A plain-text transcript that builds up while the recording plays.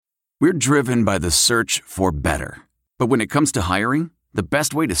We're driven by the search for better. But when it comes to hiring, the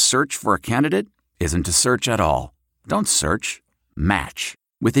best way to search for a candidate isn't to search at all. Don't search. Match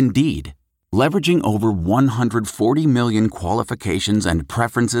with Indeed. Leveraging over 140 million qualifications and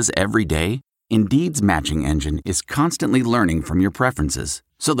preferences every day, Indeed's matching engine is constantly learning from your preferences.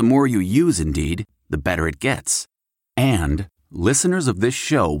 So the more you use Indeed, the better it gets. And listeners of this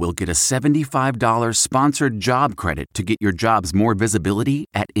show will get a $75 sponsored job credit to get your jobs more visibility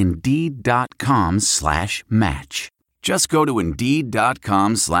at Indeed.com/match. Just go to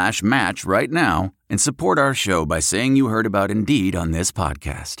Indeed.com/match right now and support our show by saying you heard about Indeed on this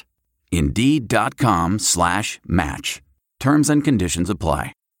podcast. Indeed.com/match. Terms and conditions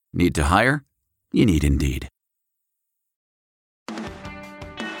apply. Need to hire? You need Indeed.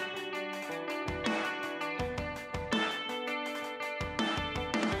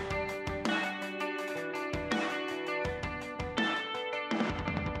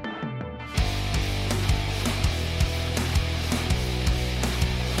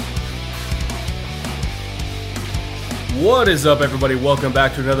 What is up, everybody? Welcome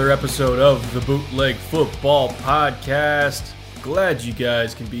back to another episode of the Bootleg Football Podcast. Glad you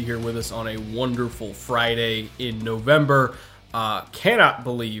guys can be here with us on a wonderful Friday in November. Cannot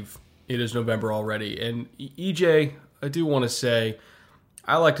believe it is November already. And EJ, I do want to say,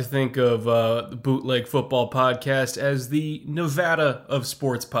 I like to think of the Bootleg Football Podcast as the Nevada of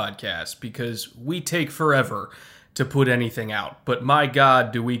sports podcasts because we take forever to put anything out. But my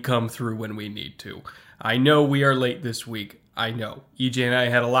God, do we come through when we need to. I know we are late this week. I know. EJ and I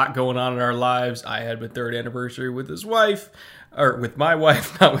had a lot going on in our lives. I had my third anniversary with his wife, or with my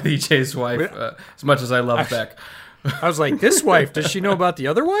wife, not with EJ's wife, as much as I love Beck. I was like, this wife, does she know about the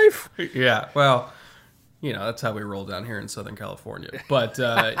other wife? Yeah, well, you know, that's how we roll down here in Southern California. But,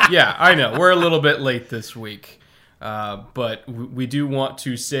 yeah, I know. We're a little bit late this week. But we do want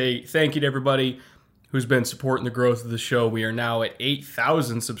to say thank you to everybody who's been supporting the growth of the show. We are now at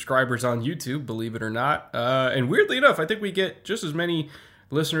 8,000 subscribers on YouTube, believe it or not. And weirdly enough, I think we get just as many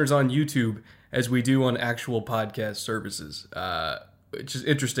listeners on YouTube as we do on actual podcast services. Which is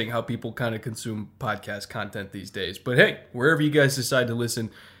interesting how people kind of consume podcast content these days. But hey, wherever you guys decide to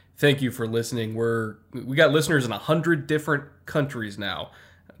listen, thank you for listening. We got listeners in 100 different countries now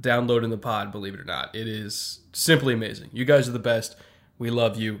downloading the pod, believe it or not. It is simply amazing. You guys are the best. We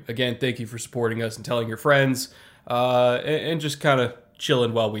love you. Again, thank you for supporting us and telling your friends and just kind of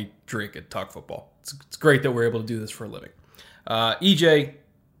chilling while we drink and talk football. It's great that we're able to do this for a living. EJ,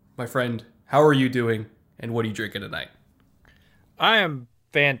 my friend, how are you doing and what are you drinking tonight? I am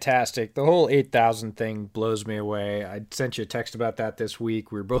fantastic. The whole 8,000 thing blows me away. I sent you a text about that this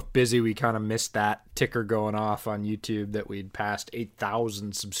week. We were both busy. We kind of missed that ticker going off on YouTube that we'd passed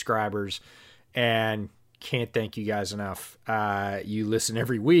 8,000 subscribers. And can't thank you guys enough. You listen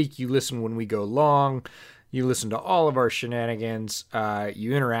every week. You listen when we go long. You listen to all of our shenanigans.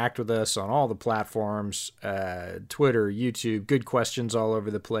 You interact with us on all the platforms, Twitter, YouTube, good questions all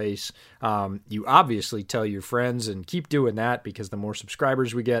over the place. You obviously tell your friends and keep doing that because the more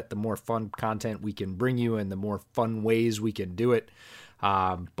subscribers we get, the more fun content we can bring you and the more fun ways we can do it.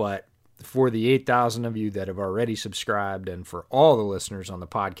 But for the 8,000 of you that have already subscribed and for all the listeners on the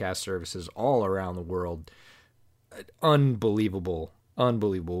podcast services all around the world, unbelievable.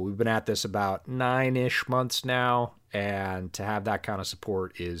 We've been at this about 9-ish months now, and to have that kind of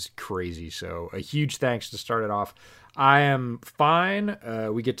support is crazy. So a huge thanks to start it off. I am fine.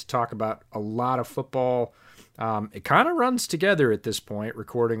 We get to talk about a lot of football. It kind of runs together at this point,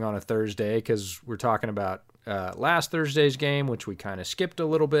 recording on a Thursday, because we're talking about last Thursday's game, which we kind of skipped a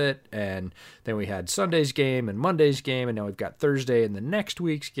little bit, and then we had Sunday's game and Monday's game, and now we've got Thursday and the next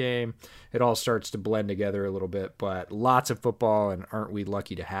week's game. It all starts to blend together a little bit, but lots of football, and aren't we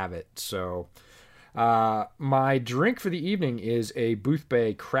lucky to have it? So my drink for the evening is a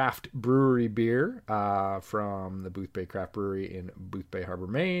Boothbay Craft Brewery beer from the Boothbay Craft Brewery in Boothbay Harbor,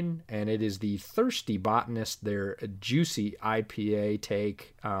 Maine, and it is the Thirsty Botanist, their Juicy IPA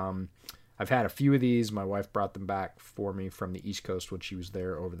take. I've had a few of these. My wife brought them back for me from the East Coast when she was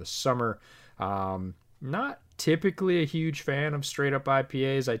there over the summer. Not typically a huge fan of straight-up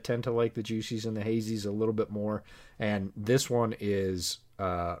IPAs. I tend to like the juicies and the hazies a little bit more, and this one is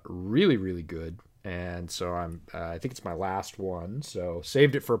really, really good. And so I think it's my last one, so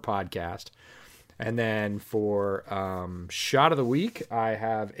saved it for a podcast. And then for shot of the week, I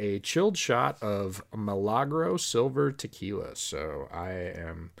have a chilled shot of Milagro Silver Tequila. So I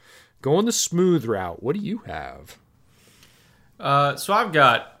am going the smooth route. What do you have? So I've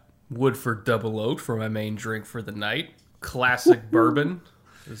got Woodford Double Oak for my main drink for the night. Classic bourbon.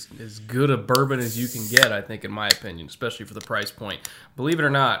 as good a bourbon as you can get, I think, in my opinion, especially for the price point. Believe it or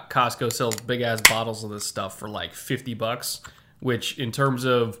not, Costco sells big-ass bottles of this stuff for like $50, which in terms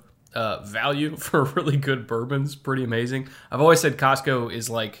of value for really good bourbons, pretty amazing. I've always said Costco is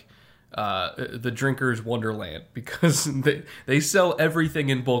like the drinker's wonderland because they sell everything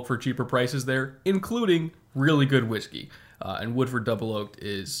in bulk for cheaper prices there, including really good whiskey. And Woodford Double Oaked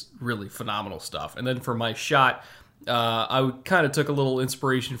is really phenomenal stuff. And then for my shot, I kind of took a little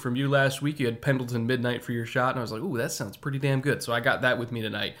inspiration from you last week. You had Pendleton Midnight for your shot, and I was like, ooh, that sounds pretty damn good. So I got that with me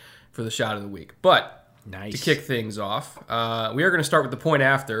tonight for the shot of the week. But nice. To kick things off, we are going to start with the point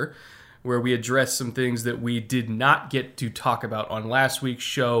after, where we address some things that we did not get to talk about on last week's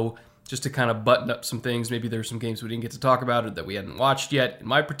show, just to kind of button up some things. Maybe there's some games we didn't get to talk about or that we hadn't watched yet. In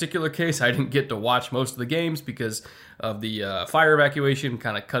my particular case, I didn't get to watch most of the games because of the fire evacuation,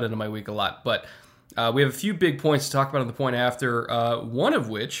 kind of cut into my week a lot. But we have a few big points to talk about on the point after, one of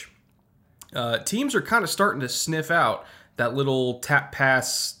which teams are kind of starting to sniff out that little tap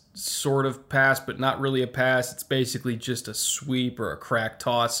pass, sort of pass, but not really a pass. It's basically just a sweep or a crack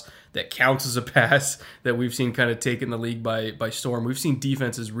toss that counts as a pass that we've seen kind of taking the league by storm. We've seen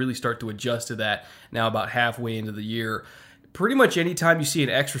defenses really start to adjust to that now about halfway into the year. Pretty much anytime you see an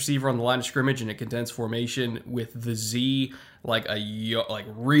X receiver on the line of scrimmage in a condensed formation with the Z like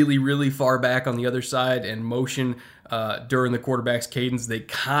really, really far back on the other side and motion during the quarterback's cadence, they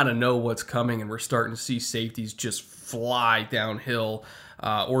kind of know what's coming, and we're starting to see safeties just fly downhill.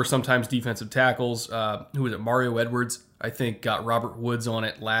 Or sometimes defensive tackles. Who was it? Mario Edwards, I think, got Robert Woods on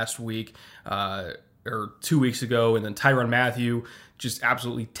it last week or 2 weeks ago. And then Tyrann Mathieu just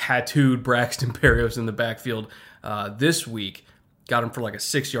absolutely tattooed Braxton Berrios in the backfield this week. Got him for like a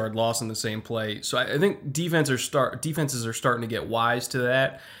 6-yard loss in the same play. So I think defenses are starting to get wise to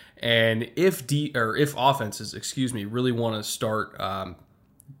that. And if offenses, really want to start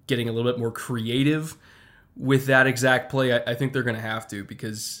getting a little bit more creative with that exact play, I think they're going to have to,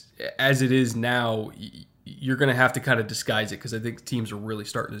 because as it is now, you're going to have to kind of disguise it, because I think teams are really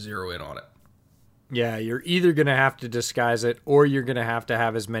starting to zero in on it. Yeah, you're either going to have to disguise it, or you're going to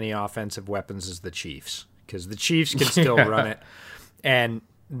have as many offensive weapons as the Chiefs, because the Chiefs can still run it. And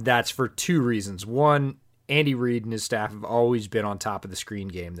that's for two reasons. One, Andy Reid and his staff have always been on top of the screen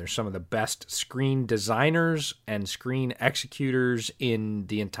game. They're some of the best screen designers and screen executors in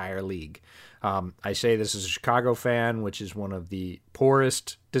the entire league. I say this as a Chicago fan, which is one of the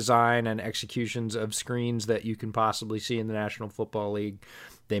poorest design and executions of screens that you can possibly see in the National Football League.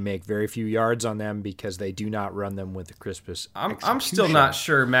 They make very few yards on them because they do not run them with the crispest execution. I'm still not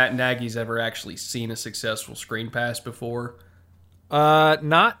sure Matt Nagy's ever actually seen a successful screen pass before.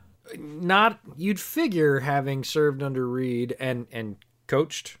 Not you'd figure, having served under Reid and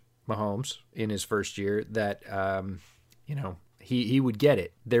coached Mahomes in his first year, that he would get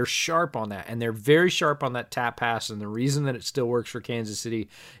it. They're sharp on that, and they're very sharp on that tap pass, and the reason that it still works for Kansas City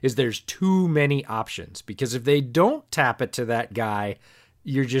is there's too many options, because if they don't tap it to that guy,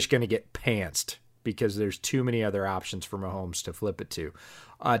 you're just going to get pantsed because there's too many other options for Mahomes to flip it to.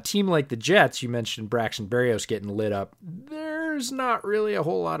 A team like the Jets, you mentioned Braxton Berrios getting lit up. There's not really a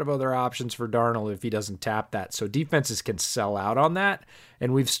whole lot of other options for Darnold if he doesn't tap that. So defenses can sell out on that.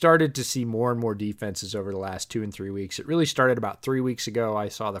 And we've started to see more and more defenses over the last 2 and 3 weeks. It really started about 3 weeks ago. I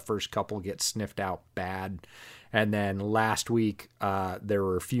saw the first couple get sniffed out bad. And then last week, there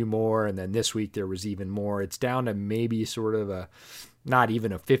were a few more. And then this week, there was even more. It's down to maybe sort of not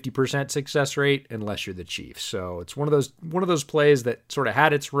even a 50% success rate unless you're the Chiefs. So it's one of those plays that sort of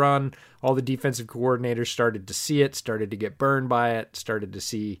had its run. All the defensive coordinators started to see it, started to get burned by it, started to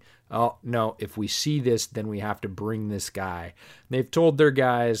see, oh, no, if we see this, then we have to bring this guy. And they've told their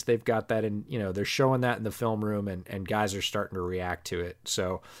guys, they've got that in, they're showing that in the film room, and guys are starting to react to it.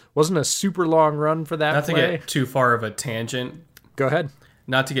 So wasn't a super long run for that play. Not to get too far of a tangent. Go ahead.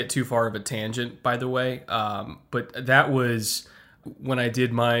 Not to get too far of a tangent, by the way, but that was when I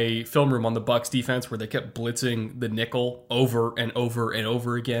did my film room on the Bucs defense, where they kept blitzing the nickel over and over and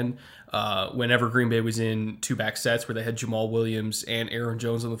over again. Whenever Green Bay was in two-back sets where they had Jamal Williams and Aaron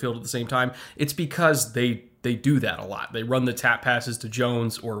Jones on the field at the same time, it's because they do that a lot. They run the tap passes to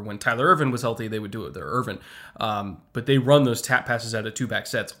Jones, or when Tyler Ervin was healthy, they would do it to Ervin. But they run those tap passes out of two-back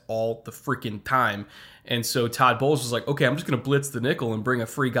sets all the freaking time. And so Todd Bowles was like, okay, I'm just going to blitz the nickel and bring a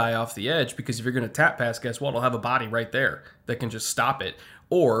free guy off the edge, because if you're going to tap pass, guess what? I'll have a body right there that can just stop it.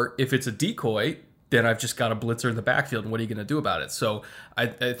 Or if it's a decoy, then I've just got a blitzer in the backfield, and what are you going to do about it? So I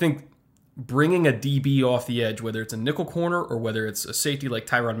think bringing a DB off the edge, whether it's a nickel corner or whether it's a safety like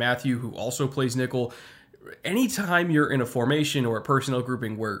Tyrann Mathieu, who also plays nickel, anytime you're in a formation or a personnel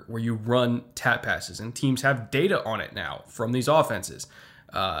grouping where you run tap passes, and teams have data on it now from these offenses,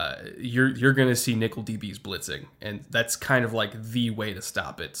 you're going to see nickel DBs blitzing, and that's kind of like the way to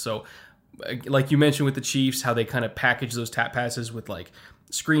stop it. So, like you mentioned with the Chiefs, how they kind of package those tap passes with like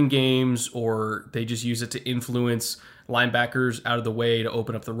screen games, or they just use it to influence linebackers out of the way to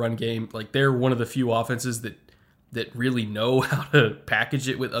open up the run game. Like, they're one of the few offenses that really know how to package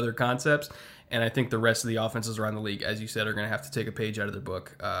it with other concepts. And I think the rest of the offenses around the league, as you said, are going to have to take a page out of their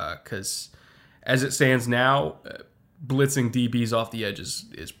book, because as it stands now, blitzing DBs off the edges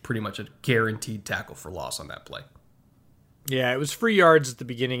is pretty much a guaranteed tackle for loss on that play. Yeah, it was free yards at the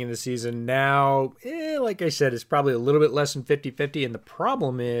beginning of the season. Now, like I said, it's probably a little bit less than 50-50. And the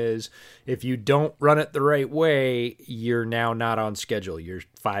problem is, if you don't run it the right way, you're now not on schedule. You're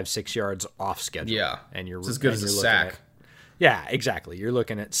 5-6 yards off schedule. Yeah, and you're it's as good as a sack. Yeah, exactly. You're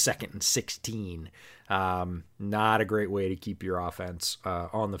looking at 2nd and 16. Not a great way to keep your offense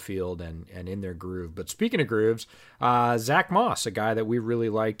on the field and in their groove. But speaking of grooves, Zach Moss, a guy that we really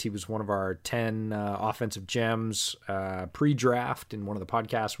liked. He was one of our 10 offensive gems pre-draft in one of the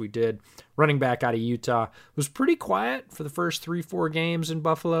podcasts we did. Running back out of Utah. Was pretty quiet for the first 3-4 games in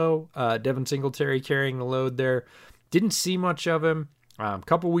Buffalo. Devin Singletary carrying the load there. Didn't see much of him. A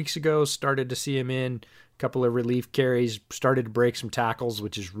couple weeks ago, started to see him in. Couple of relief carries, started to break some tackles,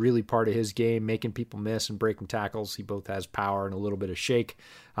 which is really part of his game, making people miss and breaking tackles. He both has power and a little bit of shake.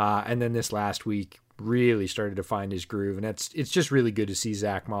 And then this last week really started to find his groove, and it's just really good to see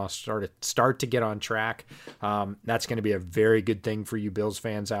Zach Moss start to get on track. That's going to be a very good thing for you Bills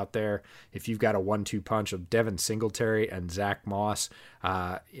fans out there. If you've got a 1-2 punch of Devin Singletary and Zach Moss,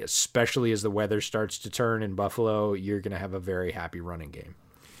 especially as the weather starts to turn in Buffalo, you're going to have a very happy running game.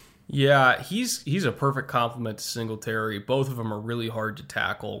 Yeah, he's a perfect complement to Singletary. Both of them are really hard to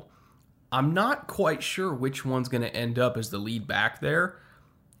tackle. I'm not quite sure which one's going to end up as the lead back there.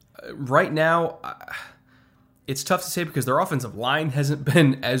 Right now, it's tough to say because their offensive line hasn't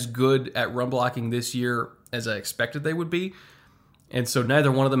been as good at run blocking this year as I expected they would be. And so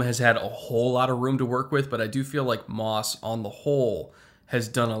neither one of them has had a whole lot of room to work with, but I do feel like Moss, on the whole, has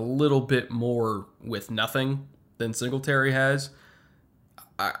done a little bit more with nothing than Singletary has.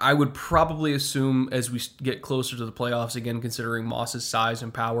 I would probably assume as we get closer to the playoffs, again, considering Moss's size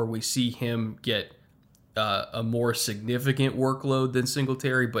and power, we see him get a more significant workload than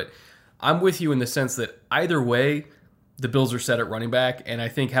Singletary. But I'm with you in the sense that either way, the Bills are set at running back. And I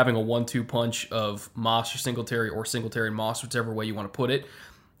think having a 1-2 punch of Moss or Singletary and Moss, whichever way you want to put it,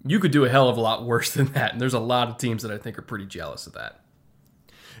 you could do a hell of a lot worse than that. And there's a lot of teams that I think are pretty jealous of that.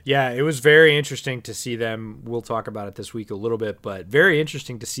 Yeah, it was very interesting to see them. We'll talk about it this week a little bit, but very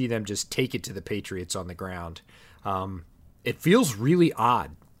interesting to see them just take it to the Patriots on the ground. It feels really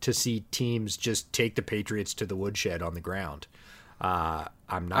odd to see teams just take the Patriots to the woodshed on the ground.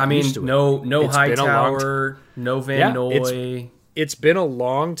 I'm not used to it. No Hightower, no Van Noy. It's been a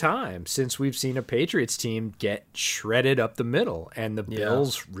long time since we've seen a Patriots team get shredded up the middle, and the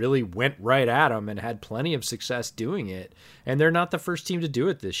Bills really went right at them and had plenty of success doing it. And they're not the first team to do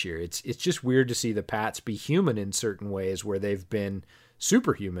it this year. It's just weird to see the Pats be human in certain ways where they've been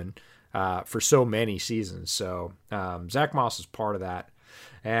superhuman for so many seasons. So Zach Moss is part of that.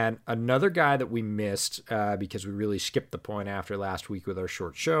 And another guy that we missed because we really skipped the point after last week with our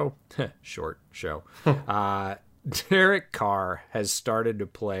short show, Derek Carr has started to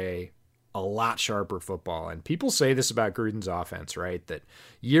play a lot sharper football. And people say this about Gruden's offense, right? That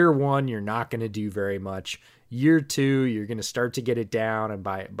year one, you're not going to do very much. Year two, you're going to start to get it down. And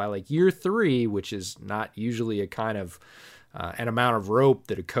by like year three, which is not usually a kind of an amount of rope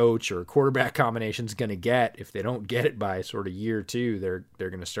that a coach or a quarterback combination is going to get, if they don't get it by sort of year two, they're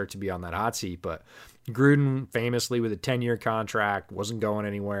going to start to be on that hot seat. But Gruden, famously with a 10-year contract, wasn't going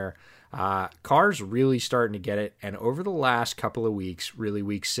anywhere. Carr's really starting to get it, and over the last couple of weeks, really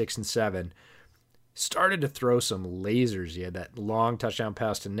weeks 6 and 7, started to throw some lasers. He had that long touchdown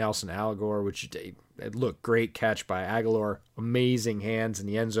pass to Nelson Aguilar, which looked great catch by Aguilar. Amazing hands in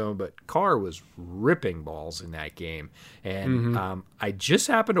the end zone, but Carr was ripping balls in that game. And I just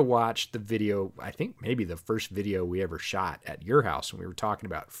happened to watch the video, I think maybe the first video we ever shot at your house when we were talking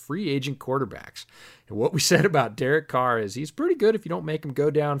about free agent quarterbacks. And what we said about Derek Carr is he's pretty good if you don't make him go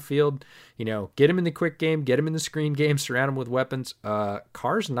downfield. You know, get him in the quick game, get him in the screen game, surround him with weapons.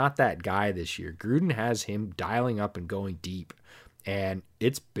 Carr's not that guy this year. Gruden has him dialing up and going deep. And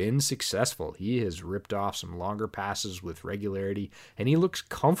it's been successful. He has ripped off some longer passes with regularity, and he looks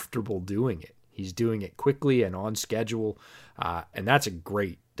comfortable doing it. He's doing it quickly and on schedule, and that's a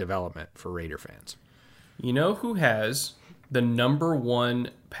great development for Raider fans. You know who has the number one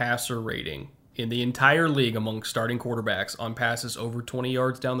passer rating in the entire league among starting quarterbacks on passes over 20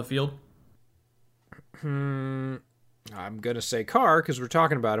 yards down the field? I'm going to say Carr because we're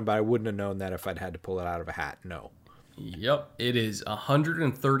talking about him, but I wouldn't have known that if I'd had to pull it out of a hat. No. Yep, it is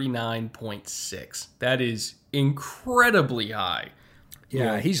 139.6. That is incredibly high.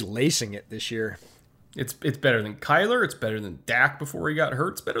 Yeah, he's lacing it this year. It's better than Kyler. It's better than Dak before he got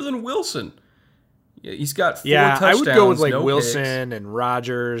hurt. It's better than Wilson. Yeah, he's got 4 touchdowns. I would go with like no Wilson picks. and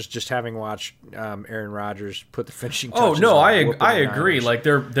Rodgers. Just having watched Aaron Rodgers put the finishing touches. Oh no, on I the agree. Niners. Like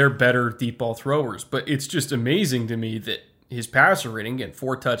they're better deep ball throwers, but it's just amazing to me that his passer rating, again,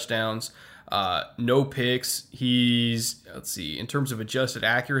 4 touchdowns, no picks. He's, let's see, in terms of adjusted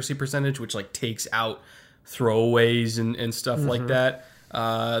accuracy percentage, which like takes out throwaways and stuff like that.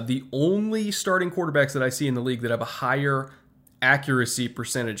 The only starting quarterbacks that I see in the league that have a higher accuracy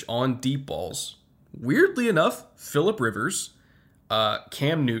percentage on deep balls, weirdly enough, Phillip Rivers,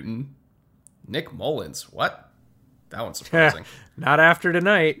 Cam Newton, Nick Mullins. What? That one's surprising. Not after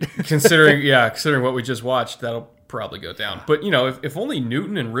tonight. considering what we just watched, that'll probably go down. But, if only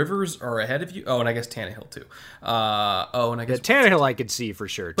Newton and Rivers are ahead of you. Oh, and I guess Tannehill, too. And I guess Tannehill I could see for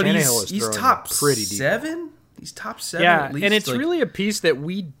sure. But Tannehill he's throwing top pretty deep. 7? He's top 7 Yeah, at least. and it's like, really a piece that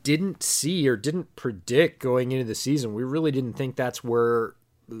we didn't see or didn't predict going into the season. We really didn't think that's where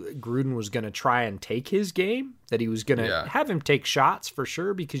Gruden was going to try and take his game, that he was going to have him take shots for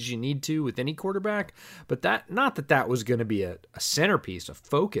sure because you need to with any quarterback, but that was going to be a centerpiece, a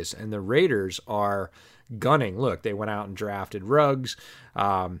focus, and the Raiders are gunning. Look, they went out and drafted Ruggs.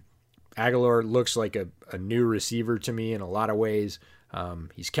 Aguilar looks like a new receiver to me in a lot of ways.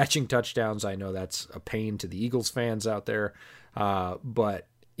 He's catching touchdowns. I know that's a pain to the Eagles fans out there. But,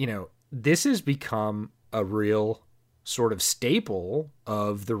 this has become a real sort of staple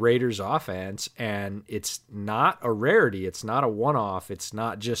of the Raiders offense, and it's not a rarity. It's not a one-off. It's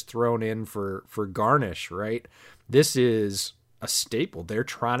not just thrown in for garnish, right? This is a staple. They're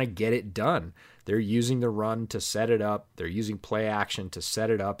trying to get it done. They're using the run to set it up. They're using play action to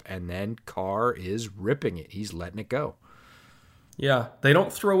set it up, and then Carr is ripping it. He's letting it go. Yeah, they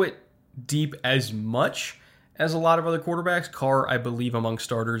don't throw it deep as much as a lot of other quarterbacks. Carr, I believe, among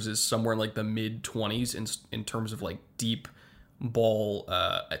starters is somewhere in like the mid-20s in terms of like deep ball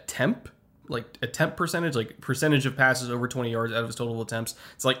attempt percentage, like percentage of passes over 20 yards out of his total attempts.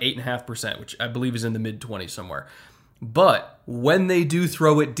 It's like 8.5%, which I believe is in the mid-20s somewhere. But when they do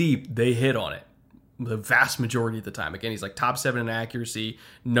throw it deep, they hit on it the vast majority of the time. Again, he's like top 7 in accuracy,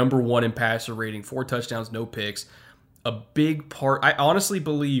 number 1 in passer rating, 4 touchdowns, no picks. A big part, I honestly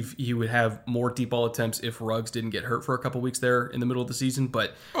believe he would have more deep ball attempts if Ruggs didn't get hurt for a couple weeks there in the middle of the season.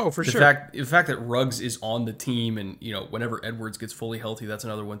 But the fact that Ruggs is on the team, and whenever Edwards gets fully healthy, that's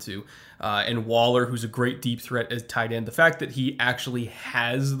another one too. And Waller, who's a great deep threat as tight end, the fact that he actually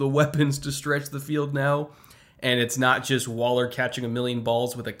has the weapons to stretch the field now, and it's not just Waller catching a million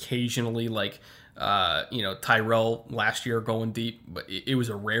balls with occasionally Tyrell last year going deep, but it was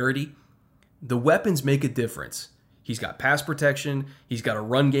a rarity. The weapons make a difference. He's got pass protection. He's got a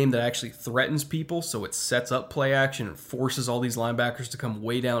run game that actually threatens people, so it sets up play action and forces all these linebackers to come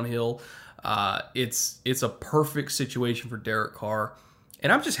way downhill. It's a perfect situation for Derek Carr,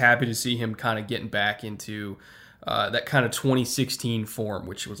 and I'm just happy to see him kind of getting back into that kind of 2016 form,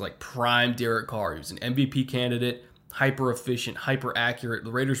 which was like prime Derek Carr. He was an MVP candidate, hyper efficient, hyper accurate.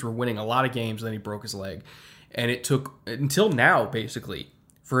 The Raiders were winning a lot of games, and then he broke his leg, and it took until now basically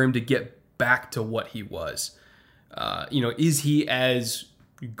for him to get back to what he was. Is he as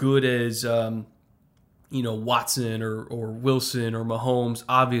good as, Watson or Wilson or Mahomes?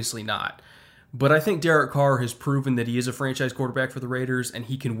 Obviously not. But I think Derek Carr has proven that he is a franchise quarterback for the Raiders, and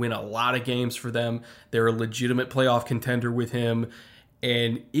he can win a lot of games for them. They're a legitimate playoff contender with him.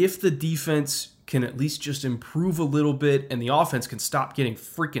 And if the defense can at least just improve a little bit and the offense can stop getting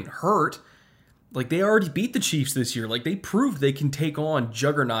freaking hurt, like they already beat the Chiefs this year. Like they proved they can take on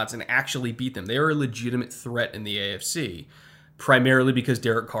juggernauts and actually beat them. They are a legitimate threat in the AFC, primarily because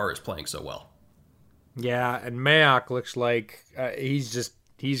Derek Carr is playing so well. Yeah, and Mayock looks like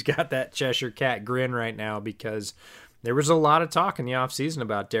he's got that Cheshire Cat grin right now because there was a lot of talk in the offseason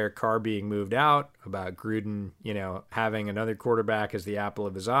about Derek Carr being moved out, about Gruden, having another quarterback as the apple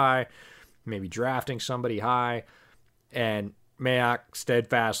of his eye, maybe drafting somebody high. And Mayock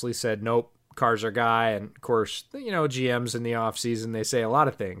steadfastly said, nope, Carr's our guy. And of course, GMs in the offseason, they say a lot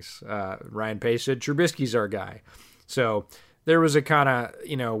of things. Ryan Pace said Trubisky's our guy. So there was a kind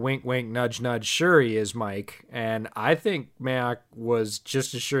of, wink, wink, nudge, nudge, sure he is, Mike. And I think Mayock was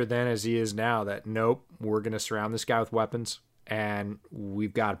just as sure then as he is now that, nope, we're going to surround this guy with weapons, and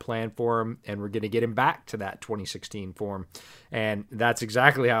we've got a plan for him, and we're going to get him back to that 2016 form. And that's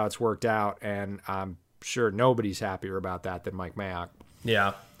exactly how it's worked out, and I'm sure nobody's happier about that than Mike Mayock.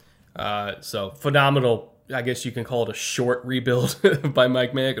 Yeah. So phenomenal I guess you can call it a short rebuild by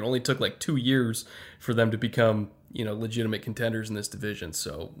Mike Mayock. It only took like 2 years for them to become, legitimate contenders in this division.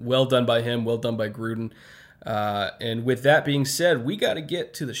 So well done by him. Well done by Gruden. And with that being said, we got to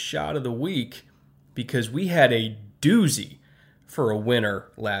get to the shot of the week because we had a doozy for a winner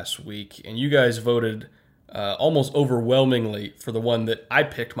last week. And you guys voted almost overwhelmingly for the one that I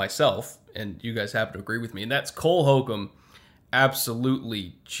picked myself. And you guys happen to agree with me. And that's Cole Holcomb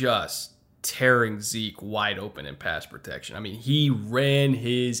absolutely just tearing Zeke wide open in pass protection. I mean, he ran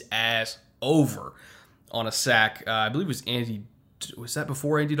his ass over on a sack. I believe it was was that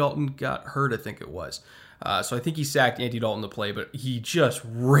before Andy Dalton got hurt? I think it was. So I think he sacked Andy Dalton to play, but he just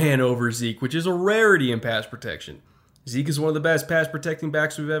ran over Zeke, which is a rarity in pass protection. Zeke is one of the best pass protecting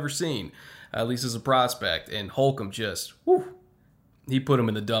backs we've ever seen, at least as a prospect, and Holcomb just, he put him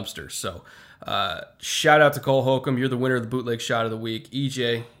in the dumpster. So shout out to Cole Holcomb. You're the winner of the bootleg shot of the week.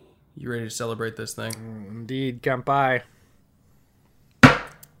 EJ, you ready to celebrate this thing? Indeed, Kampai.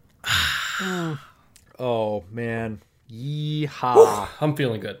 Oh, man. Yeehaw. I'm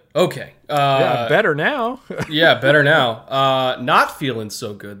feeling good. Okay. Yeah, better now. Yeah, better now. Not feeling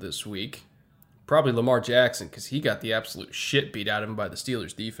so good this week. Probably Lamar Jackson, because he got the absolute shit beat out of him by the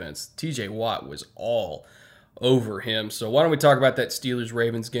Steelers defense. TJ Watt was all over him. So why don't we talk about that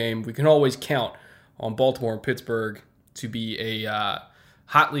Steelers-Ravens game? We can always count on Baltimore and Pittsburgh to be a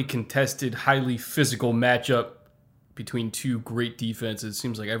hotly contested, highly physical matchup between two great defenses.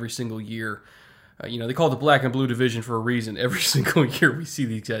 Seems like every single year. They call it the black and blue division for a reason. Every single year we see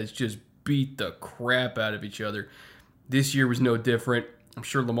these guys just beat the crap out of each other. This year was no different. I'm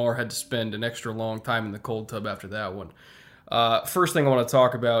sure Lamar had to spend an extra long time in the cold tub after that one. First thing I want to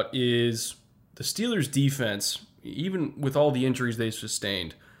talk about is the Steelers' defense, even with all the injuries they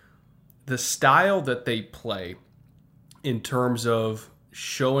sustained, the style that they play in terms of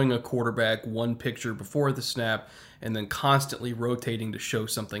showing a quarterback one picture before the snap and then constantly rotating to show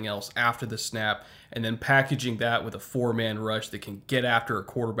something else after the snap, and then packaging that with a four-man rush that can get after a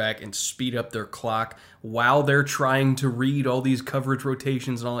quarterback and speed up their clock while they're trying to read all these coverage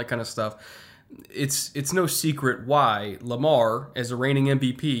rotations and all that kind of stuff. It's no secret why Lamar, as a reigning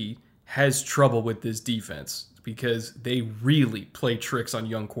MVP, has trouble with this defense, because they really play tricks on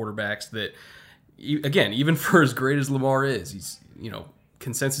young quarterbacks that, again, even for as great as Lamar is, he's,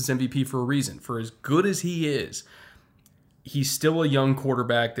 consensus MVP for a reason. For as good as he is, he's still a young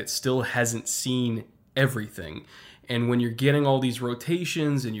quarterback that still hasn't seen everything. And when you're getting all these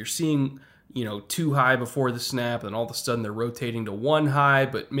rotations and you're seeing, two high before the snap, and all of a sudden they're rotating to one high,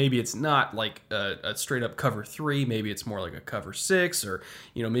 but maybe it's not like a straight up cover three, maybe it's more like a cover six, or,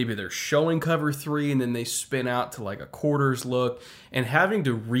 maybe they're showing cover three and then they spin out to like a quarters look, and having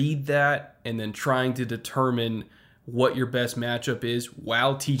to read that and then trying to determine what your best matchup is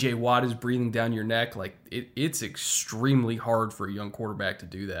while TJ Watt is breathing down your neck, like it's extremely hard for a young quarterback to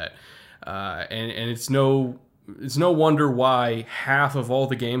do that. And it's no wonder why half of all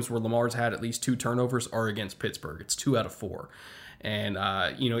the games where Lamar's had at least 2 turnovers are against Pittsburgh. It's 2 out of 4. And,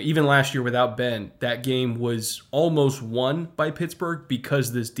 even last year without Ben, that game was almost won by Pittsburgh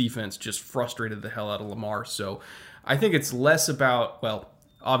because this defense just frustrated the hell out of Lamar. So I think it's less about,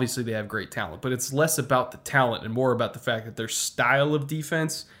 obviously they have great talent, but it's less about the talent and more about the fact that their style of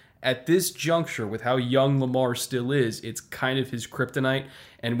defense at this juncture, with how young Lamar still is, it's kind of his kryptonite.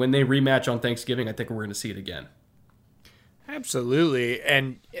 And when they rematch on Thanksgiving, I think we're going to see it again. Absolutely.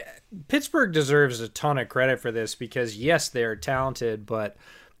 And Pittsburgh deserves a ton of credit for this because, yes, they're talented, but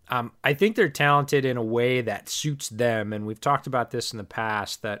I think they're talented in a way that suits them. And we've talked about this in the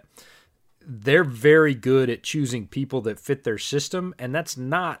past, that they're very good at choosing people that fit their system, and that's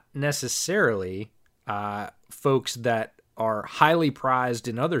not necessarily folks that are highly prized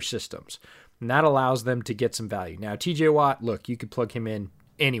in other systems, and that allows them to get some value. Now, TJ Watt, look, you could plug him in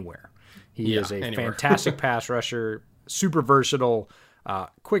anywhere. He is a fantastic pass rusher, super versatile,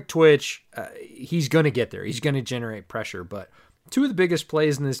 quick twitch. He's going to get there. He's going to generate pressure, but 2 of the biggest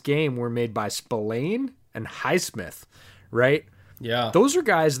plays in this game were made by Spillane and Highsmith, right? Yeah. Those are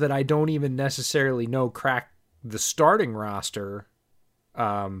guys that I don't even necessarily know crack the starting roster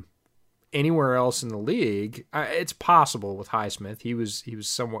anywhere else in the league. It's possible with Highsmith. He was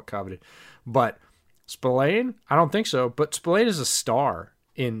somewhat coveted. But Spillane, I don't think so. But Spillane is a star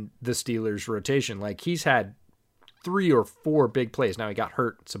in the Steelers rotation. Like, he's had 3 or 4 big plays. Now, he got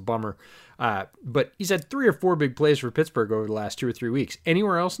hurt. It's a bummer. But he's had 3 or 4 big plays for Pittsburgh over the last 2 or 3 weeks.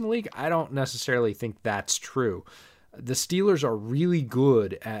 Anywhere else in the league, I don't necessarily think that's true. The Steelers are really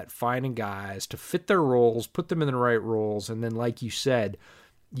good at finding guys to fit their roles, put them in the right roles, and then, like you said,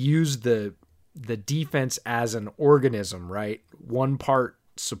 use the defense as an organism, right? One part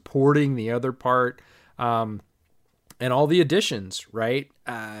supporting the other part. And all the additions, right?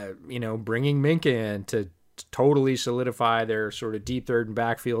 Bringing Minka in to totally solidify their sort of deep third and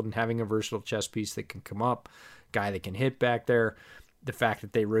backfield and having a versatile chess piece that can come up, guy that can hit back there. The fact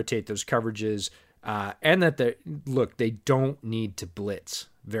that they rotate those coverages and that they don't need to blitz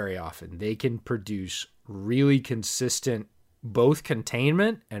very often. They can produce really consistent both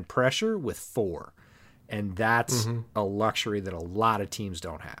containment and pressure with 4. And that's a luxury that a lot of teams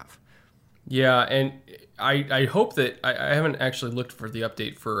don't have. Yeah, and I hope that I haven't actually looked for the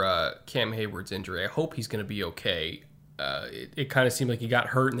update for Cam Hayward's injury. I hope he's going to be okay. It kind of seemed like he got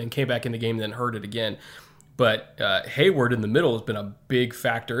hurt and then came back in the game and then hurt it again. But Hayward in the middle has been a big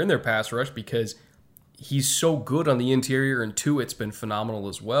factor in their pass rush because he's so good on the interior, and Tuitt's been phenomenal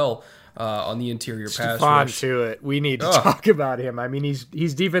as well on the interior pass rush. Tuitt, we need to talk about him. I mean,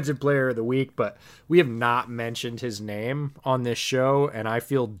 he's Defensive Player of the Week, but we have not mentioned his name on this show, and I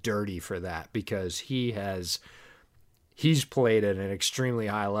feel dirty for that because he's played at an extremely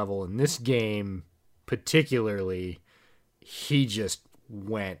high level. In this game, particularly, he just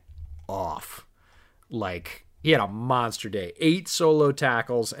went off. Like, he had a monster day. 8 solo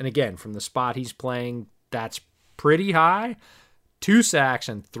tackles, and again, from the spot he's playing, that's pretty high. 2 sacks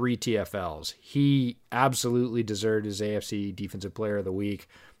and 3 TFLs. He absolutely deserved his AFC Defensive Player of the Week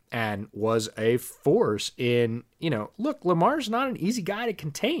and was a force in, look, Lamar's not an easy guy to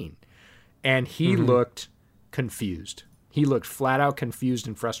contain. And he looked confused. He looked flat out confused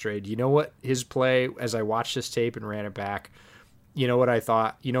and frustrated. You know what his play, as I watched this tape and ran it back, you know what I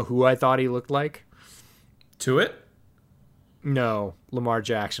thought? You know who I thought he looked like? Tuitt? No, Lamar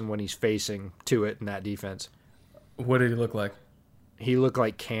Jackson when he's facing Tuitt in that defense. What did he look like? He looked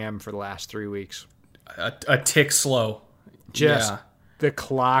like Cam for the last 3 weeks. A tick slow. Just the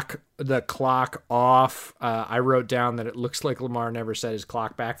clock off. I wrote down that it looks like Lamar never set his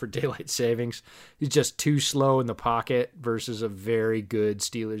clock back for daylight savings. He's just too slow in the pocket versus a very good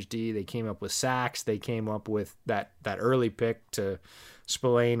Steelers D. They came up with sacks. They came up with that early pick to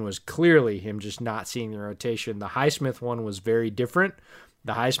Spillane was clearly him just not seeing the rotation. The Highsmith one was very different.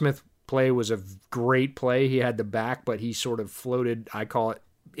 The Highsmith play was a great play. He had the back, but he sort of floated, I call it,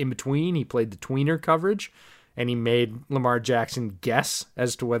 in between. He played the tweener coverage, and he made Lamar Jackson guess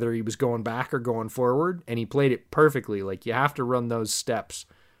as to whether he was going back or going forward, and he played it perfectly. Like, you have to run those steps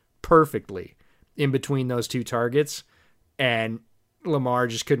perfectly in between those 2 targets, and Lamar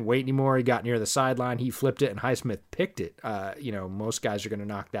just couldn't wait anymore. He got near the sideline. He flipped it, and Highsmith picked it. Most guys are going to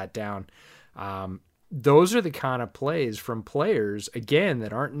knock that down. Those are the kind of plays from players, again,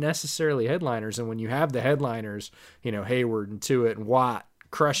 that aren't necessarily headliners. And when you have the headliners, Hayward and Tuitt and Watt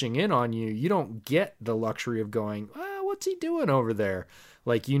crushing in on you, you don't get the luxury of going, what's he doing over there?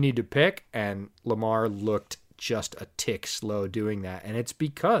 Like, you need to pick, and Lamar looked just a tick slow doing that. And it's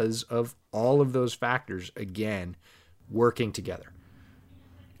because of all of those factors, again, working together.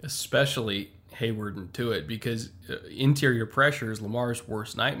 Especially Hayward and Tuitt, because interior pressure is Lamar's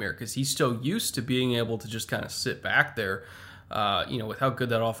worst nightmare because he's so used to being able to just kind of sit back there. With how good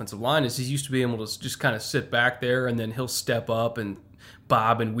that offensive line is, he's used to being able to just kind of sit back there, and then he'll step up and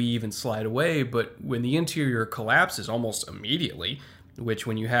bob and weave and slide away. But when the interior collapses almost immediately, which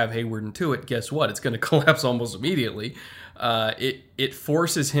when you have Hayward and Tuitt, guess what? It's going to collapse almost immediately. It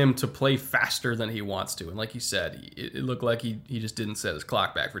forces him to play faster than he wants to. And like you said, it looked like he just didn't set his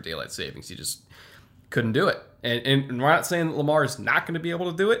clock back for daylight savings. He just couldn't do it. And we're not saying that Lamar is not going to be able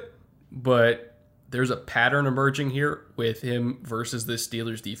to do it, but there's a pattern emerging here with him versus this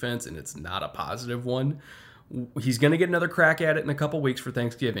Steelers defense, and it's not a positive one. He's going to get another crack at it in a couple weeks for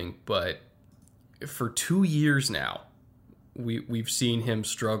Thanksgiving, but for 2 years now, we've seen him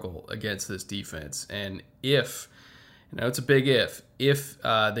struggle against this defense. And if, it's a big if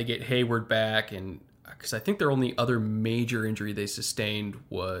they get Hayward back, and because I think their only other major injury they sustained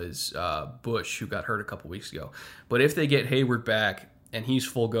was Bush, who got hurt a couple weeks ago. But if they get Hayward back and he's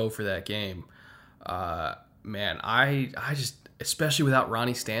full go for that game, man, I just, especially without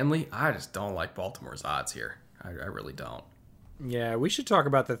Ronnie Stanley, I just don't like Baltimore's odds here. I really don't. Yeah, we should talk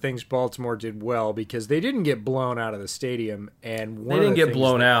about the things Baltimore did well, because they didn't get blown out of the stadium, and they didn't get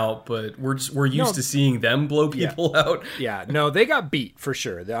blown out, but we're used to seeing them blow people out. Yeah, no, they got beat for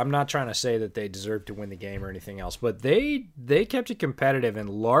sure. I'm not trying to say that they deserved to win the game or anything else, but they kept it competitive, and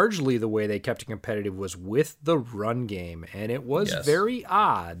largely the way they kept it competitive was with the run game, and it was very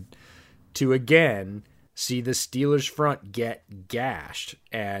odd to again see the Steelers front get gashed.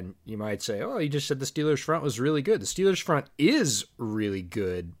 And you might say, oh, you just said the Steelers front was really good. The Steelers front is really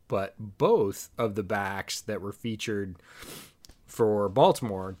good, but both of the backs that were featured for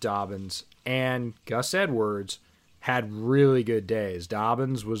Baltimore, Dobbins and Gus Edwards, had really good days.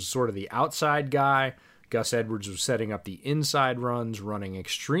 Dobbins was sort of the outside guy. Gus Edwards was setting up the inside runs, running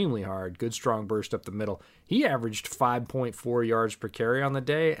extremely hard. Good strong burst up the middle. He averaged 5.4 yards per carry on the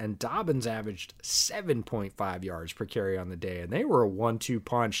day, and Dobbins averaged 7.5 yards per carry on the day. And they were a 1-2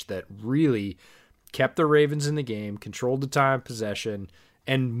 punch that really kept the Ravens in the game, controlled the time of possession,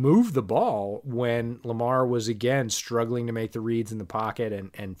 and moved the ball when Lamar was again struggling to make the reads in the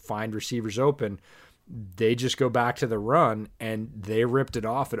pocket and find receivers open. They just go back to the run, and they ripped it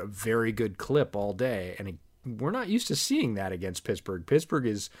off at a very good clip all day. And we're not used to seeing that against Pittsburgh. Pittsburgh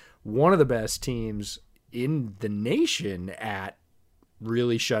is one of the best teams in the nation at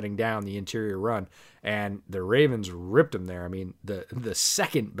really shutting down the interior run, and the Ravens ripped them there. I mean, the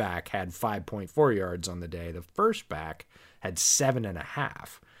second back had 5.4 yards on the day. The first back had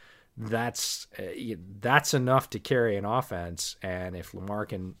 7.5. That's enough to carry an offense, and if Lamar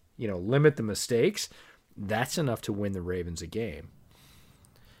can limit the mistakes, that's enough to win the Ravens a game.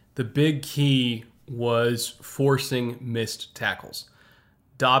 The big key was forcing missed tackles.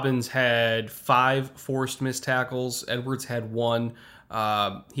 Dobbins had 5 forced missed tackles. Edwards had 1.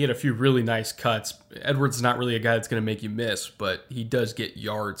 He had a few really nice cuts. Edwards is not really a guy that's going to make you miss, but he does get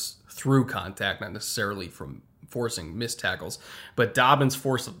yards through contact, not necessarily from forcing missed tackles. But Dobbins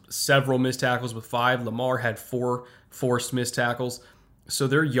forced several missed tackles with 5. Lamar had 4 forced missed tackles. So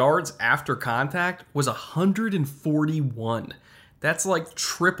their yards after contact was 141. That's like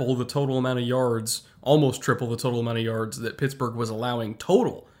triple the total amount of yards, almost triple the total amount of yards that Pittsburgh was allowing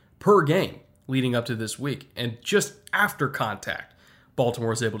total per game leading up to this week. And just after contact, Baltimore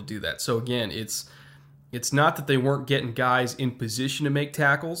was able to do that. So again, it's not that they weren't getting guys in position to make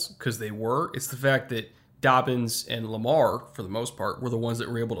tackles, because they were. It's the fact that Dobbins and Lamar, for the most part, were the ones that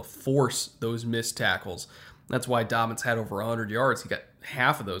were able to force those missed tackles. That's why Dobbins had over 100 yards. He got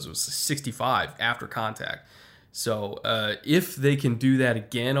half of those. It was 65 after contact. So if they can do that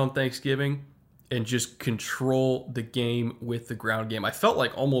again on Thanksgiving and just control the game with the ground game, I felt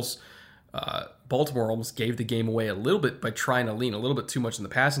like Baltimore almost gave the game away a little bit by trying to lean a little bit too much in the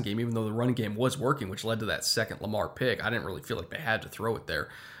passing game, even though the running game was working, which led to that second Lamar pick. I didn't really feel like they had to throw it there.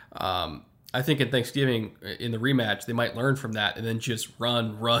 I think in Thanksgiving, in the rematch, they might learn from that and then just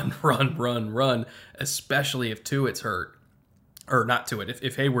run, especially if Tuitt's hurt. Or not Tuitt,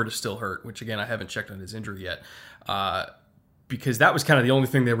 if Hayward is still hurt, which again, I haven't checked on his injury yet. Because that was kind of the only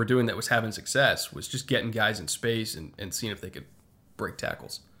thing they were doing that was having success, was just getting guys in space and seeing if they could break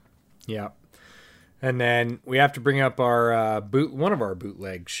tackles. Yeah. And then we have to bring up our one of our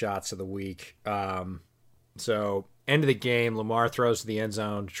bootleg shots of the week. So end of the game, Lamar throws to the end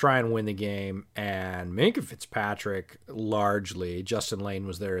zone to try and win the game, and Minkah Fitzpatrick largely, Justin Lane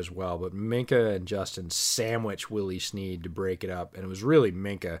was there as well, but Minkah and Justin sandwich Willie Snead to break it up, and it was really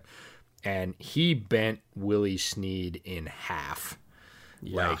Minkah, and he bent Willie Snead in half.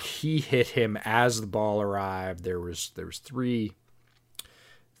 Yeah. Like, he hit him as the ball arrived. There was three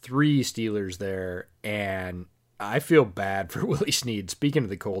Steelers there, and I feel bad for Willie Snead. Speaking of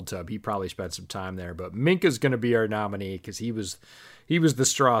the cold tub, he probably spent some time there, but Minkah's going to be our nominee because he was the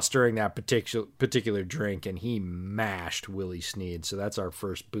straw stirring that particular drink, and he mashed Willie Snead. So that's our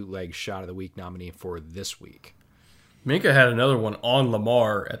first bootleg shot of the week nominee for this week. Minkah had another one on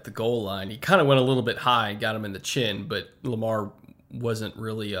Lamar at the goal line. He kind of went a little bit high and got him in the chin, but Lamar wasn't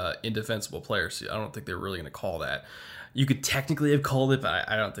really an indefensible player, so I don't think they were really going to call that. You could technically have called it, but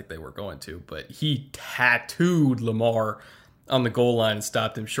I don't think they were going to. But he tattooed Lamar on the goal line and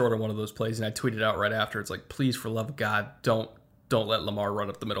stopped him short on one of those plays. And I tweeted out right after, it's like, please, for love of God, don't let Lamar run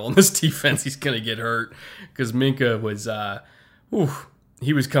up the middle on this defense. He's going to get hurt. Because Minkah was,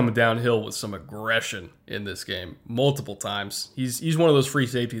 he was coming downhill with some aggression in this game multiple times. He's one of those free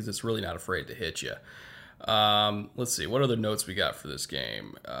safeties that's really not afraid to hit you. Let's see, what other notes we got for this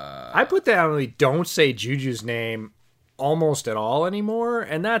game? I put down, don't say Juju's name almost at all anymore,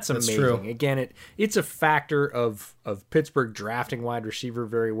 and that's amazing. True. Again, it's a factor of Pittsburgh drafting wide receiver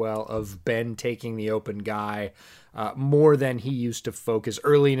very well, of Ben taking the open guy more than he used to focus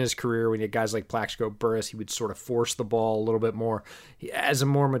early in his career when he had guys like Plaxico Burress. He would sort of force the ball a little bit more. As a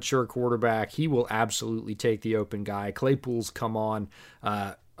more mature quarterback, he will absolutely take the open guy. Claypool's come on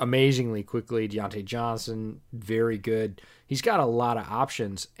amazingly quickly. Deontay Johnson, very good. He's got a lot of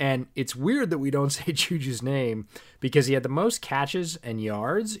options, and it's weird that we don't say Juju's name because he had the most catches and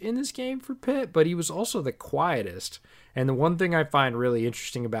yards in this game for Pitt, but he was also the quietest. And the one thing I find really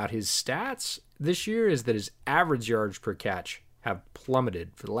interesting about his stats this year is that his average yards per catch have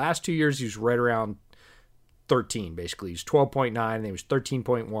plummeted. For the last 2 years, he was right around 13, basically. He was 12.9, and he was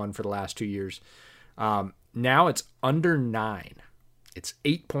 13.1 for the last 2 years. Now it's under 9. It's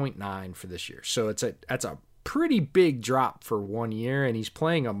 8.9 for this year. So that's a pretty big drop for 1 year, and he's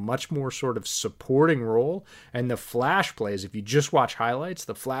playing a much more sort of supporting role. And the flash plays, if you just watch highlights,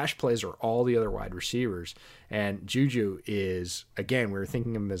 the flash plays are all the other wide receivers. And Juju is, again, we were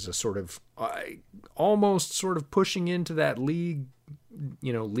thinking of him as a sort of almost sort of pushing into that league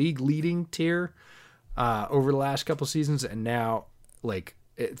leading tier over the last couple seasons. And now, like,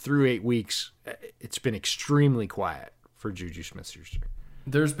 through 8 weeks, it's been extremely quiet for Juju Smith-Schuster.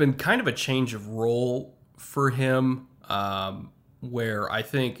 There's been kind of a change of role for him, where I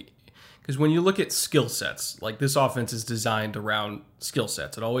think, because when you look at skill sets, like, this offense is designed around skill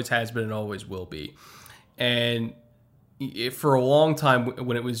sets. It always has been and always will be. And for a long time,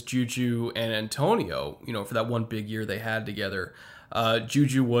 when it was Juju and Antonio, for that one big year they had together,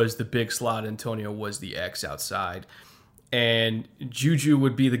 Juju was the big slot, Antonio was the X outside. And Juju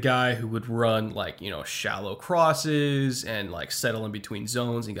would be the guy who would run, like, shallow crosses and, like, settle in between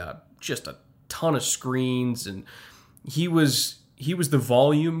zones. He got just a ton of screens, and he was the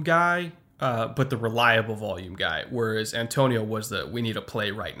volume guy, but the reliable volume guy, whereas Antonio was the we need a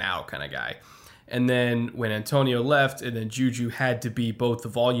play right now kind of guy. And then when Antonio left, and then Juju had to be both the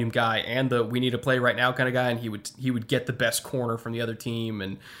volume guy and the we need a play right now kind of guy, and he would get the best corner from the other team.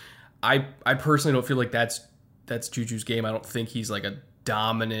 And I personally don't feel like that's Juju's game. I don't think he's like a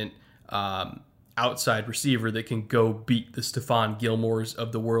dominant outside receiver that can go beat the Stephon Gilmores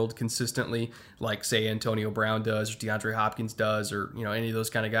of the world consistently, like, say, Antonio Brown does or DeAndre Hopkins does, or any of those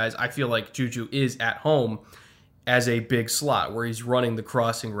kind of guys. I feel like Juju is at home as a big slot where he's running the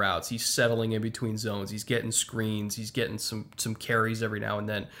crossing routes, he's settling in between zones, he's getting screens, he's getting some carries every now and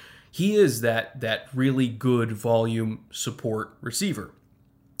then. He is that really good volume support receiver.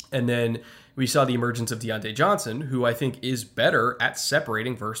 And then we saw the emergence of Deontay Johnson, who I think is better at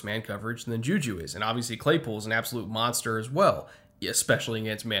separating versus man coverage than Juju is. And obviously Claypool's an absolute monster as well, especially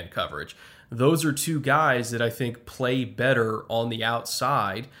against man coverage. Those are two guys that I think play better on the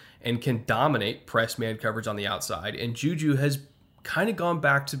outside and can dominate press man coverage on the outside. And Juju has kind of gone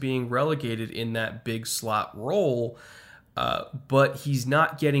back to being relegated in that big slot role, but he's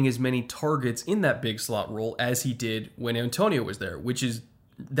not getting as many targets in that big slot role as he did when Antonio was there,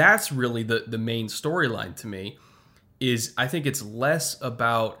 that's really the main storyline to me. Is I think it's less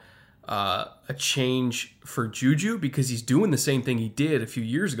about a change for Juju, because he's doing the same thing he did a few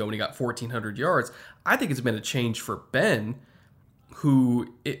years ago when he got 1,400 yards. I think it's been a change for Ben,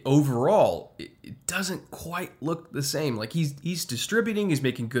 who overall it doesn't quite look the same. Like, he's distributing, he's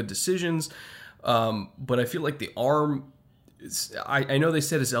making good decisions, but I feel like the arm, I know they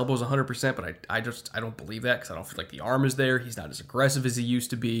said his elbow's 100%, but I don't believe that, because I don't feel like the arm is there. He's not as aggressive as he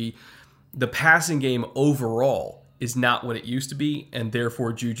used to be. The passing game overall is not what it used to be, and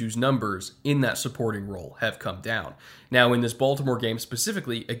therefore Juju's numbers in that supporting role have come down. Now, in this Baltimore game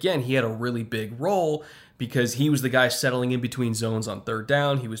specifically, again, he had a really big role because he was the guy settling in between zones on third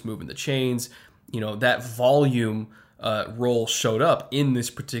down. He was moving the chains. That volume role showed up in this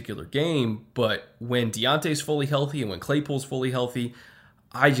particular game. But when Deontay's fully healthy and when Claypool's fully healthy,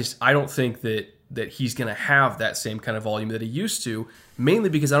 I don't think that he's going to have that same kind of volume that he used to, mainly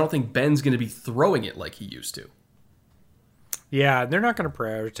because I don't think Ben's going to be throwing it like he used to. Yeah, they're not going to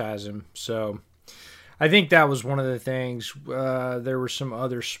prioritize him. So I think that was one of the things. There were some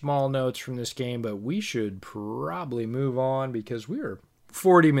other small notes from this game, but we should probably move on because we are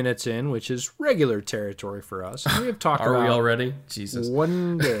 40 minutes in, which is regular territory for us. And we have talked Are about we already? Jesus.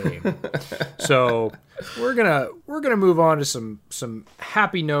 One game. So we're gonna move on to some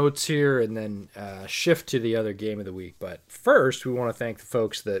happy notes here, and then shift to the other game of the week. But first, we want to thank the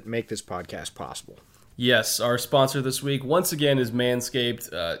folks that make this podcast possible. Yes, our sponsor this week, once again, is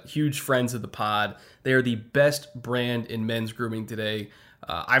Manscaped, huge friends of the pod. They are the best brand in men's grooming today.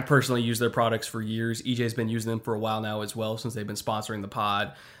 I've personally used their products for years. EJ's been using them for a while now as well, since they've been sponsoring the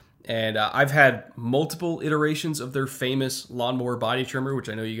pod. And I've had multiple iterations of their famous lawnmower body trimmer, which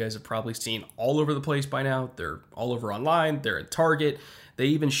I know you guys have probably seen all over the place by now. They're all over online. They're at Target. They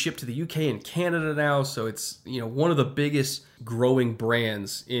even ship to the UK and Canada now, so it's one of the biggest growing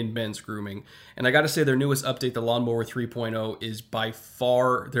brands in men's grooming. And I got to say, their newest update, the Lawnmower 3.0, is by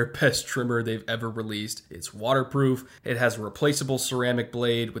far their best trimmer they've ever released. It's waterproof. It has a replaceable ceramic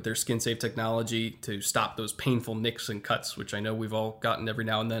blade with their skin-safe technology to stop those painful nicks and cuts, which I know we've all gotten every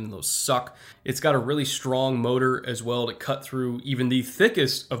now and then, and those suck. It's got a really strong motor as well to cut through even the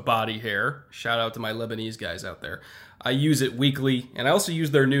thickest of body hair. Shout out to my Lebanese guys out there. I use it weekly, and I also use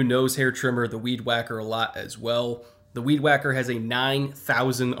their new nose hair trimmer, the Weed Whacker, a lot as well. The Weed Whacker has a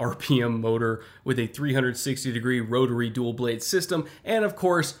 9,000 RPM motor with a 360-degree rotary dual-blade system, and of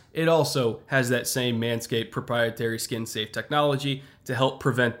course, it also has that same Manscaped proprietary skin-safe technology to help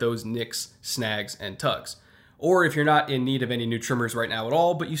prevent those nicks, snags, and tugs. Or if you're not in need of any new trimmers right now at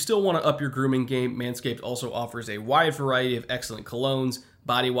all, but you still want to up your grooming game, Manscaped also offers a wide variety of excellent colognes,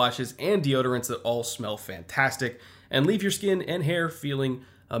 body washes, and deodorants that all smell fantastic and leave your skin and hair feeling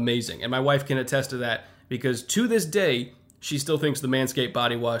amazing. And my wife can attest to that because to this day, she still thinks the Manscaped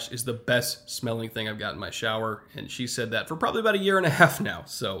body wash is the best smelling thing I've got in my shower. And she said that for probably about a year and a half now.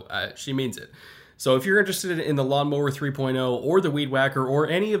 So she means it. So if you're interested in the Lawnmower 3.0 or the Weed Whacker or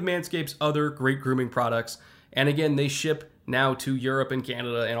any of Manscaped's other great grooming products, and again, they ship now to Europe and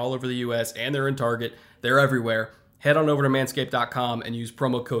Canada and all over the US, and they're in Target. They're everywhere. Head on over to manscaped.com and use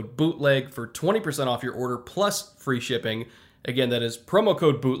promo code BOOTLEG for 20% off your order plus free shipping. Again, that is promo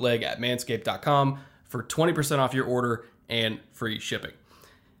code BOOTLEG at manscaped.com for 20% off your order and free shipping.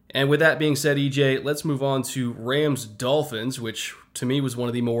 And with that being said, EJ, let's move on to Rams-Dolphins, which to me was one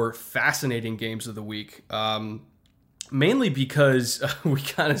of the more fascinating games of the week. Mainly because we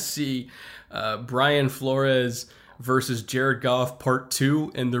kind of see Brian Flores versus Jared Goff Part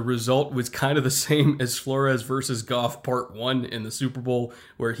 2, and the result was kind of the same as Flores versus Goff Part 1 in the Super Bowl,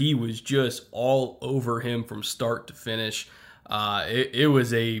 where he was just all over him from start to finish. It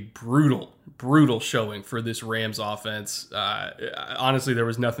was a brutal showing for this Rams offense. Honestly, there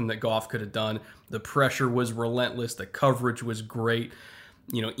was nothing that Goff could have done. The pressure was relentless. The coverage was great.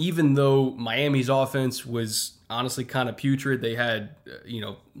 You know, even though Miami's offense was honestly kind of putrid, they had,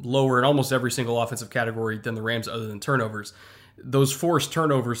 lower in almost every single offensive category than the Rams other than turnovers. Those forced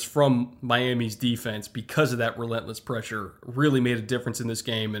turnovers from Miami's defense, because of that relentless pressure, really made a difference in this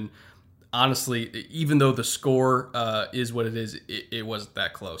game. And honestly, even though the score is what it is, it wasn't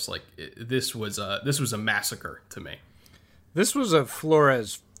that close. This was a massacre to me. This was a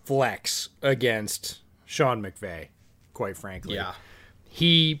Flores flex against Sean McVay, quite frankly. Yeah.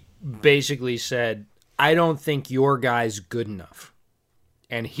 He basically said, I don't think your guy's good enough.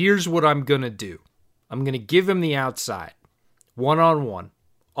 And here's what I'm going to do. I'm going to give him the outside, one-on-one,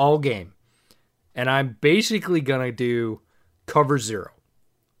 all game. And I'm basically going to do cover zero.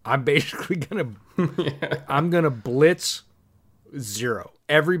 I'm basically going to I'm going to blitz zero.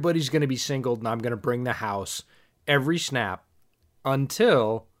 Everybody's going to be singled, and I'm going to bring the house every snap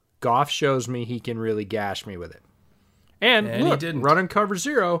until Goff shows me he can really gash me with it. And look, running cover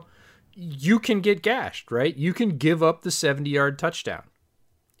zero, you can get gashed, right? You can give up the 70-yard touchdown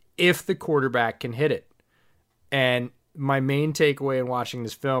if the quarterback can hit it. And my main takeaway in watching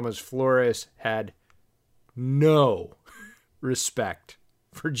this film is Flores had no respect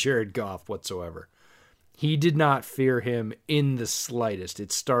for Jared Goff whatsoever. He did not fear him in the slightest.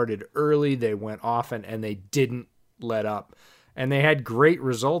 It started early, they went off, and they didn't let up. And they had great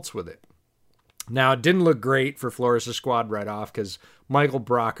results with it. Now, it didn't look great for Flores' squad right off because Michael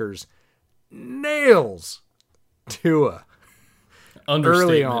Brockers nails Tua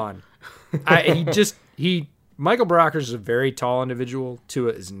early on. Michael Brockers is a very tall individual.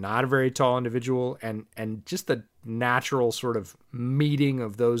 Tua is not a very tall individual. And just the natural sort of meeting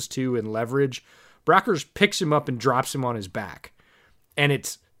of those two in leverage, Brockers picks him up and drops him on his back. And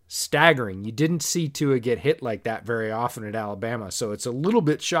it's staggering. You didn't see Tua get hit like that very often at Alabama, so it's a little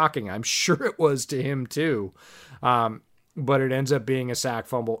bit shocking. I'm sure it was to him too. But it ends up being a sack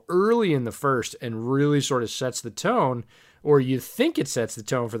fumble early in the first and really sort of sets the tone, or you think it sets the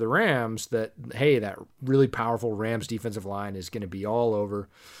tone for the Rams that, hey, that really powerful Rams defensive line is going to be all over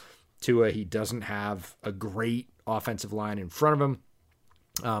Tua. He doesn't have a great offensive line in front of him.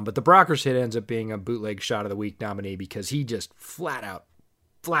 But the Brockers hit ends up being a bootleg shot of the week nominee because he just flat out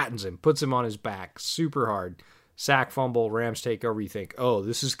flattens him, puts him on his back super hard. Sack fumble, Rams take over. You think, oh,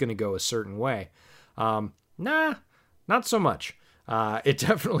 this is going to go a certain way. Nah, not so much. It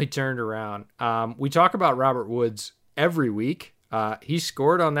definitely turned around. We talk about Robert Woods every week. He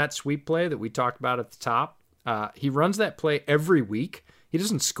scored on that sweep play that we talked about at the top. He runs that play every week. He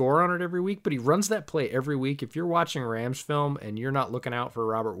doesn't score on it every week, but he runs that play every week. If you're watching Rams film and you're not looking out for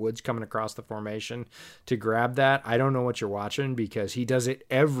Robert Woods coming across the formation to grab that, I don't know what you're watching because he does it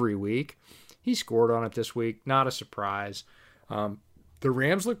every week. He scored on it this week. Not a surprise. The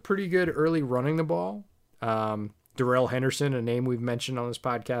Rams look pretty good early running the ball. Darrell Henderson, a name we've mentioned on this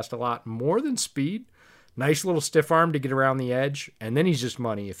podcast a lot, more than speed. Nice little stiff arm to get around the edge, and then he's just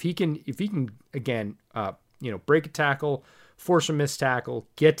money. If he can again, break a tackle, force a missed tackle,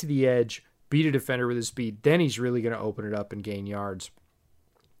 get to the edge, beat a defender with his speed, then he's really going to open it up and gain yards.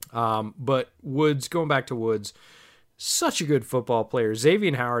 But Woods, going back to Woods, such a good football player.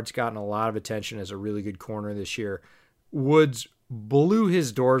 Xavier Howard's gotten a lot of attention as a really good corner this year. Woods blew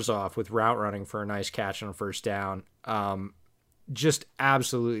his doors off with route running for a nice catch on a first down. Just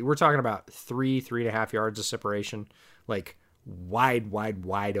absolutely, we're talking about 3.5 yards of separation, like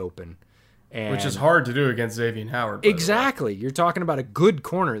wide open. And which is hard to do against Xavier Howard. Exactly. You're talking about a good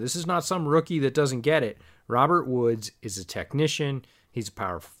corner. This is not some rookie that doesn't get it. Robert Woods is a technician. He's a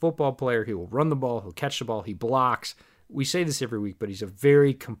powerful football player. He will run the ball. He'll catch the ball. He blocks. We say this every week, but he's a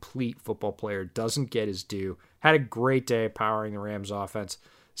very complete football player. Doesn't get his due. Had a great day powering the Rams offense.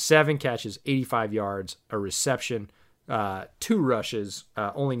 7 catches, 85 yards, a reception, 2 rushes,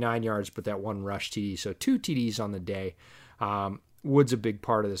 only 9 yards, but that 1 rush TD. So 2 TDs on the day. Wood's a big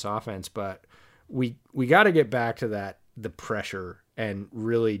part of this offense, but we got to get back to the pressure and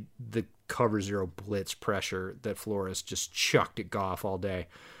really the cover 0 blitz pressure that Flores just chucked at Goff all day.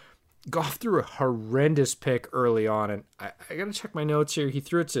 Goff threw a horrendous pick early on, and I got to check my notes here. He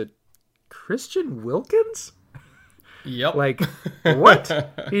threw it to Christian Wilkins? Yep. Like,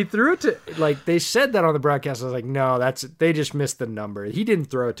 what? He threw it to, like, they said that on the broadcast. I was like, no, they just missed the number. He didn't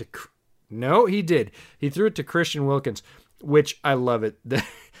throw it to, no, he did. He threw it to Christian Wilkins, which I love it. The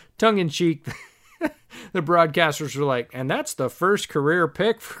tongue-in-cheek, the broadcasters were like, and that's the first career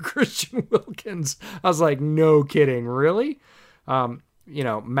pick for Christian Wilkins. I was like, no kidding, really?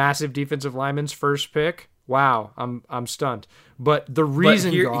 Massive defensive lineman's first pick. Wow, I'm stunned. But the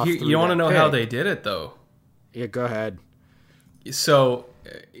reason you want to know how they did it, though? Yeah, go ahead. So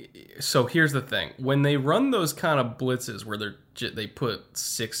here's the thing: when they run those kind of blitzes where they put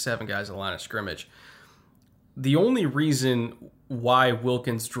 6-7 guys in the line of scrimmage, the only reason why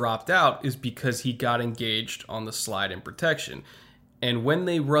Wilkins dropped out is because he got engaged on the slide and protection. And when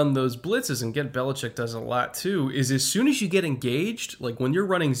they run those blitzes, and again, Belichick does it a lot too, is as soon as you get engaged, like when you're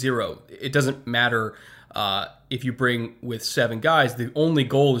running 0, it doesn't matter if you bring with 7 guys. The only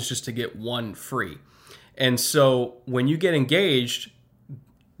goal is just to get 1 free. And so when you get engaged,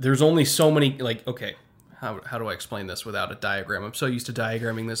 there's only so many, like, okay, how do I explain this without a diagram? I'm so used to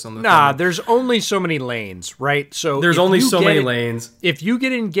diagramming this on the thing. There's only so many lanes, right? So there's only so many lanes. If you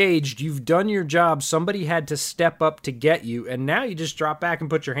get engaged, you've done your job. Somebody had to step up to get you, and now you just drop back and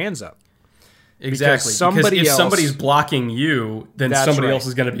put your hands up. Exactly. Because if somebody's blocking you, then somebody else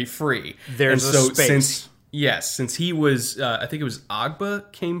is going to be free. There's a space. Since he was, I think it was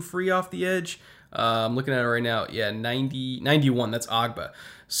Agba came free off the edge. I'm looking at it right now. Yeah, 91. That's Agba.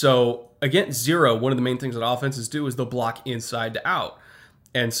 So against 0, one of the main things that offenses do is they'll block inside to out.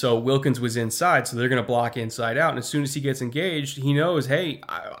 And so Wilkins was inside, so they're going to block inside out. And as soon as he gets engaged, he knows, hey,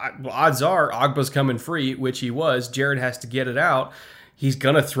 odds are Agba's coming free, which he was. Jared has to get it out. He's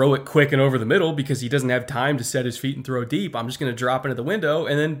going to throw it quick and over the middle because he doesn't have time to set his feet and throw deep. I'm just going to drop into the window,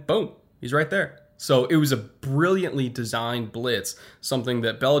 and then boom, he's right there. So it was a brilliantly designed blitz, something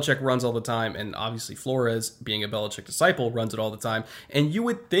that Belichick runs all the time, and obviously Flores, being a Belichick disciple, runs it all the time. And you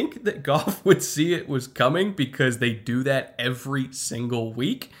would think that Goff would see it was coming because they do that every single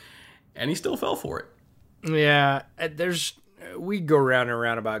week, and he still fell for it. Yeah, we go round and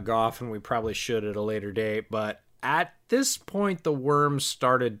round about Goff, and we probably should at a later date, but at this point, the worms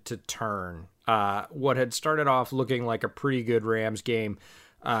started to turn. What had started off looking like a pretty good Rams game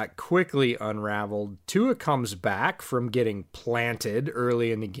quickly unraveled. Tua comes back from getting planted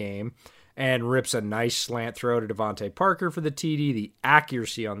early in the game and rips a nice slant throw to Devontae Parker for the TD. The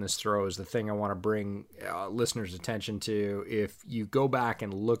accuracy on this throw is the thing I want to bring listeners' attention to. If you go back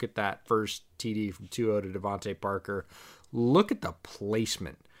and look at that first TD from Tua to Devontae Parker, look at the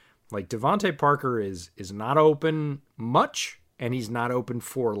placement. Like, Devontae Parker is not open much, and he's not open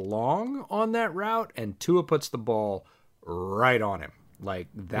for long on that route, and Tua puts the ball right on him. Like,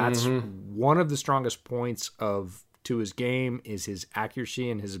 that's one of the strongest points of Tua's game is his accuracy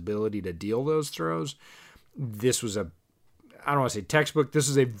and his ability to deal those throws. This was I don't want to say textbook. This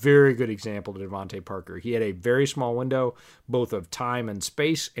is a very good example to Devontae Parker. He had a very small window, both of time and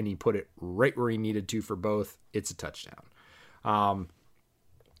space, and he put it right where he needed to for both. It's a touchdown.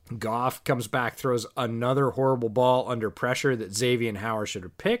 Goff comes back, throws another horrible ball under pressure that Xavier Howard should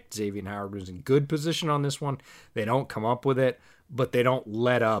have picked. Xavier Howard was in good position on this one. They don't come up with it, but they don't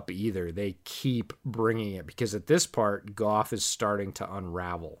let up either. They keep bringing it because at this part, Goff is starting to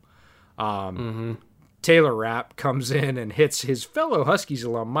unravel. Taylor Rapp comes in and hits his fellow Huskies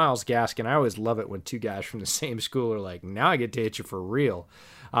alum, Myles Gaskin. I always love it when 2 guys from the same school are like, now I get to hit you for real.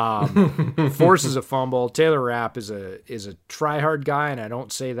 Forces a fumble. Taylor Rapp is a try-hard guy, and I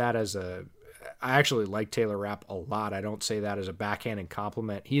don't say that as I actually like Taylor Rapp a lot. I don't say that as a backhanded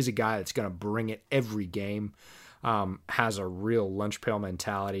compliment. He's a guy that's going to bring it every game. Has a real lunch pail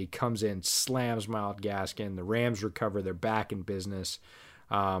mentality, comes in, slams Myles Gaskin. The Rams recover. They're back in business.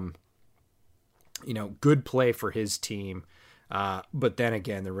 Good play for his team. But then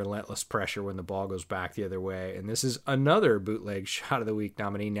again, the relentless pressure when the ball goes back the other way. And this is another bootleg shot of the week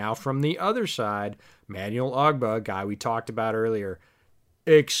nominee. Now from the other side, Manuel Ogbah, a guy we talked about earlier,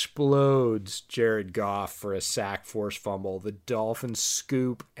 explodes Jared Goff for a sack force fumble. The Dolphins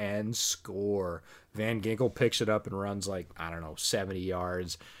scoop and score. Van Ginkel picks it up and runs 70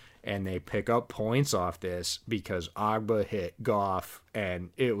 yards. And they pick up points off this because Agba hit Goff, and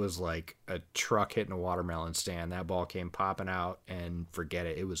it was like a truck hitting a watermelon stand. That ball came popping out, and forget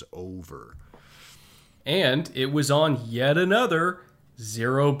it. It was over. And it was on yet another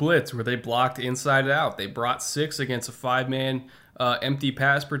zero blitz where they blocked inside out. They brought 6 against a 5-man empty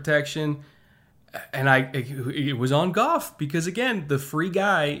pass protection. And it was on Goff because, again, the free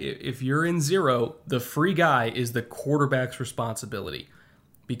guy, if you're in zero, the free guy is the quarterback's responsibility.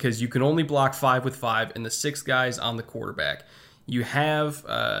 Because you can only block 5 with 5, and the 6th guy is on the quarterback. You have,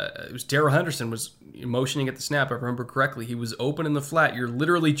 it was Darrell Henderson was motioning at the snap, if I remember correctly. He was open in the flat. You're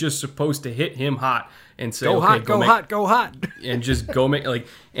literally just supposed to hit him hot and say, go hot. And just go make,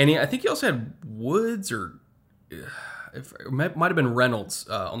 I think he also had Woods or, it might have been Reynolds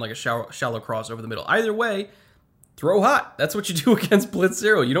on a shallow cross over the middle. Either way, throw hot. That's what you do against Blitz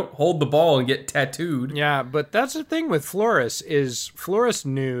Zero. You don't hold the ball and get tattooed. Yeah, but that's the thing with Flores is Flores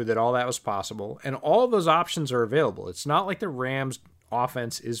knew that all that was possible, and all of those options are available. It's not like the Rams'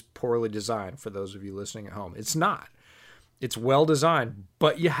 offense is poorly designed, for those of you listening at home. It's not. It's well designed,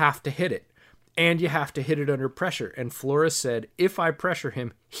 but you have to hit it, and you have to hit it under pressure. And Flores said, if I pressure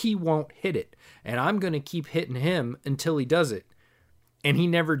him, he won't hit it, and I'm going to keep hitting him until he does it. And he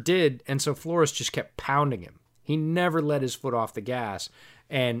never did, and so Flores just kept pounding him. He never let his foot off the gas.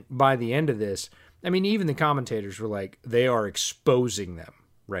 And by the end of this, even the commentators were like, they are exposing them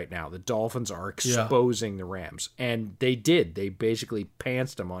right now. The Dolphins are exposing the Rams. And they did. They basically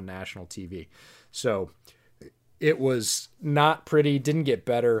pantsed them on national TV. So it was not pretty. Didn't get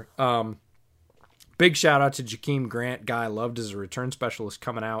better. Big shout out to Jakeem Grant. Guy I loved as a return specialist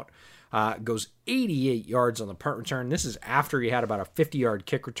coming out. Goes 88 yards on the punt return. This is after he had about a 50-yard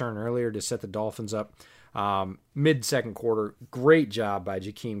kick return earlier to set the Dolphins up. Mid-second quarter, great job by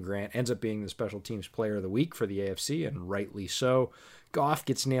Jakeem Grant. Ends up being the special teams player of the week for the AFC, and rightly so. Goff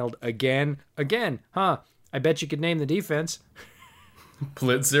gets nailed again. I bet you could name the defense.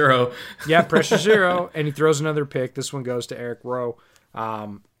 Blitz Zero. Yeah, pressure zero, and he throws another pick. This one goes to Eric Rowe.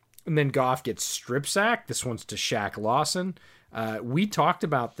 And then Goff gets strip sacked. This one's to Shaq Lawson. We talked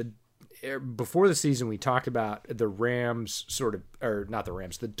about before the season, we talked about the Rams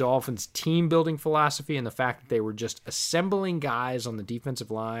the Dolphins team building philosophy and the fact that they were just assembling guys on the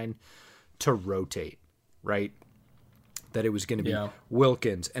defensive line to rotate, right? That it was going to be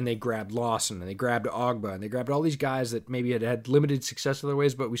Wilkins, and they grabbed Lawson, and they grabbed Ogba, and they grabbed all these guys that maybe had limited success other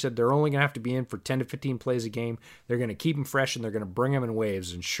ways, but we said they're only going to have to be in for 10 to 15 plays a game. They're going to keep them fresh, and they're going to bring them in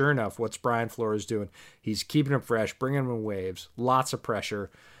waves. And sure enough, what's Brian Flores doing? He's keeping them fresh, bringing them in waves, lots of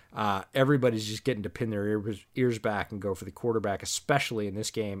pressure. Everybody's just getting to pin their ears back and go for the quarterback, especially in this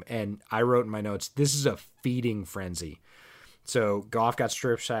game. And I wrote in my notes, this is a feeding frenzy. So Goff got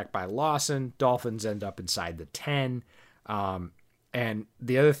strip sacked by Lawson. Dolphins end up inside the 10. And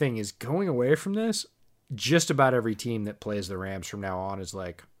the other thing is, going away from this, just about every team that plays the Rams from now on is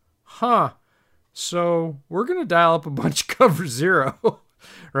like, so we're going to dial up a bunch of cover zero.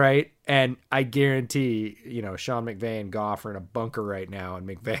 Right? And I guarantee, Sean McVay and Goff are in a bunker right now, and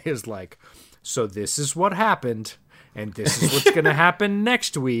McVay is like, so this is what happened, and this is what's going to happen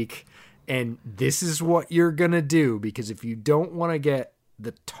next week, and this is what you're going to do, because if you don't want to get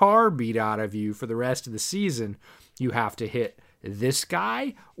the tar beat out of you for the rest of the season, you have to hit this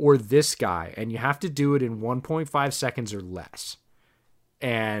guy or this guy, and you have to do it in 1.5 seconds or less.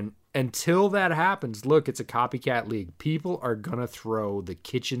 And until that happens, look, it's a copycat league. People are going to throw the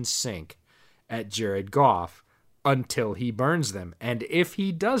kitchen sink at Jared Goff until he burns them. And if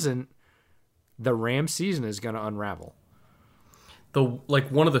he doesn't, the Rams season is going to unravel.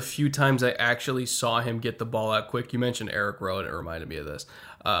 One of the few times I actually saw him get the ball out quick, you mentioned Eric Rowe, and it reminded me of this.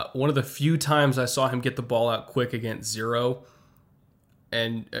 One of the few times I saw him get the ball out quick against zero,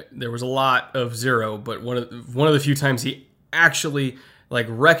 and there was a lot of zero, but one of the few times he actually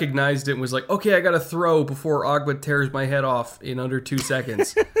recognized it and was like, okay, I got to throw before Ogba tears my head off in under 2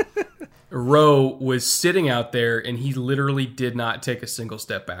 seconds. Rowe was sitting out there, and he literally did not take a single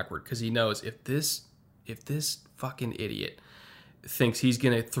step backward because he knows if this fucking idiot thinks he's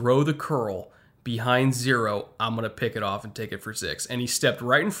going to throw the curl behind zero, I'm going to pick it off and take it for 6. And he stepped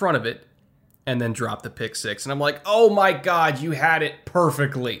right in front of it and then dropped the pick 6. And I'm like, oh my God, you had it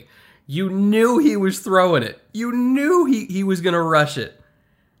perfectly. You knew he was throwing it. You knew he was going to rush it.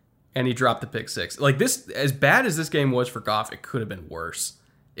 And he dropped the pick 6. This, as bad as this game was for Goff, it could have been worse.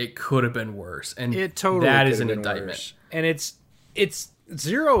 It could have been worse. And it totally that is an indictment. Worse. And it's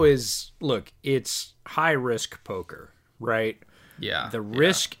zero is, look, it's high risk poker, right? Yeah. The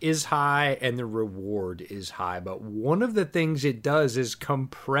risk is high and the reward is high. But one of the things it does is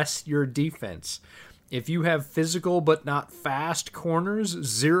compress your defense. If you have physical but not fast corners,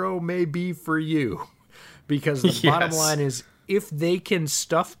 0 may be for you. Because the bottom line is, if they can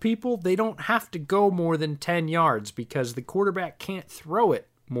stuff people, they don't have to go more than 10 yards because the quarterback can't throw it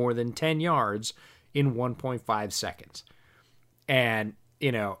more than 10 yards in 1.5 seconds. And,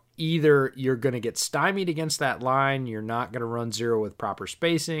 either you're going to get stymied against that line, you're not going to run 0 with proper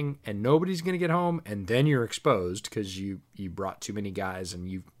spacing, and nobody's going to get home, and then you're exposed because you brought too many guys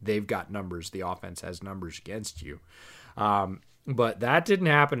and they've got numbers. The offense has numbers against you. But that didn't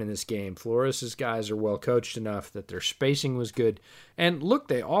happen in this game. Flores' guys are well coached enough that their spacing was good. And look,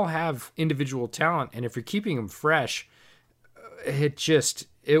 they all have individual talent, and if you're keeping them fresh,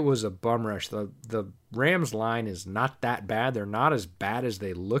 it was a bum rush. The Rams line is not that bad. They're not as bad as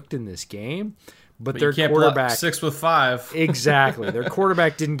they looked in this game, but their quarterback 6 with 5. Exactly. Their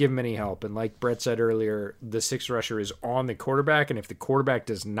quarterback didn't give them any help. And like Brett said earlier, the 6 rusher is on the quarterback, and if the quarterback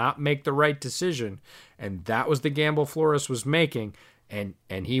does not make the right decision, and that was the gamble Flores was making, and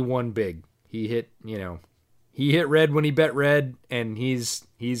he won big. He hit red when he bet red, and he's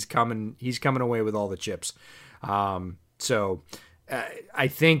coming away with all the chips. So I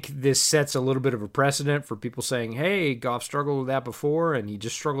think this sets a little bit of a precedent for people saying, hey, Goff struggled with that before and he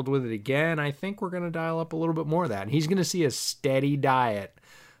just struggled with it again. I think we're going to dial up a little bit more of that. And he's going to see a steady diet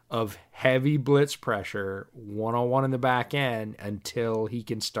of heavy blitz pressure, one-on-one in the back end until he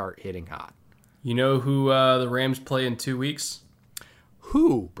can start hitting hot. You know who the Rams play in 2 weeks?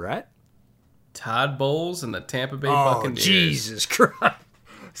 Who, Brett? Todd Bowles and the Tampa Bay Buccaneers. Oh, Jesus Christ.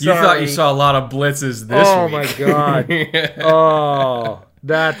 You thought you saw a lot of blitzes this week. Oh, my God. Oh,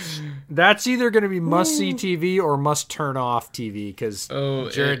 that's either going to be must-see TV or must-turn-off TV because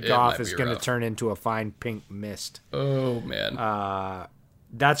Jared Goff is going to turn into a fine pink mist. Oh, man.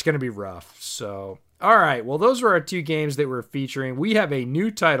 That's going to be rough. So, all right. Well, those were our 2 games that we're featuring. We have a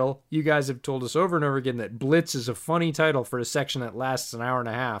new title. You guys have told us over and over again that Blitz is a funny title for a section that lasts an hour and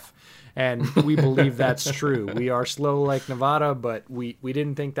a half. And we believe that's true. We are slow like Nevada, but we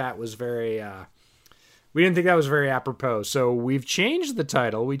didn't think that was very apropos. So we've changed the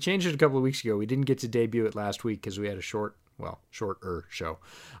title. We changed it a couple of weeks ago. We didn't get to debut it last week because we had a shorter show.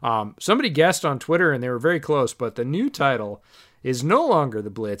 Somebody guessed on Twitter and they were very close, but the new title is no longer the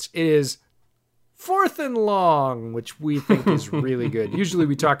Blitz. It is 4th and Long, which we think is really good. Usually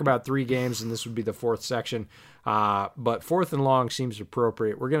we talk about 3 games and this would be the 4th section. But 4th and Long seems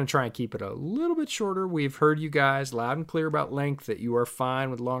appropriate. We're going to try and keep it a little bit shorter. We've heard you guys loud and clear about length, that you are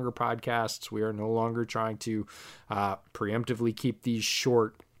fine with longer podcasts. We are no longer trying to preemptively keep these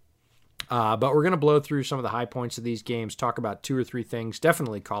short. But we're going to blow through some of the high points of these games, talk about 2 or 3 things,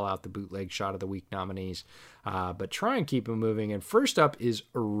 definitely call out the bootleg shot of the week nominees, but try and keep them moving. And first up is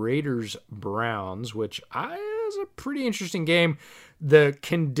Raiders-Browns, which is a pretty interesting game. The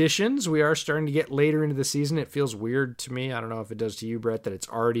conditions, we are starting to get later into the season. It feels weird to me. I don't know if it does to you, Brett, that it's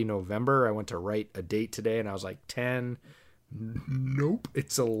already November. I went to write a date today, and I was like, 10. Nope,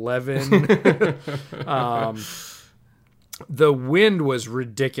 it's 11. The wind was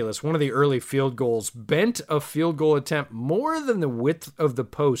ridiculous. One of the early field goals bent a field goal attempt more than the width of the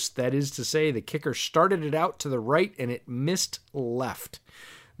post. That is to say, the kicker started it out to the right and it missed left.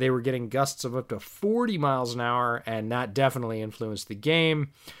 They were getting gusts of up to 40 miles an hour, and that definitely influenced the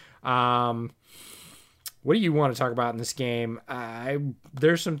game. What do you want to talk about in this game?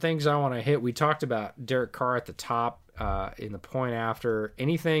 There's some things I want to hit. We talked about Derek Carr at the top in the point after.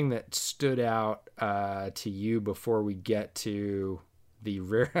 Anything that stood out to you before we get to the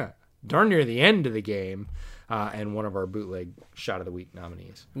darn near the end of the game and one of our bootleg shot of the week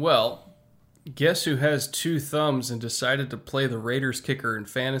nominees? Well, guess who has 2 thumbs and decided to play the Raiders kicker in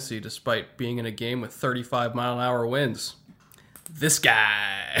fantasy despite being in a game with 35-mile-an-hour winds? This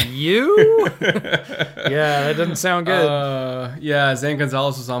guy. You? Yeah, that doesn't sound good. Yeah, Zane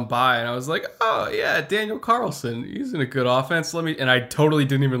Gonzalez was on bye, and I was like, oh, yeah, Daniel Carlson. He's in a good offense. And I totally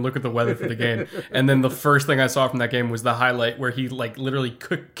didn't even look at the weather for the game. And then the first thing I saw from that game was the highlight where he literally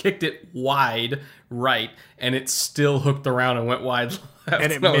kicked it wide right, and it still hooked around and went wide left.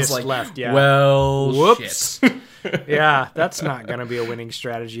 And it missed left, yeah. Well, whoops. Shit. Yeah, that's not going to be a winning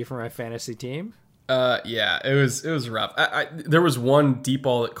strategy for my fantasy team. Yeah, it was rough. There was one deep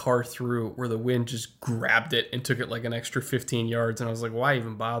ball that Carr threw where the wind just grabbed it and took it like an extra 15 yards. And I was like, why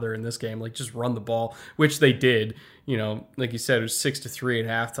even bother in this game? Like, just run the ball, which they did. Like you said, it was 6-3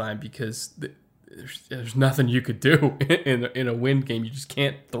 at halftime because there's nothing you could do in a wind game. You just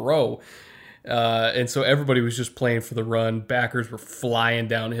can't throw. And so everybody was just playing for the run. Backers were flying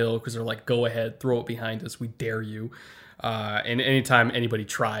downhill because they're like, go ahead, throw it behind us. We dare you. And anytime anybody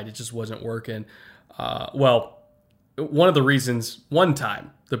tried, it just wasn't working. Well, one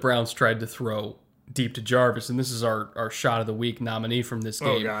time the Browns tried to throw deep to Jarvis, and this is our shot of the week nominee from this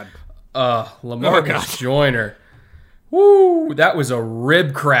game. Oh, God. Lamarcus Joyner. Woo! That was a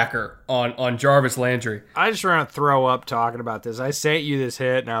rib cracker on Jarvis Landry. I just want to throw up talking about this. I sent you this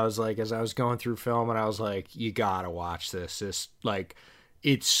hit, and I was like, as I was going through film, and I was like, you gotta watch this. This, like,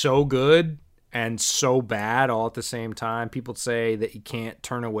 it's so good and so bad all at the same time. People say that you can't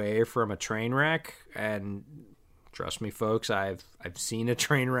turn away from a train wreck, and trust me, folks, I've seen a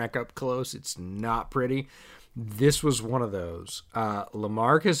train wreck up close. It's not pretty. This was one of those.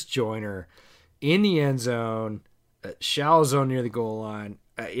 Lamarcus Joyner in the end zone, shallow zone near the goal line.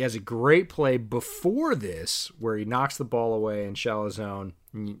 He has a great play before this where he knocks the ball away in shallow zone.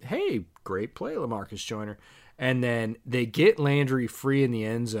 Hey, great play, Lamarcus Joyner. And then they get Landry free in the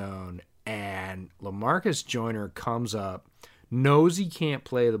end zone, and Lamarcus Joyner comes up, knows he can't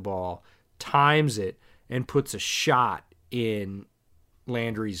play the ball, times it, and puts a shot in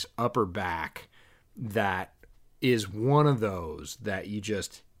Landry's upper back that is one of those that you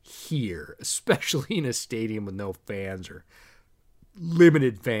just hear, especially in a stadium with no fans or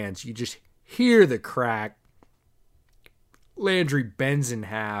limited fans. You just hear the crack. Landry bends in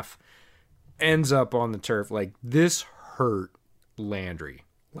half, ends up on the turf. Like, this hurt Landry.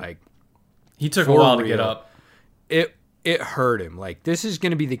 Like, he took a while to get up. It hurt him. Like, this is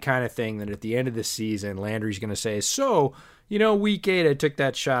going to be the kind of thing that at the end of the season, Landry's going to say, so, week 8, I took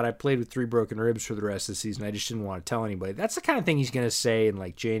that shot. I played with 3 broken ribs for the rest of the season. I just didn't want to tell anybody. That's the kind of thing he's going to say in,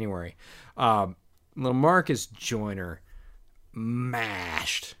 like, January. Lamarcus Joyner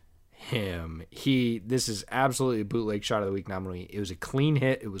mashed him. This is absolutely a bootleg shot of the week nominee. It was a clean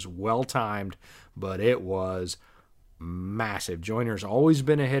hit. It was well-timed, but it was massive. Joyner's always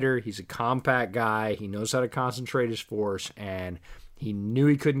been a hitter. He's a compact guy. He knows how to concentrate his force, and he knew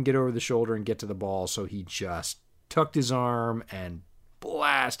he couldn't get over the shoulder and get to the ball, so he just tucked his arm and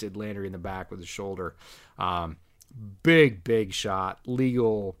blasted Landry in the back with his shoulder. Big shot.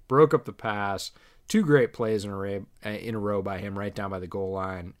 Legal. Broke up the pass. 2 great plays in a row by him right down by the goal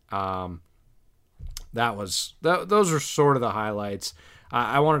line. Those are sort of the highlights.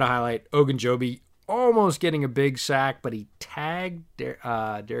 I wanted to highlight Ogunjobi almost getting a big sack, but he tagged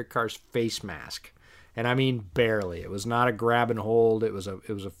Derek Carr's face mask. And I mean barely. It was not a grab and hold. It was a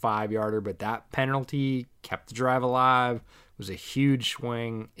 5-yarder, but that penalty kept the drive alive. It was a huge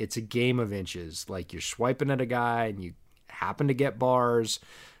swing. It's a game of inches. Like, you're swiping at a guy and you happen to get bars.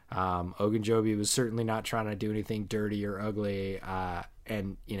 Ogunjobi was certainly not trying to do anything dirty or ugly.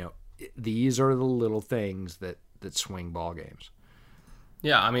 And these are the little things that swing ball games.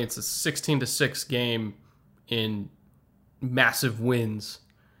 Yeah, I mean, it's a 16-6 game in massive wins.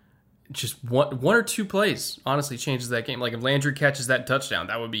 Just one or two plays, honestly, changes that game. Like, if Landry catches that touchdown,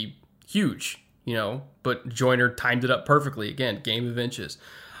 that would be huge, But Joyner timed it up perfectly. Again, game of inches.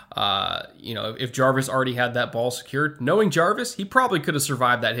 If Jarvis already had that ball secured, knowing Jarvis, he probably could have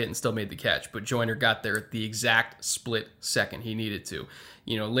survived that hit and still made the catch. But Joyner got there at the exact split second he needed to.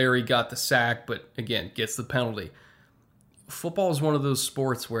 Larry got the sack, but again, gets the penalty. Football is one of those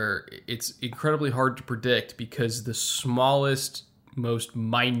sports where it's incredibly hard to predict because the smallest, most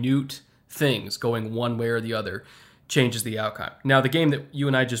minute things going one way or the other changes the outcome. Now, the game that you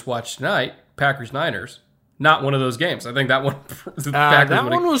and I just watched tonight, Packers-Niners, not one of those games. I think that one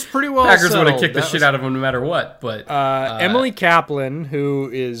was pretty well Packers settled. would have kicked the shit out of them no matter what. But Emily Kaplan, who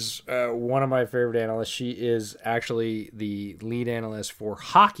is one of my favorite analysts, she is actually the lead analyst for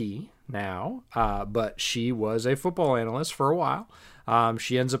hockey now, but she was a football analyst for a while.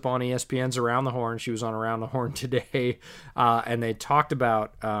 She ends up on ESPN's Around the Horn. She was on Around the Horn today, and they talked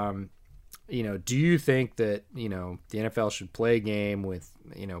about, do you think that, the NFL should play a game with,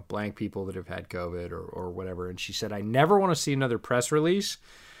 blank people that have had COVID or whatever? And she said, I never want to see another press release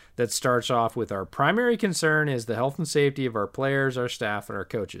that starts off with our primary concern is the health and safety of our players, our staff, and our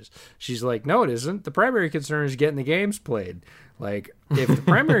coaches. She's like, no, it isn't. The primary concern is getting the games played. Like, if the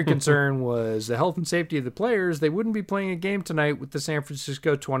primary concern was the health and safety of the players, they wouldn't be playing a game tonight with the San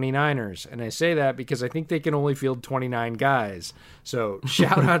Francisco 29ers. And I say that because I think they can only field 29 guys. So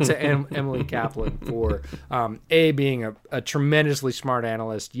shout out to Emily Kaplan for, being a tremendously smart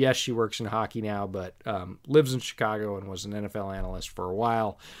analyst. Yes, she works in hockey now, but lives in Chicago and was an NFL analyst for a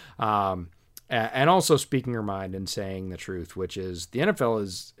while. And also speaking her mind and saying the truth, which is the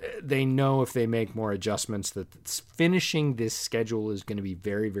NFL they know if they make more adjustments that finishing this schedule is going to be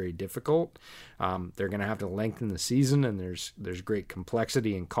very, very difficult. They're going to have to lengthen the season, and there's great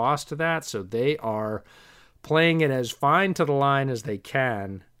complexity and cost to that. So they are playing it as fine to the line as they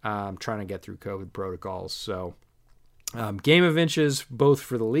can, trying to get through COVID protocols. So Game of inches, both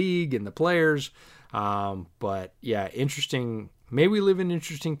for the league and the players. But yeah, interesting. May we live in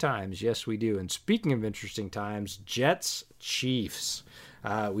interesting times. Yes, we do. And speaking of interesting times, Jets, Chiefs.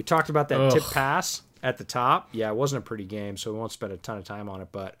 We talked about that tip pass at the top. Yeah, it wasn't a pretty game, so we won't spend a ton of time on it.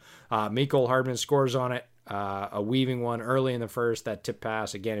 But Mecole Hardman scores on it. A weaving one early in the first, that tip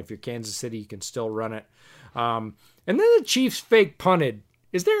pass. Again, if you're Kansas City, you can still run it. And then the Chiefs fake punted.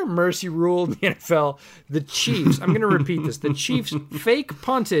 Is there a mercy rule in the NFL? The Chiefs, I'm going to repeat this. The Chiefs fake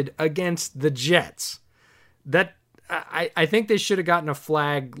punted against the Jets. That I think they should have gotten a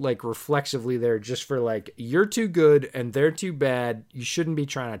flag like reflexively there just for like, you're too good and they're too bad. You shouldn't be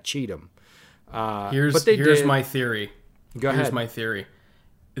trying to cheat them. Here's my theory. Here's my theory.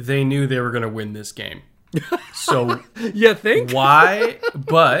 They knew they were going to win this game. So you think? Why?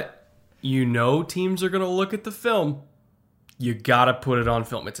 But teams are going to look at the film. You got to put it on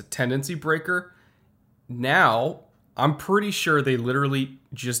film. It's a tendency breaker. Now, I'm pretty sure they literally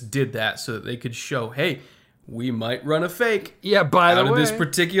just did that so that they could show, hey, we might run a fake. Yeah, by the way, out of this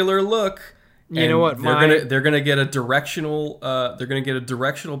particular look. You know what? They're gonna get a directional. They're gonna get a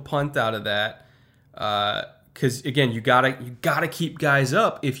directional punt out of that. Because again, you gotta keep guys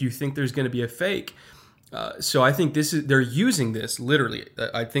up if you think there's gonna be a fake. So I think they're using this literally.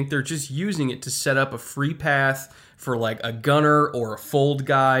 I think they're just using it to set up a free path for like a gunner or a fold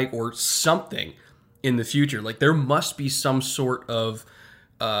guy or something in the future. Like there must be some sort of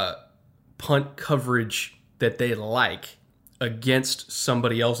punt coverage that they like against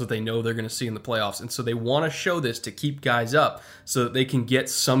somebody else that they know they're going to see in the playoffs. And so they want to show this to keep guys up so that they can get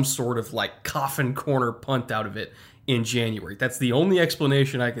some sort of like coffin corner punt out of it in January. That's the only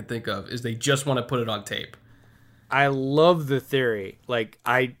explanation I can think of, is they just want to put it on tape. I love the theory. Like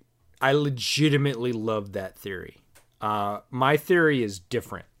I legitimately love that theory. My theory is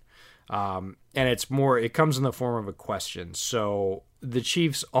different. And it comes in the form of a question. So the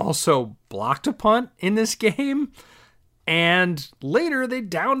Chiefs also blocked a punt in this game, and later they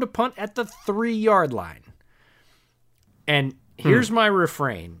downed a punt at the 3-yard line. And here's my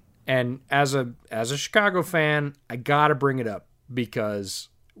refrain. And as a Chicago fan, I gotta bring it up because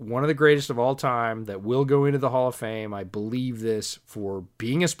one of the greatest of all time that will go into the Hall of Fame, I believe this, for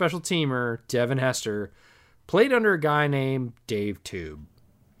being a special teamer, Devin Hester, played under a guy named Dave Tube.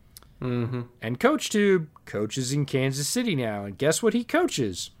 Mm-hmm. And Coach Tube coaches in Kansas City now. And guess what he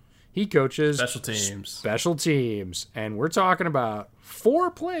coaches? He coaches Special teams. And we're talking about 4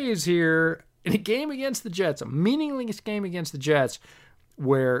 plays here in a game against the Jets, a meaningless game against the Jets,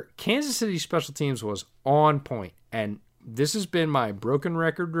 where Kansas City special teams was on point. And this has been my broken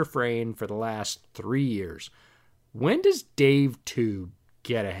record refrain for the last 3 years. When does Dave Tube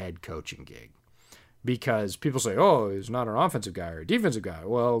get a head coaching gig? Because people say, oh, he's not an offensive guy or a defensive guy.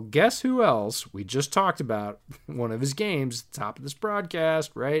 Well, guess who else? We just talked about one of his games at the top of this broadcast,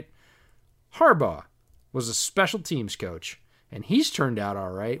 right? Harbaugh was a special teams coach, and he's turned out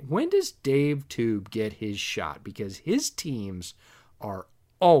all right. When does Dave Tube get his shot? Because his teams are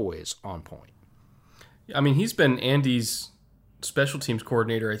always on point. I mean, he's been Andy's special teams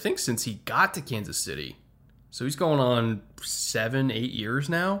coordinator, I think, since he got to Kansas City. So he's going on 7-8 years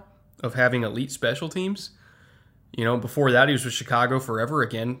now of having elite special teams. Before that, he was with Chicago forever.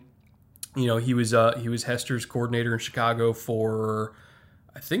 Again, he was Hester's coordinator in Chicago for,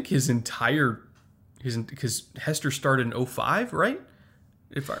 I think, because Hester started in 2005, right?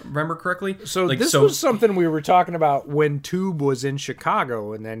 If I remember correctly. So this was something we were talking about when Tube was in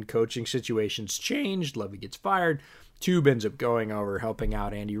Chicago, and then coaching situations changed. Levy gets fired. Tube ends up going over, helping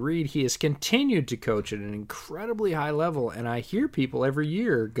out Andy Reid. He has continued to coach at an incredibly high level, and I hear people every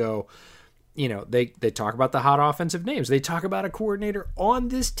year go, they talk about the hot offensive names. They talk about a coordinator on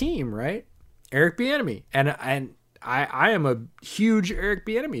this team, right? Eric Bieniemy. And I am a huge Eric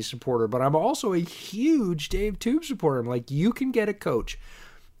Bieniemy supporter, but I'm also a huge Dave Tube supporter. I'm like, you can get a coach.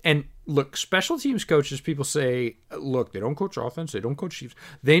 And look, special teams coaches, people say, look, they don't coach offense, they don't coach teams.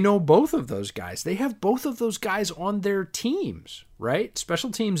 They know both of those guys. They have both of those guys on their teams, right? Special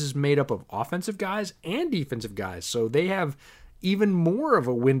teams is made up of offensive guys and defensive guys. So they have even more of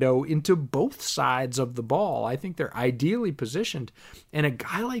a window into both sides of the ball. I think they're ideally positioned. And a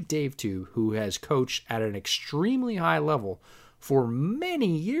guy like Dave Tube, who has coached at an extremely high level for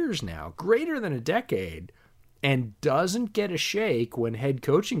many years now, greater than a decade, and doesn't get a shake when head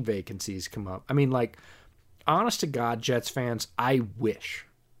coaching vacancies come up. I mean, like, honest to God, Jets fans, I wish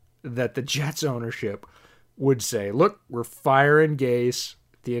that the Jets ownership would say, look, we're firing Gase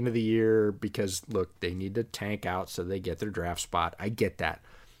at the end of the year because, look, they need to tank out so they get their draft spot. I get that.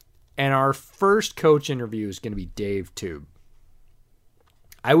 And our first coach interview is going to be Dave Tube.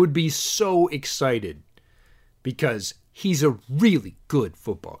 I would be so excited because he's a really good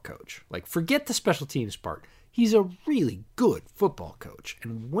football coach. Like, forget the special teams part. He's a really good football coach.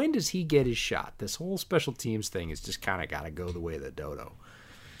 And when does he get his shot? This whole special teams thing has just kind of got to go the way of the dodo.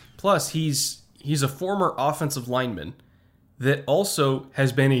 Plus, he's a former offensive lineman that also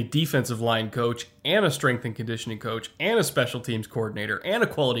has been a defensive line coach and a strength and conditioning coach and a special teams coordinator and a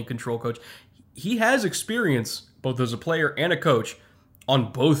quality control coach. He has experience both as a player and a coach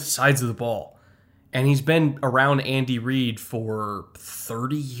on both sides of the ball. And he's been around Andy Reid for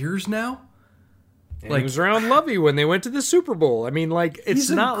 30 years now. And he was around Lovey when they went to the Super Bowl. I mean, like,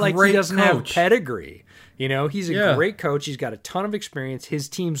 it's not like he doesn't have pedigree. You know, he's a great coach. He's got a ton of experience. His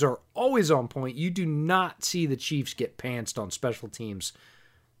teams are always on point. You do not see the Chiefs get pantsed on special teams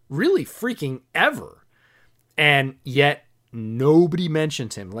really freaking ever. And yet nobody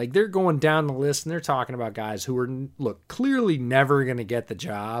mentions him. Like, they're going down the list and they're talking about guys who are, look, clearly never going to get the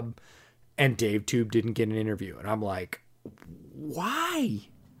job. And Dave Tube didn't get an interview. And I'm like, why?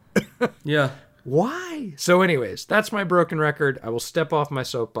 Yeah. Why? So anyways, that's my broken record. I will step off my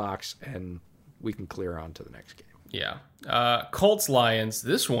soapbox and we can clear on to the next game. Yeah. Colts-Lions,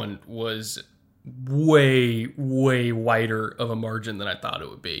 this one was way, way wider of a margin than I thought it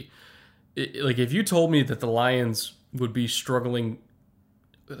would be. Like, if you told me that the Lions would be struggling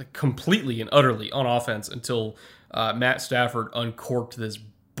completely and utterly on offense until Matt Stafford uncorked this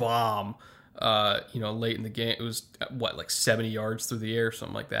bomb, late in the game. It was, 70 yards through the air,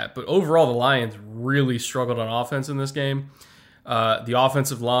 something like that. But overall, the Lions really struggled on offense in this game. The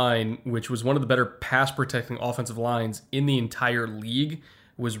offensive line, which was one of the better pass-protecting offensive lines in the entire league,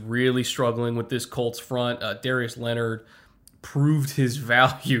 was really struggling with this Colts front. Darius Leonard proved his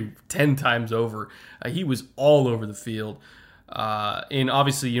value 10 times over. He was all over the field. And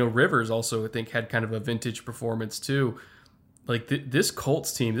obviously, Rivers also, I think, had kind of a vintage performance too. Like, this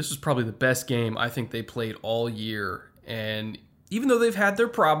Colts team, this was probably the best game I think they played all year. And even though they've had their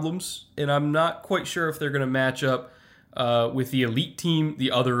problems, and I'm not quite sure if they're going to match up with the elite team,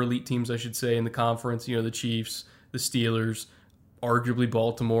 the other elite teams, I should say, in the conference, the Chiefs, the Steelers, arguably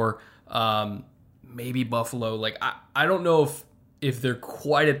Baltimore, maybe Buffalo. Like, I don't know if they're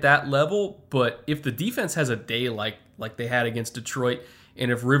quite at that level, but if the defense has a day like they had against Detroit,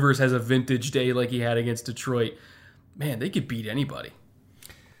 and if Rivers has a vintage day like he had against Detroit, man, they could beat anybody.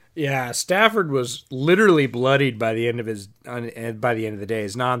 Yeah, Stafford was literally bloodied by the end of the day.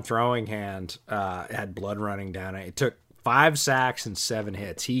 His non-throwing hand had blood running down it. It took 5 sacks and 7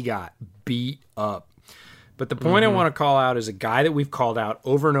 hits. He got beat up. But the point I want to call out is a guy that we've called out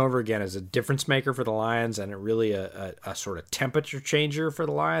over and over again as a difference maker for the Lions and really a sort of temperature changer for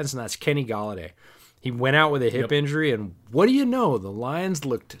the Lions, and that's Kenny Golladay. He went out with a hip injury, and what do you know? The Lions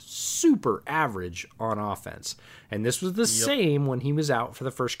looked super average on offense. And this was the same when he was out for the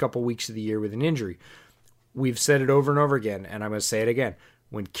first couple weeks of the year with an injury. We've said it over and over again, and I'm going to say it again.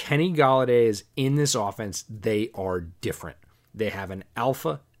 When Kenny Golladay is in this offense, they are different. They have an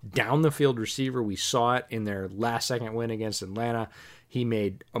alpha down-the-field receiver. We saw it in their last-second win against Atlanta. He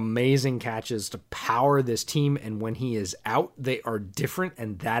made amazing catches to power this team, and when he is out, they are different,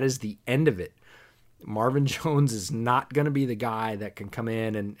 and that is the end of it. Marvin Jones is not going to be the guy that can come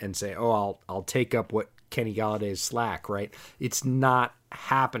in and say, oh, I'll take up what Kenny Galladay's slack, right? It's not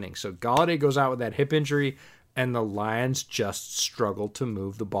happening. So Golladay goes out with that hip injury, and the Lions just struggle to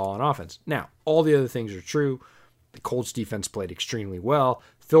move the ball on offense. Now, all the other things are true. The Colts defense played extremely well.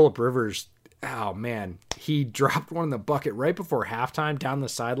 Phillip Rivers, oh man, he dropped one in the bucket right before halftime down the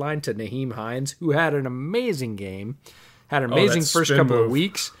sideline to Nyheim Hines, who had an amazing game, had an amazing first couple of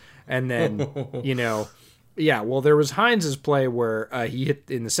weeks. And then, there was Hines' play where he hit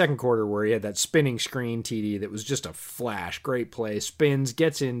in the second quarter where he had that spinning screen TD that was just a flash. Great play. Spins,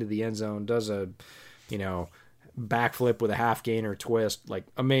 gets into the end zone, does a, backflip with a half gainer twist. Like,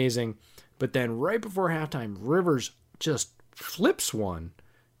 amazing. But then right before halftime, Rivers just flips one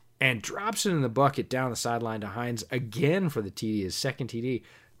and drops it in the bucket down the sideline to Hines again for the TD, his second TD.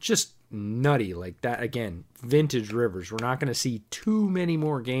 Just nutty. Like that, again, vintage Rivers. We're not going to see too many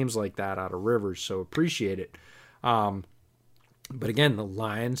more games like that out of Rivers, so appreciate it. But again, the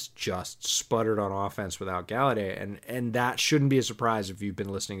Lions just sputtered on offense without Golladay, and that shouldn't be a surprise if you've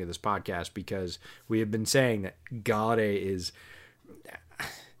been listening to this podcast, because we have been saying that Golladay is...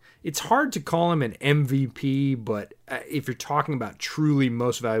 It's hard to call him an MVP, but if you're talking about truly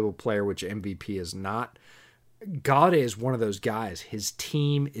most valuable player, which MVP is not, Golladay is one of those guys. His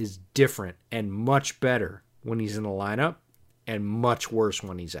team is different and much better when he's in the lineup and much worse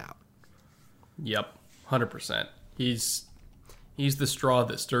when he's out. Yep, 100%. He's the straw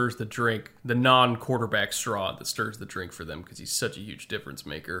that stirs the drink, the non-quarterback straw that stirs the drink for them, because he's such a huge difference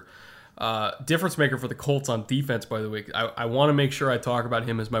maker. Difference maker for the Colts on defense, by the way. I want to make sure I talk about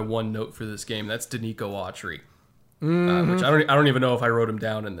him as my one note for this game. That's Danico Autry, which I don't even know if I wrote him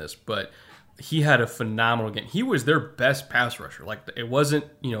down in this, but he had a phenomenal game. He was their best pass rusher. Like, it wasn't,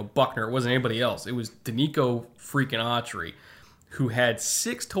 Buckner. It wasn't anybody else. It was Danico freaking Autry, who had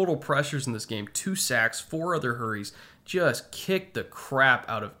 6 total pressures in this game, 2 sacks, 4 other hurries, just kicked the crap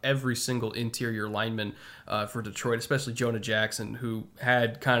out of every single interior lineman for Detroit, especially Jonah Jackson, who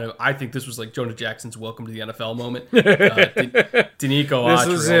had I think this was like Jonah Jackson's welcome to the NFL moment. Danico Autry, this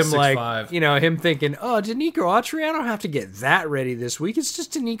was him, 6'5". Him thinking, oh, Danico Autry, I don't have to get that ready this week. It's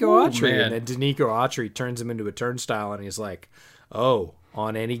just Danico Autry. Man. And then Danico Autry turns him into a turnstile, and he's like, oh,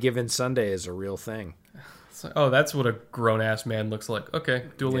 on any given Sunday is a real thing. Oh, that's what a grown-ass man looks like. Okay,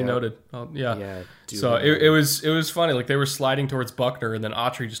 duly noted. Yeah. So noted. it was funny. Like, they were sliding towards Buckner, and then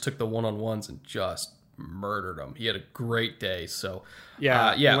Autry just took the one-on-ones and just murdered him. He had a great day. So,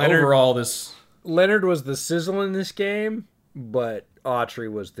 overall, Leonard was the sizzle in this game, but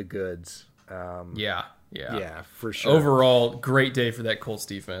Autry was the goods. Yeah, for sure. Overall, great day for that Colts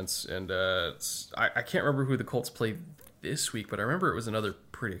defense. And I can't remember who the Colts played this week, but I remember it was another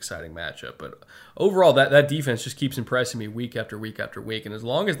pretty exciting matchup. But overall, that defense just keeps impressing me week after week after week. And as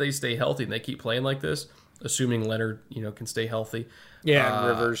long as they stay healthy and they keep playing like this, assuming Leonard, can stay healthy. Yeah, and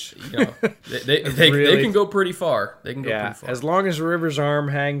Rivers. They can go pretty far. They can go pretty far. As long as Rivers' arm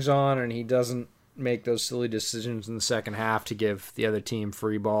hangs on and he doesn't make those silly decisions in the second half to give the other team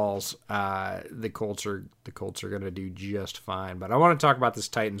free balls, the Colts are going to do just fine. But I want to talk about this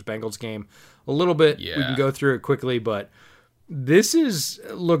Titans-Bengals game a little bit. Yeah. We can go through it quickly, but this is,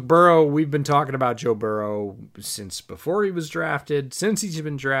 look, Burrow, we've been talking about Joe Burrow since before he was drafted, since he's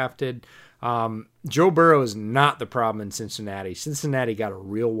been drafted. Joe Burrow is not the problem in Cincinnati. Cincinnati got a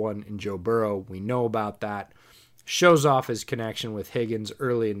real one in Joe Burrow. We know about that. Shows off his connection with Higgins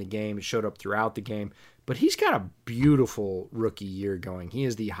early in the game. It showed up throughout the game. But he's got a beautiful rookie year going. He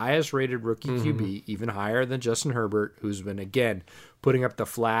is the highest rated rookie QB, even higher than Justin Herbert, who's been, again, putting up the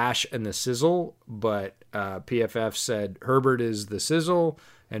flash and the sizzle. But PFF said Herbert is the sizzle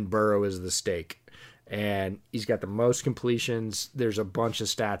and Burrow is the steak. And he's got the most completions. There's a bunch of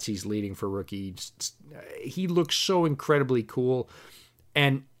stats he's leading for rookies. He looks so incredibly cool.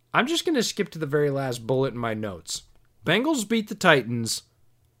 And I'm just going to skip to the very last bullet in my notes. Bengals beat the Titans,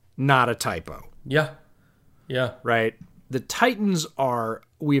 not a typo. Yeah. Right? The Titans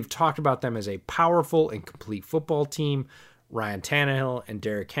we have talked about them as a powerful and complete football team. Ryan Tannehill and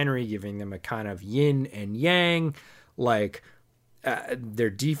Derrick Henry giving them a kind of yin and yang, their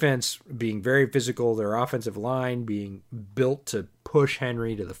defense being very physical, their offensive line being built to push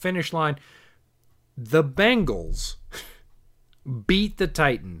Henry to the finish line. The Bengals beat the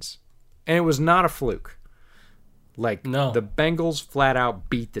Titans, and it was not a fluke. No. The Bengals flat out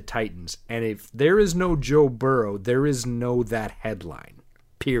beat the Titans, and if there is no Joe Burrow, there is no that headline,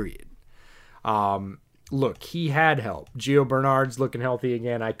 period. Look, he had help. Gio Bernard's looking healthy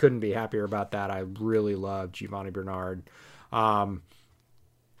again. I couldn't be happier about that. I really love Giovanni Bernard. And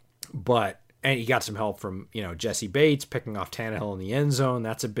he got some help from, Jesse Bates picking off Tannehill in the end zone.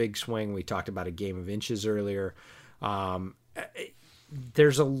 That's a big swing. We talked about a game of inches earlier.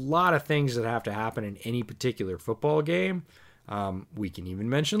 There's a lot of things that have to happen in any particular football game. We can even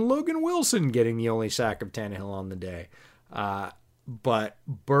mention Logan Wilson getting the only sack of Tannehill on the day. But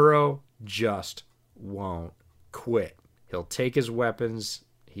Burrow just won't quit. He'll take his weapons.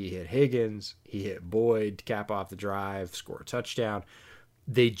 He hit Higgins. He hit Boyd to cap off the drive, score a touchdown.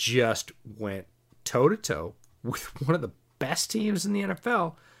 They just went toe-to-toe with one of the best teams in the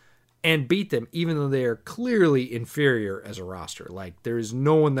NFL and beat them, even though they are clearly inferior as a roster. There is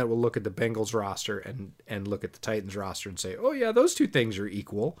no one that will look at the Bengals roster and look at the Titans roster and say, oh, yeah, those two things are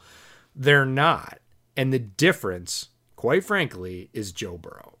equal. They're not. And the difference, quite frankly, is Joe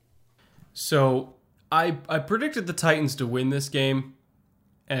Burrow. So I predicted the Titans to win this game,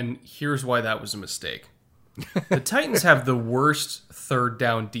 and here's why that was a mistake. The Titans have the worst third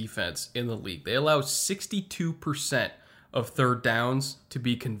down defense in the league. They allow 62% of third downs to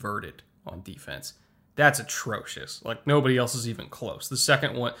be converted on defense. That's atrocious. Nobody else is even close. The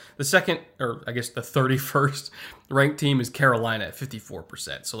 31st ranked team is Carolina at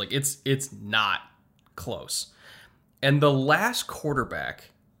 54%. So it's not close. And the last quarterback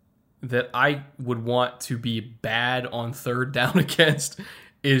that I would want to be bad on third down against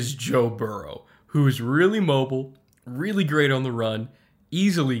is Joe Burrow, who's really mobile, really great on the run,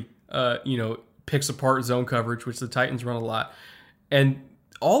 easily, picks apart zone coverage, which the Titans run a lot. And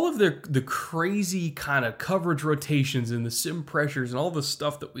all of the crazy kind of coverage rotations and the sim pressures and all the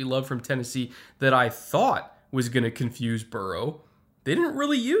stuff that we love from Tennessee that I thought was going to confuse Burrow they didn't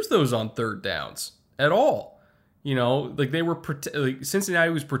really use those on third downs at all. You know, like they were Cincinnati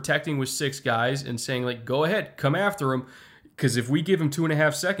was protecting with 6 guys and saying, like, go ahead, come after him, because if we give him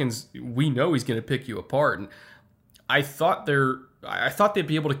 2.5 seconds, we know he's going to pick you apart. And I thought they'd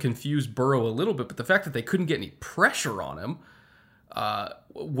be able to confuse Burrow a little bit, but the fact that they couldn't get any pressure on him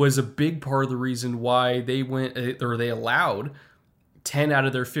was a big part of the reason why they allowed 10 out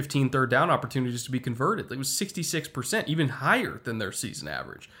of their 15 third down opportunities to be converted. It was 66%, even higher than their season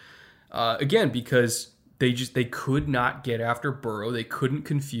average. Again, because they could not get after Burrow. They couldn't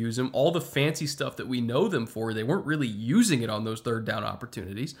confuse him. All the fancy stuff that we know them for, they weren't really using it on those third down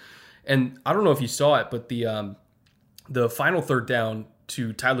opportunities. And I don't know if you saw it, but the final third down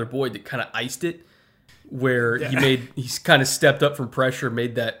to Tyler Boyd that kind of iced it, where he's kind of stepped up from pressure,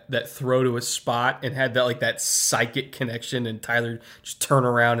 made that throw to a spot, and had that psychic connection, and Tyler just turned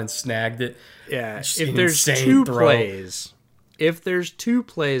around and snagged it. Yeah, if there's two plays. If there's 2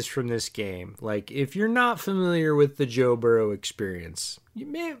 plays from this game, like if you're not familiar with the Joe Burrow experience,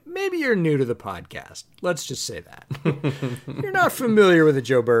 maybe you're new to the podcast. Let's just say that. You're not familiar with the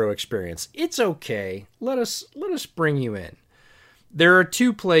Joe Burrow experience. It's okay. Let us bring you in. There are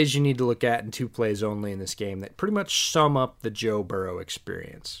 2 plays you need to look at, and 2 plays only in this game, that pretty much sum up the Joe Burrow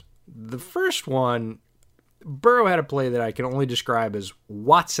experience. The first one, Burrow had a play that I can only describe as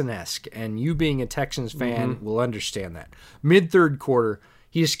Watson-esque, and you being a Texans fan will understand that. Mid-third quarter,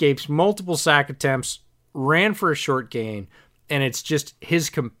 he escapes multiple sack attempts, ran for a short gain, and it's just his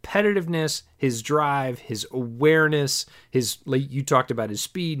competitiveness, his drive, his awareness, you talked about his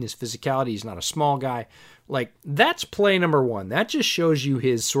speed and his physicality. He's not a small guy. Like, that's play number 1. That just shows you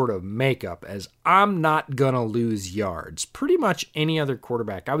his sort of makeup as, I'm not going to lose yards. Pretty much any other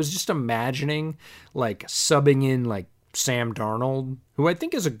quarterback. I was just imagining, like, subbing in, like, Sam Darnold, who I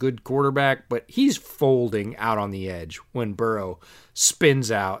think is a good quarterback, but he's folding out on the edge when Burrow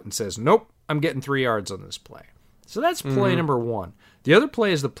spins out and says, nope, I'm getting 3 yards on this play. So that's play number 1. The other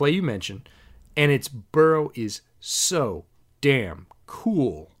play is the play you mentioned, and it's Burrow is so damn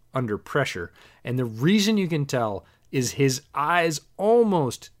cool under pressure. And the reason you can tell is his eyes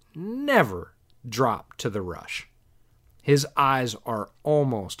almost never drop to the rush. His eyes are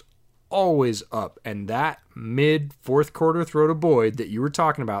almost always up. And that mid-fourth quarter throw to Boyd that you were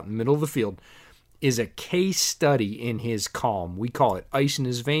talking about in the middle of the field is a case study in his calm. We call it ice in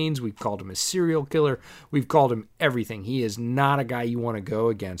his veins. We've called him a serial killer. We've called him everything. He is not a guy you want to go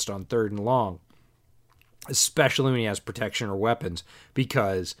against on 3rd and long, especially when he has protection or weapons,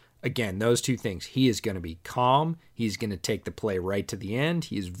 because again, those 2 things. He is going to be calm. He's going to take the play right to the end.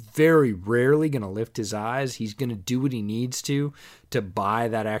 He is very rarely going to lift his eyes. He's going to do what he needs to buy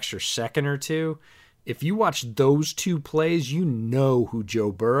that extra second or 2. If you watch those 2 plays, you know who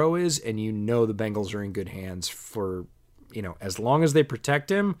Joe Burrow is, and you know the Bengals are in good hands for, as long as they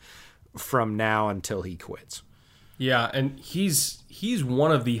protect him from now until he quits. Yeah, and he's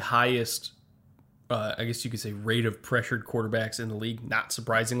one of the highest, I guess you could say, rate of pressured quarterbacks in the league, not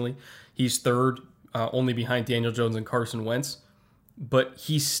surprisingly. He's 3rd, only behind Daniel Jones and Carson Wentz, but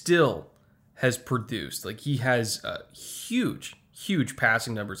he still has produced. Like, he has huge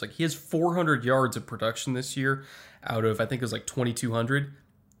passing numbers. Like, he has 400 yards of production this year out of, I think it was like 2,200,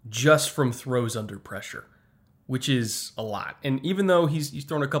 just from throws under pressure, which is a lot. And even though he's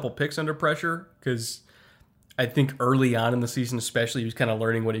thrown a couple picks under pressure, because I think early on in the season especially, he was kind of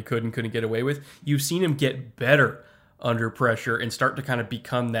learning what he could and couldn't get away with. You've seen him get better under pressure and start to kind of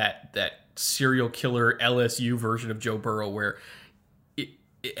become that serial killer LSU version of Joe Burrow, where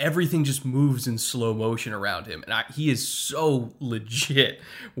everything just moves in slow motion around him. And he is so legit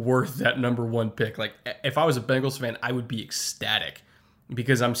worth that number 1 pick. Like, if I was a Bengals fan, I would be ecstatic,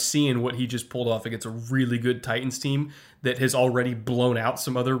 because I'm seeing what he just pulled off against a really good Titans team that has already blown out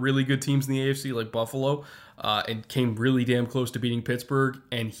some other really good teams in the AFC, like Buffalo, and came really damn close to beating Pittsburgh,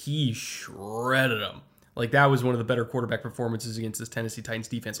 and he shredded them. Like, that was one of the better quarterback performances against this Tennessee Titans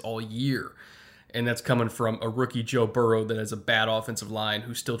defense all year. And that's coming from a rookie Joe Burrow that has a bad offensive line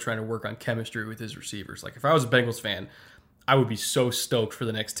who's still trying to work on chemistry with his receivers. Like, if I was a Bengals fan, I would be so stoked for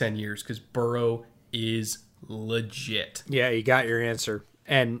the next 10 years because Burrow is legit. Yeah, you got your answer.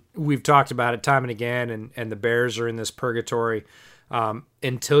 And we've talked about it time and again, and the Bears are in this purgatory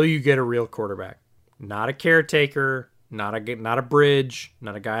until you get a real quarterback. Not a caretaker, not a bridge,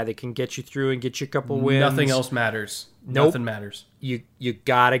 not a guy that can get you through and get you a couple wins. Nothing else matters. Nope. Nothing matters. You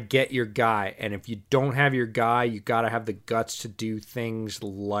got to get your guy. And if you don't have your guy, you got to have the guts to do things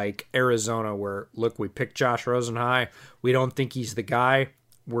like Arizona, where, look, we picked Josh Rosen high. We don't think he's the guy.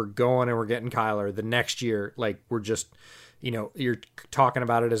 We're going and we're getting Kyler the next year. Like, we're just you're talking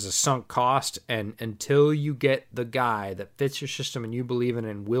about it as a sunk cost, and until you get the guy that fits your system and you believe in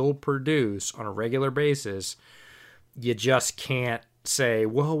and will produce on a regular basis, you just can't say,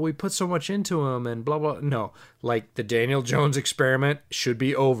 well, we put so much into him and blah, blah. No, like the Daniel Jones experiment should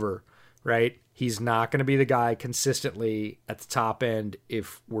be over, right? He's not going to be the guy consistently at the top end.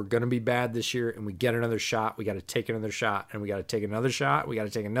 If we're going to be bad this year and we get another shot, we got to take another shot, and we got to take another shot. We got to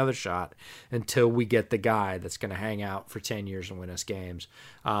take another shot until we get the guy that's going to hang out for 10 years and win us games.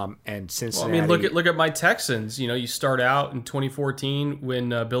 And Cincinnati. Well, I mean, look at my Texans. You start out in 2014 when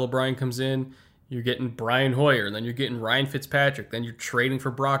Bill O'Brien comes in. You're getting Brian Hoyer, and then you're getting Ryan Fitzpatrick. Then you're trading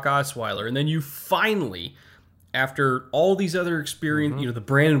for Brock Osweiler, and then you finally, after all these other experience, the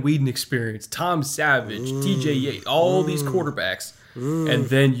Brandon Weeden experience, Tom Savage, TJ Yates, all these quarterbacks, and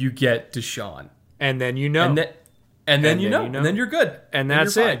then you get Deshaun. And then and then you're good. And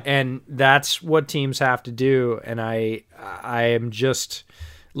that's it. And that's what teams have to do. And I am just,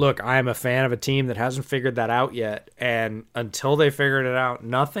 look, I am a fan of a team that hasn't figured that out yet. And until they figured it out,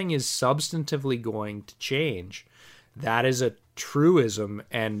 nothing is substantively going to change. That is a truism,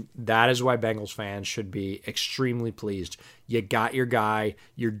 and that is why Bengals fans should be extremely pleased. You got your guy,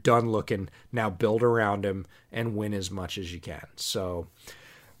 you're done looking, now build around him and win as much as you can. So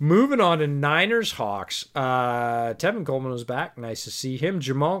moving on to Niners-Hawks, Tevin Coleman was back. Nice to see him.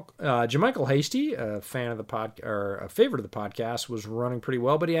 Jermichael Hasty, a fan of the or a favorite of the podcast, was running pretty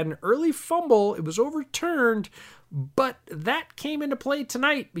well, but he had an early fumble. It was overturned, but that came into play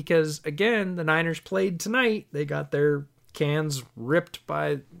tonight because, again, the Niners played tonight. They got their cans ripped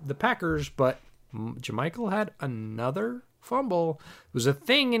by the Packers, but Jermichael had another fumble. It was a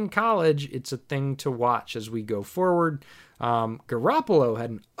thing in college. It's a thing to watch as we go forward. Garoppolo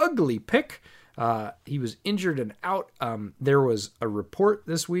had an ugly pick. He was injured and out. There was a report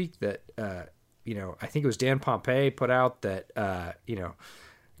this week that, I think it was Dan Pompei put out that,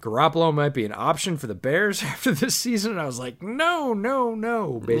 Garoppolo might be an option for the Bears after this season. And I was like, no.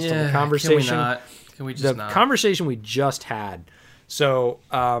 Based on the conversation. Can we just not? Conversation we just had. So,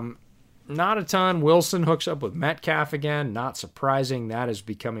 not a ton. Wilson hooks up with Metcalf again. Not surprising. That is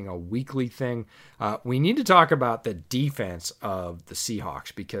becoming a weekly thing. We need to talk about the defense of the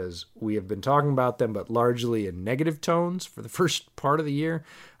Seahawks because we have been talking about them, but largely in negative tones for the first part of the year.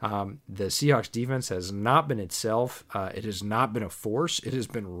 The Seahawks defense has not been itself. It has not been a force. It has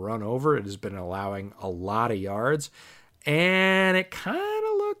been run over. It has been allowing a lot of yards. And it kind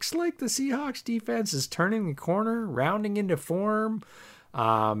of looks like the Seahawks defense is turning the corner, rounding into form.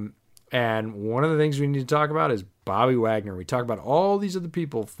 And one of the things we need to talk about is Bobby Wagner. We talk about all these other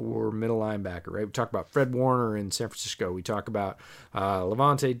people for middle linebacker, right? We talk about Fred Warner in San Francisco. We talk about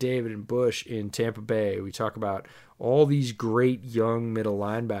Levante David and Bush in Tampa Bay. We talk about all these great young middle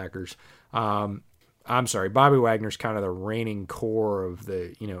linebackers. I'm sorry, Bobby Wagner's kind of the reigning core of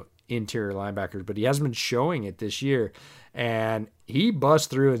the, interior linebackers, but he hasn't been showing it this year. And he bust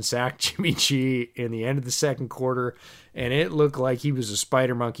through and sacked Jimmy G in the end of the second quarter, and it looked like he was a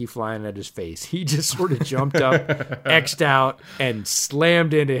spider monkey flying at his face. He just sort of jumped up, X'd out, and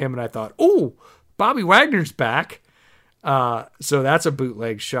slammed into him, and I thought, oh, Bobby Wagner's back. So that's a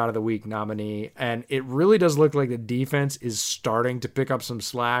bootleg shot of the week nominee, and it really does look like the defense is starting to pick up some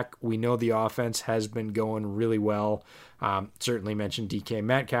slack. We know the offense has been going really well. Certainly mentioned DK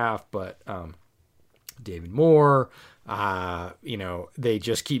Metcalf, but David Moore, they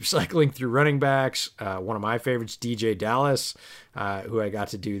just keep cycling through running backs. One of my favorites, DJ Dallas, who I got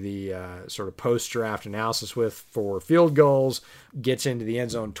to do the sort of post-draft analysis with for field goals, gets into the end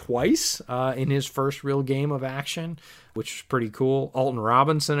zone twice in his first real game of action, which is pretty cool. Alton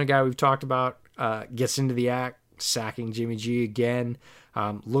Robinson, a guy we've talked about, gets into the act, sacking Jimmy G again.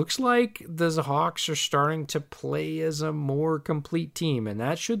 Looks like the Hawks are starting to play as a more complete team, and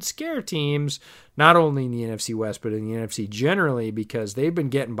that should scare teams not only in the NFC West but in the NFC generally, because they've been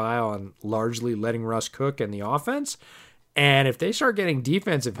getting by on largely letting Russ cook and the offense, and if they start getting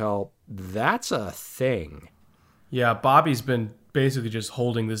defensive help, that's a thing. Yeah, Bobby's been basically just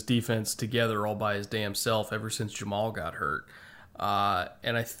holding this defense together all by his damn self ever since Jamal got hurt.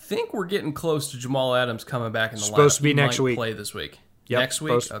 And I think we're getting close to Jamal Adams coming back in the lineup. Supposed to be next week. Play this week. Yep, next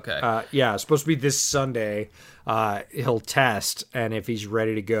week? Okay. Yeah, it's supposed to be this Sunday. He'll test, and if he's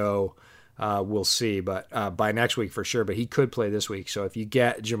ready to go, we'll see. But by next week for sure. But he could play this week. So if you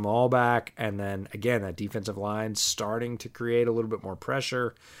get Jamal back, and then, again, that defensive line starting to create a little bit more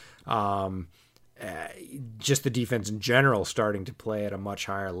pressure, just the defense in general starting to play at a much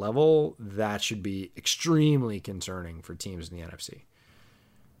higher level, that should be extremely concerning for teams in the NFC.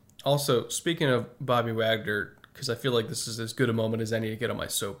 Also, speaking of Bobby Wagner, because I feel like this is as good a moment as any to get on my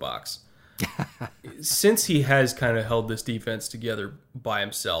soapbox. since he has kind of held this defense together by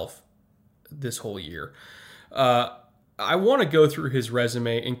himself this whole year, I want to go through his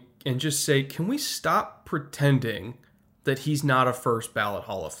resume and just say, can we stop pretending that he's not a first ballot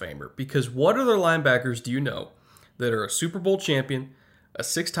Hall of Famer? Because what other linebackers do you know that are a Super Bowl champion, a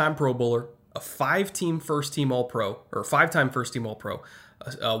 6-time Pro Bowler, a 5-team first team All-Pro, or a 5-time first team All-Pro,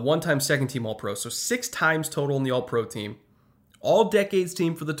 a 1-time second team All-Pro, so 6 times total in the All-Pro team, all decades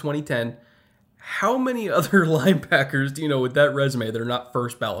team for the 2010. How many other linebackers do you know with that resume that are not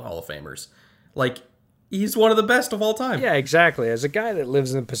first ballot Hall of Famers? Like, he's one of the best of all time. Yeah, exactly. As a guy that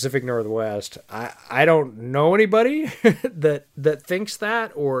lives in the Pacific Northwest, I don't know anybody that thinks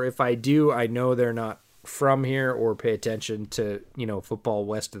that, or if I do, I know they're not from here or pay attention to, football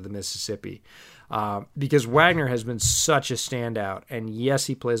west of the Mississippi. Because Wagner has been such a standout, and yes,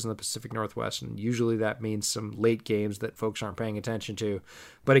 he plays in the Pacific Northwest, and usually that means some late games that folks aren't paying attention to.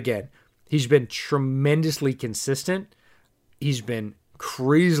 But again, he's been tremendously consistent. He's been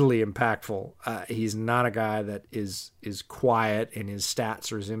crazily impactful. He's not a guy that is quiet in his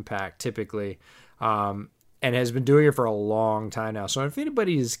stats or his impact typically, and has been doing it for a long time now. So if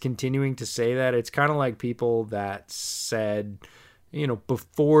anybody is continuing to say that, it's kind of like people that said,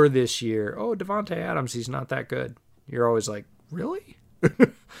 before this year, oh, Devontae Adams, he's not that good. You're always like, really?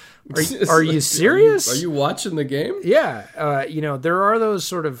 Are you serious? Are you watching the game? Yeah. There are those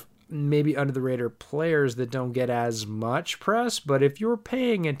sort of maybe under the radar players that don't get as much press, but if you're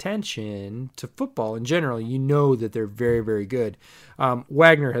paying attention to football in general, you know that they're very, very good.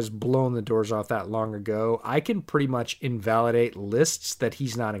 Wagner has blown the doors off that long ago. I can pretty much invalidate lists that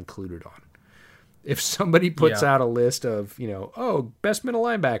he's not included on. If somebody puts out a list of, best middle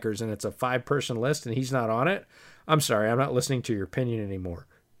linebackers, and it's a 5-person list and he's not on it, I'm sorry, I'm not listening to your opinion anymore.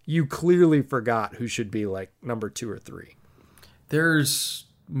 You clearly forgot who should be like number 2 or 3. There's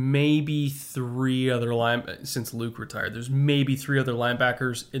maybe 3 other since Luke retired, there's maybe 3 other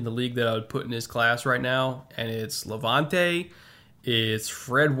linebackers in the league that I would put in his class right now, and it's Levante, it's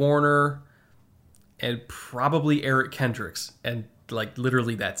Fred Warner, and probably Eric Kendricks, and like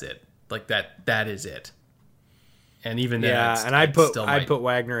literally that's it. Like that is it. And even then, and I'd put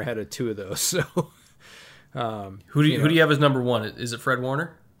Wagner ahead of 2 of those. So, who do you have as number 1? Is it Fred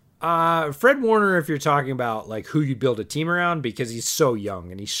Warner? Fred Warner, if you're talking about like who you build a team around, because he's so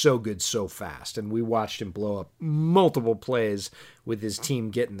young and he's so good so fast, and we watched him blow up multiple plays with his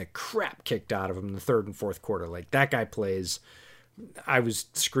team getting the crap kicked out of him in the 3rd and 4th quarter. Like that guy plays. I was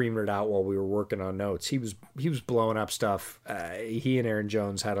screaming it out while we were working on notes. He was blowing up stuff. He and Aaron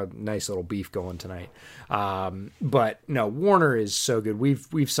Jones had a nice little beef going tonight. But no, Warner is so good.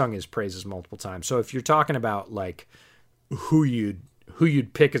 We've sung his praises multiple times. So if you're talking about like who you'd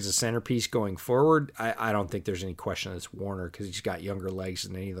pick as a centerpiece going forward, I don't think there's any question that it's Warner, because he's got younger legs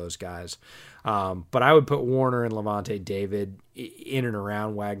than any of those guys. But I would put Warner and Levante David in and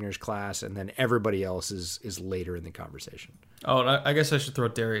around Wagner's class, and then everybody else is later in the conversation. Oh, and I guess I should throw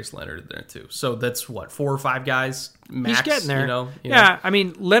Darius Leonard in there too. So that's what, 4 or 5 guys max? He's getting there. Yeah, I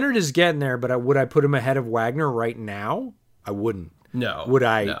mean, Leonard is getting there, but would I put him ahead of Wagner right now? I wouldn't. No. Would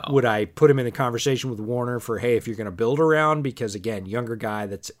I put him in the conversation with Warner for, hey, if you're going to build around, because again, younger guy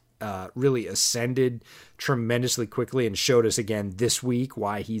that's really ascended tremendously quickly and showed us again this week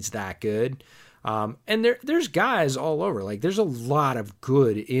why he's that good. And there's guys all over. Like there's a lot of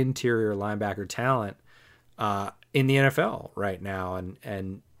good interior linebacker talent in the NFL right now,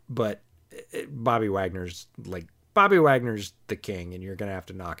 but Bobby Wagner's the king, and you're gonna have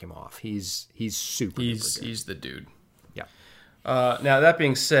to knock him off. He's super. He's the dude. Yeah. Now that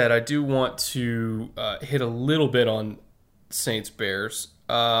being said, I do want to hit a little bit on Saints Bears.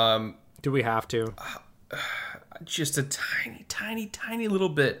 Do we have to? Just a tiny little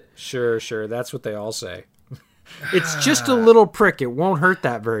bit. Sure. That's what they all say. It's just a little prick. It won't hurt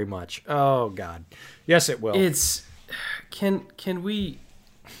that very much. Oh God. Yes, it will. Can we?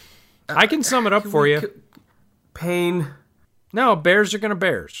 I can sum it up for you. Pain. No, Bears are going to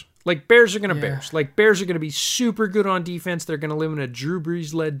Bears. Like Bears are going to Bears. Like Bears are going to be super good on defense. They're going to live in a Drew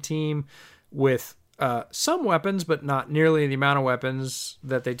Brees-led team with some weapons, but not nearly the amount of weapons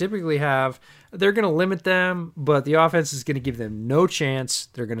that they typically have. They're going to limit them, but the offense is going to give them no chance.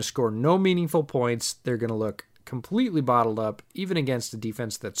 They're going to score no meaningful points. They're going to look completely bottled up, even against a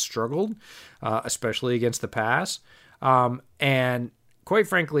defense that struggled, especially against the pass. And quite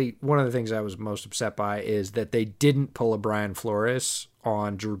frankly, one of the things I was most upset by is that they didn't pull a Brian Flores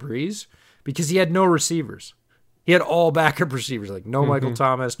on Drew Brees because he had no receivers. He had all backup receivers, like no Michael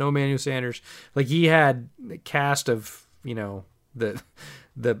Thomas, no Emmanuel Sanders. Like he had a cast of, the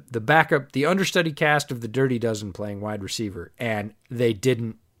backup, the understudy cast of the Dirty Dozen playing wide receiver, and they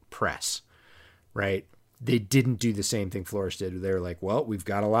didn't press. right? They didn't do the same thing Flores did. They were like, well, we've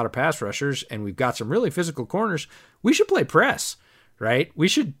got a lot of pass rushers and we've got some really physical corners. We should play press, right? We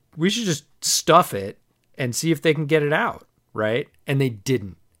should just stuff it and see if they can get it out, right? And they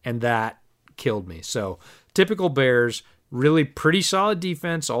didn't. And that killed me. So typical Bears, really pretty solid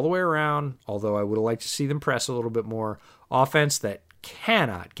defense all the way around, although I would have liked to see them press a little bit more. Offense that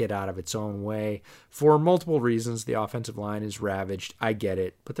cannot get out of its own way for multiple reasons. The offensive line is ravaged. I get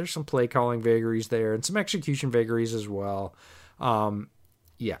it. But there's some play calling vagaries there and some execution vagaries as well.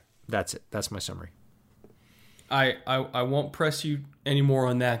 Yeah, that's it. That's my summary. I won't press you anymore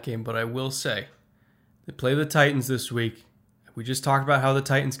on that game, but I will say they play the Titans this week. We just talked about how the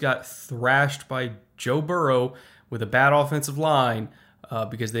Titans got thrashed by Joe Burrow with a bad offensive line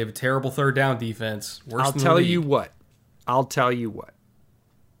because they have a terrible third down defense. I'll tell you what.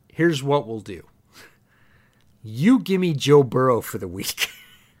 Here's what we'll do. You give me Joe Burrow for the week.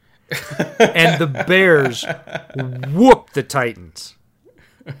 And the Bears whoop the Titans.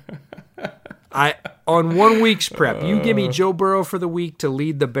 On 1 week's prep, you give me Joe Burrow for the week to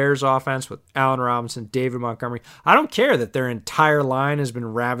lead the Bears offense with Allen Robinson, David Montgomery. I don't care that their entire line has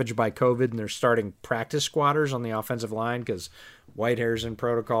been ravaged by COVID and they're starting practice squatters on the offensive line because Whitehair's in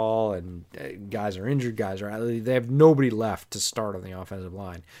protocol and guys are injured, they have nobody left to start on the offensive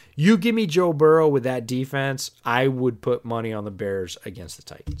line. You give me Joe Burrow with that defense, I would put money on the Bears against the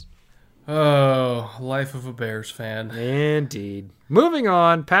Titans. Oh, life of a Bears fan. Indeed. Moving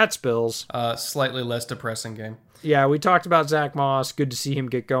on, Pats Bills. Slightly less depressing game. Yeah, we talked about Zach Moss. Good to see him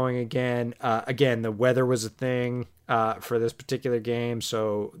get going again. Again, the weather was a thing for this particular game,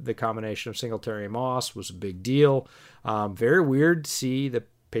 so the combination of Singletary and Moss was a big deal. Very weird to see the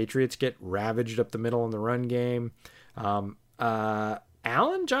Patriots get ravaged up the middle in the run game. Josh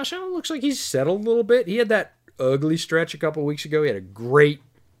Allen looks like he's settled a little bit. He had that ugly stretch a couple weeks ago. He had a great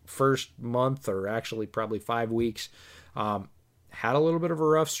first month, or actually probably 5 weeks. Had a little bit of a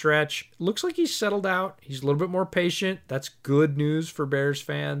rough stretch. Looks like he's settled out. He's a little bit more patient. That's good news for Bears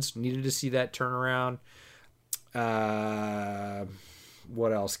fans. Needed to see that turnaround.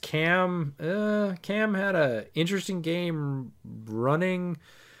 What else? Cam had a interesting game running.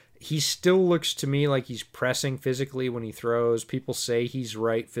 He still looks to me like he's pressing physically when he throws. People say he's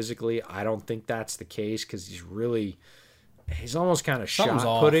right physically. I don't think that's the case because he's almost kind of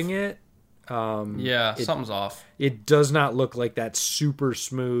shot-putting it. Something's off. It does not look like that super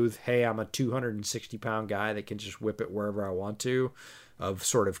smooth, hey, I'm a 260-pound guy that can just whip it wherever I want to, of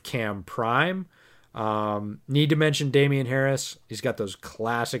sort of Cam Prime. Need to mention Damian Harris. He's got those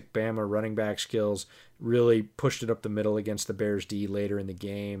classic Bama running back skills. Really pushed it up the middle against the Bears D later in the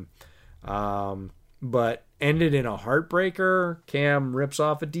game. But ended in a heartbreaker. Cam rips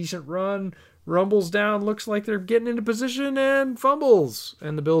off a decent run, rumbles down, looks like they're getting into position, and fumbles.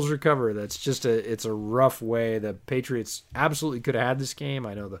 And the Bills recover. That's just it's a rough way. The Patriots absolutely could have had this game.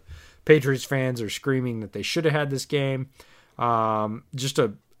 I know the Patriots fans are screaming that they should have had this game. Just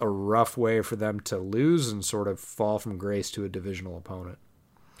a rough way for them to lose and sort of fall from grace to a divisional opponent.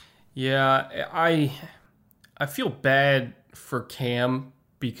 Yeah, I feel bad for Cam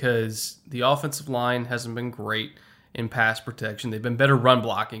because the offensive line hasn't been great in pass protection. They've been better run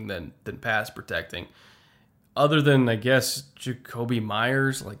blocking than pass protecting. Other than, I guess, Jacoby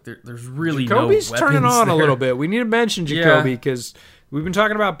Myers, like there's really Jacoby's no weapons turning on there. a little bit. We need to mention Jacoby because we've been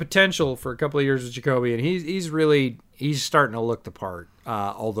talking about potential for a couple of years with Jacoby, and he's starting to look the part.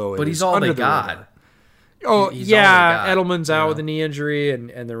 But he's all they got. Radar. Oh, Edelman's out with a knee injury,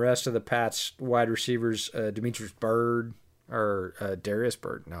 and the rest of the Pats wide receivers, Demetrius Byrd, or Darius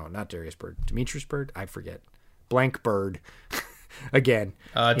Byrd. No, not Darius Byrd. Demetrius Byrd? I forget. Blank Bird. Again.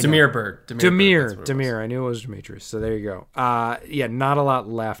 Demir Byrd. Demir. I knew it was Demetrius. So there you go. Not a lot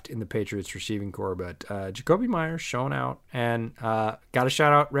left in the Patriots receiving core, but Jacoby Myers showing out. And got to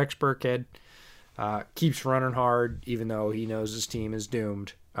shout out Rex Burkhead. Keeps running hard, even though he knows his team is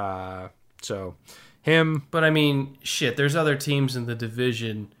doomed. So him. But I mean, shit, there's other teams in the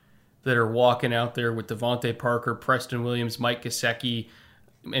division that are walking out there with Devontae Parker, Preston Williams, Mike Gesicki,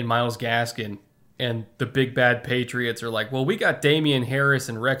 and Myles Gaskin. And the big bad Patriots are like, well, we got Damian Harris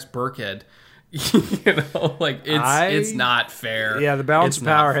and Rex Burkhead. It's not fair. Yeah, the balance of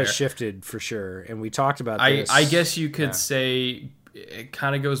power has shifted for sure. And we talked about this. I guess you could say it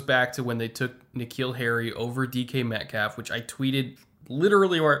kind of goes back to when they took N'Keal Harry over DK Metcalf, which I tweeted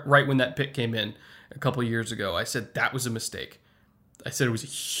literally right when that pick came in a couple of years ago. I said that was a mistake. I said it was a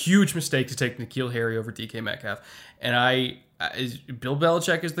huge mistake to take N'Keal Harry over DK Metcalf. And Bill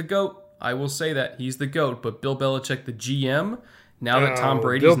Belichick is the GOAT. I will say that. He's the GOAT. But Bill Belichick, the GM, now that Tom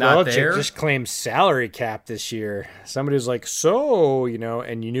Brady's Bill not Belichick there. just claimed salary cap this year. Somebody was like,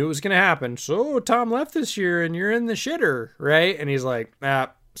 and you knew it was going to happen. So Tom left this year and you're in the shitter, right? And he's like,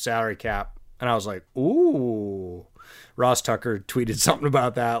 salary cap. And I was like, ooh. Ross Tucker tweeted something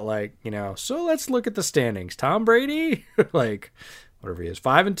about that, like, so let's look at the standings. Tom Brady, like, whatever he is,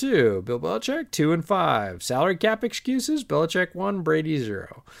 5-2. Bill Belichick, 2-5. Salary cap excuses, Belichick 1, Brady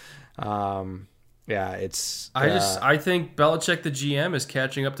 0. Yeah, it's. I think Belichick the GM is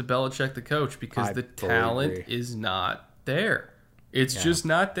catching up to Belichick the coach because the talent is not there. It's just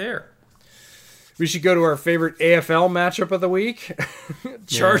not there. We should go to our favorite AFL matchup of the week.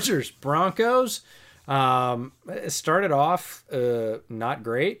 Chargers, Broncos. It started off not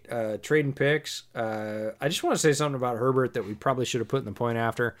great. Trading picks. I just want to say something about Herbert that we probably should have put in the point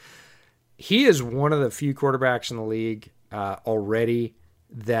after. He is one of the few quarterbacks in the league already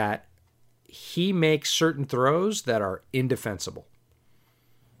that he makes certain throws that are indefensible.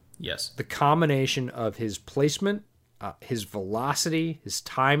 Yes. The combination of his placement, his velocity, his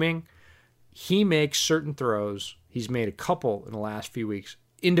timing, he makes certain throws. He's made a couple in the last few weeks.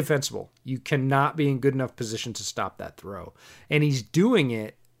 Indefensible. You cannot be in good enough position to stop that throw. And he's doing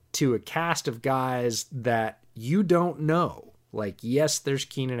it to a cast of guys that you don't know. Like, yes, there's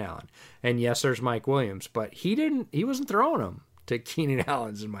Keenan Allen. And yes, there's Mike Williams. But he wasn't throwing them to Keenan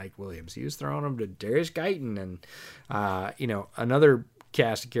Allen's and Mike Williams. He was throwing them to Darius Guyton and, another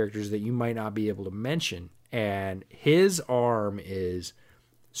cast of characters that you might not be able to mention. And his arm is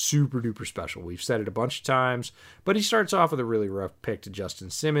super duper special. We've said it a bunch of times, but he starts off with a really rough pick to Justin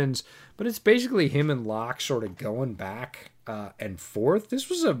Simmons, but it's basically him and Locke sort of going back and forth. This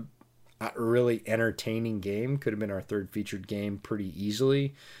was a really entertaining game. Could have been our third featured game pretty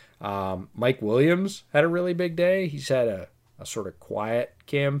easily. Mike Williams had a really big day. He's had a sort of quiet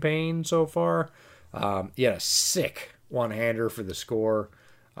campaign so far. He had a sick one-hander for the score.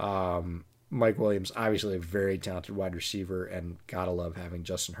 Mike Williams, obviously a very talented wide receiver, and gotta love having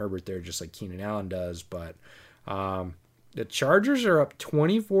Justin Herbert there, just like Keenan Allen does. But the Chargers are up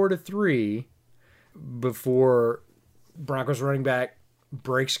 24-3 before Broncos running back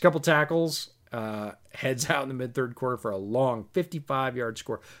breaks a couple tackles, heads out in the mid-third quarter for a long 55-yard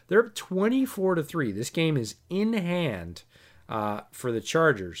score. They're up 24-3. This game is in hand for the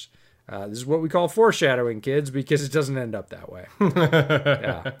Chargers. This is what we call foreshadowing, kids, because it doesn't end up that way.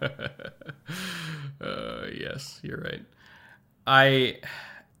 Yeah. Yes, you're right.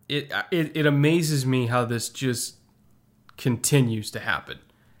 It amazes me how this just continues to happen.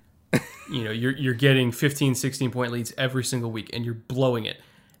 You're getting 15, 16-point leads every single week, and you're blowing it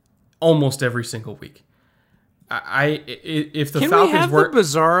almost every single week. If the Falcons we have the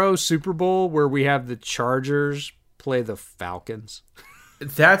Bizarro Super Bowl where we have the Chargers play the Falcons?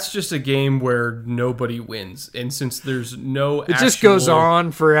 That's just a game where nobody wins. And since there's no It just goes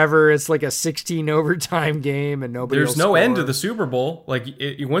on forever. It's like a 16 overtime game and nobody There's no end to the Super Bowl. Like,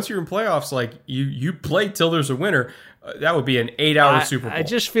 once you're in playoffs, like, you play till there's a winner. That would be an 8-hour Super Bowl. I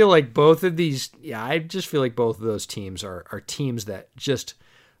just feel like both of these... Yeah, I just feel like both of those teams are teams that just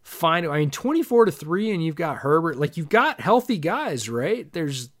find... 24-3 and you've got Herbert. Like, you've got healthy guys, right?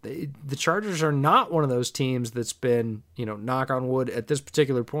 The Chargers are not one of those teams that's been, knock on wood at this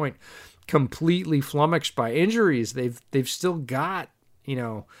particular point, completely flummoxed by injuries. They've still got,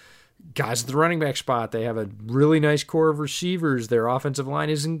 guys at the running back spot. They have a really nice core of receivers. Their offensive line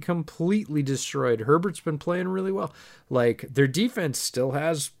isn't completely destroyed. Herbert's been playing really well. Like, their defense still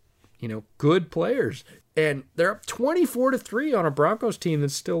has, good players. And they're up 24-3 on a Broncos team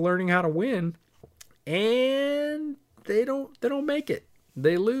that's still learning how to win. And they don't make it.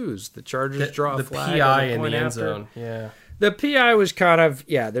 They lose. The Chargers draw a flag. The PI in the end zone. Yeah. The PI was kind of,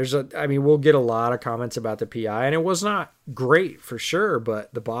 we'll get a lot of comments about the PI, and it was not great for sure,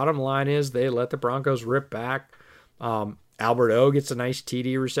 but the bottom line is they let the Broncos rip back. Albert O gets a nice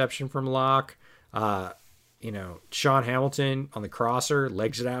TD reception from Locke. Sean Hamilton on the crosser,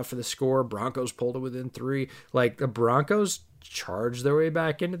 legs it out for the score. Broncos pulled it within 3. Like, the Broncos charged their way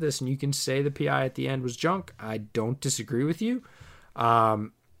back into this, and you can say the PI at the end was junk. I don't disagree with you.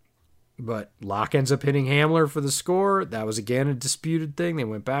 But Locke ends up hitting Hamler for the score. That was, again, a disputed thing. They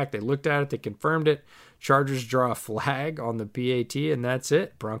went back, they looked at it, they confirmed it. Chargers draw a flag on the PAT, and that's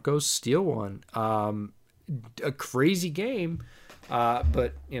it. Broncos steal one. A crazy game,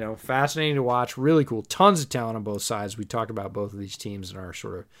 but, fascinating to watch. Really cool. Tons of talent on both sides. We talked about both of these teams in our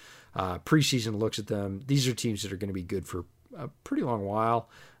sort of preseason looks at them. These are teams that are going to be good for a pretty long while.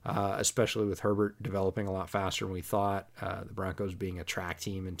 Especially with Herbert developing a lot faster than we thought. The Broncos being a track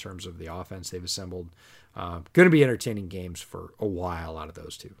team in terms of the offense they've assembled. Going to be entertaining games for a while out of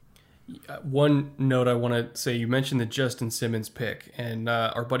those two. One note I want to say, you mentioned the Justin Simmons pick, and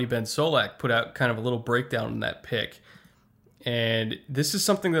our buddy Ben Solak put out kind of a little breakdown on that pick. And this is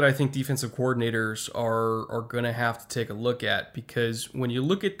something that I think defensive coordinators are going to have to take a look at, because when you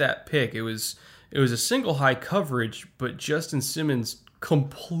look at that pick, it was a single high coverage, but Justin Simmons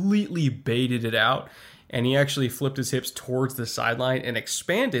completely baited it out, and he actually flipped his hips towards the sideline and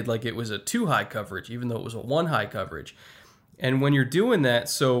expanded like it was a 2 high coverage, even though it was a 1 high coverage. And when you're doing that,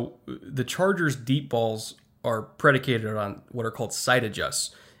 so the Chargers' deep balls are predicated on what are called sight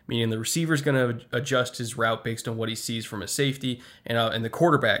adjusts, meaning the receiver's going to adjust his route based on what he sees from a safety, and the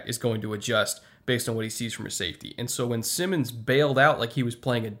quarterback is going to adjust based on what he sees from a safety. And so when Simmons bailed out like he was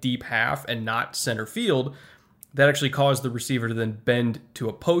playing a deep half and not center field, that actually caused the receiver to then bend to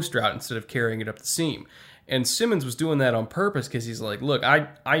a post route instead of carrying it up the seam. And Simmons was doing that on purpose because he's like, look,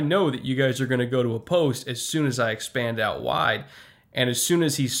 I know that you guys are going to go to a post as soon as I expand out wide. And as soon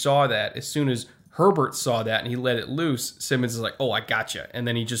as he saw that, as soon as Herbert saw that and he let it loose, Simmons is like, oh, I gotcha. And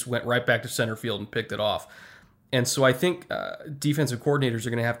then he just went right back to center field and picked it off. And so I think defensive coordinators are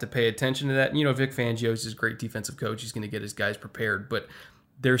going to have to pay attention to that. And, Vic Fangio is a great defensive coach. He's going to get his guys prepared. But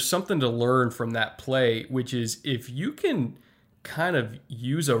there's something to learn from that play, which is if you can kind of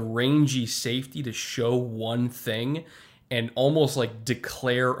use a rangy safety to show one thing and almost like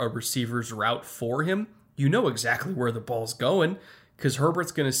declare a receiver's route for him, you know exactly where the ball's going, because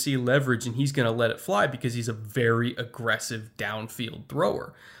Herbert's going to see leverage and he's going to let it fly because he's a very aggressive downfield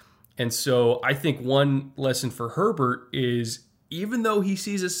thrower. And so I think one lesson for Herbert is, even though he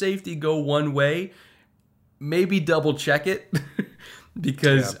sees a safety go one way, maybe double check it.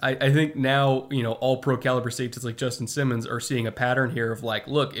 Because yeah. I think now, all pro caliber safeties like Justin Simmons are seeing a pattern here of like,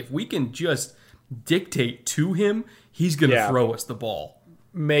 look, if we can just dictate to him, he's going to throw us the ball.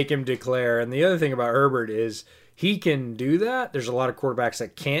 Make him declare. And the other thing about Herbert is he can do that. There's a lot of quarterbacks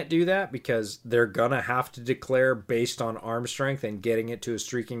that can't do that because they're going to have to declare based on arm strength and getting it to a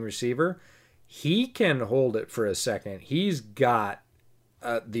streaking receiver. He can hold it for a second. He's got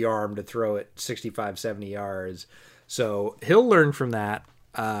the arm to throw it 65, 70 yards. So he'll learn from that.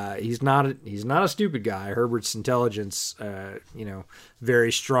 He's not a stupid guy. Herbert's intelligence,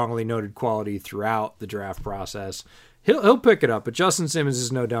 very strongly noted quality throughout the draft process. He'll pick it up, but Justin Simmons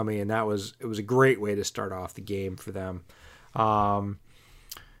is no dummy, and it was a great way to start off the game for them. I want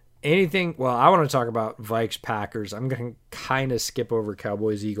to talk about Vikes Packers. I'm going to kind of skip over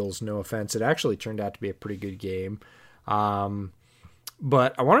Cowboys Eagles. No offense, it actually turned out to be a pretty good game.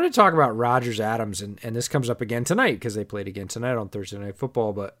 But I wanted to talk about Rodgers Adams, and this comes up again tonight because they played again tonight on Thursday Night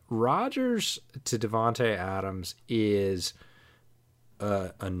Football. But Rodgers to Davante Adams is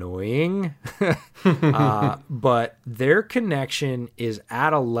annoying, but their connection is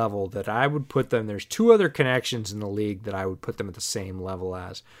at a level that I would put them. There's 2 other connections in the league that I would put them at the same level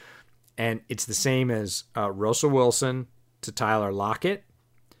as, and it's the same as Russell Wilson to Tyler Lockett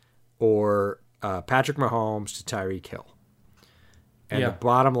or Patrick Mahomes to Tyreek Hill. And the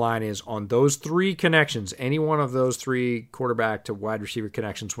bottom line is, on those 3 connections, any one of those 3 quarterback to wide receiver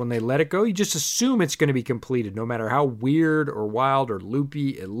connections, when they let it go, you just assume it's going to be completed, no matter how weird or wild or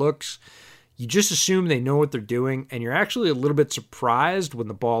loopy it looks. You just assume they know what they're doing, and you're actually a little bit surprised when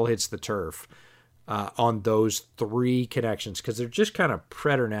the ball hits the turf on those 3 connections, because they're just kind of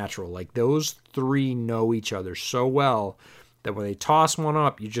preternatural. Like, those 3 know each other so well that when they toss one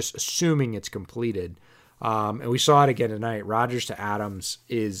up, you're just assuming it's completed. And we saw it again tonight. Rodgers to Adams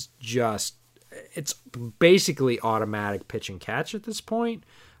is it's basically automatic pitch and catch at this point.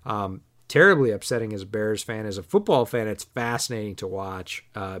 Terribly upsetting as a Bears fan. As a football fan, it's fascinating to watch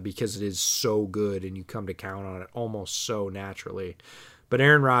because it is so good and you come to count on it almost so naturally. But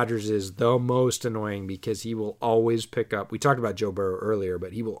Aaron Rodgers is the most annoying because he will always pick up. We talked about Joe Burrow earlier,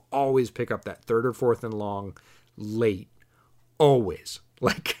 but he will always pick up that 3rd or 4th and long late. Always.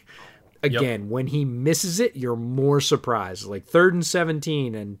 Like... Again, when he misses it, you're more surprised. Like 3rd and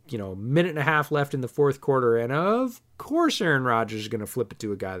 17 and, a minute and a half left in the 4th quarter. And of course, Aaron Rodgers is going to flip it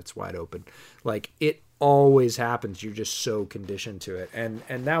to a guy that's wide open. Like, it always happens. You're just so conditioned to it. And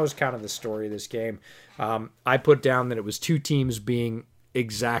that was kind of the story of this game. I put down that it was 2 teams being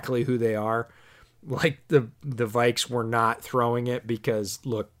exactly who they are. Like, the Vikes were not throwing it because,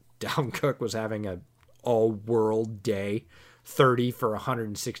 look, Dalvin Cook was having an all-world day. 30 for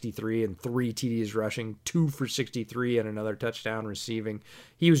 163 and 3 TDs rushing, 2 for 63 and another touchdown receiving.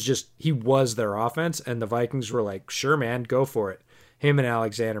 He was their offense, and the Vikings were like, sure, man, go for it. Him and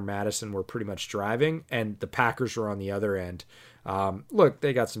Alexander Mattison were pretty much driving, and the Packers were on the other end. Look,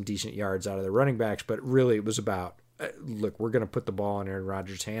 they got some decent yards out of their running backs, but really it was about, look, we're going to put the ball in Aaron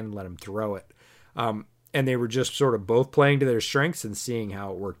Rodgers' hand and let him throw it. and they were just sort of both playing to their strengths and seeing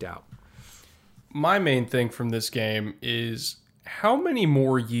how it worked out. My main thing from this game is how many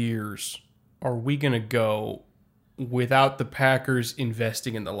more years are we going to go without the Packers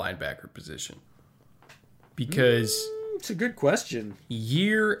investing in the linebacker position? Because It's a good question.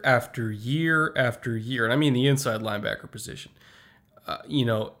 year after year after year, and I mean the inside linebacker position,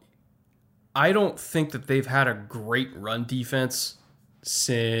 I don't think that they've had a great run defense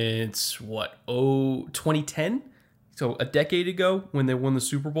since 2010? So a decade ago when they won the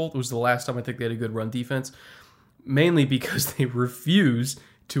Super Bowl. It was the last time I think they had a good run defense, mainly because they refused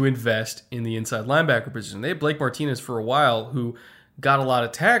to invest in the inside linebacker position. They had Blake Martinez for a while who got a lot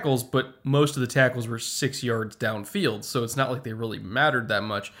of tackles, but most of the tackles were 6 yards downfield, so it's not like they really mattered that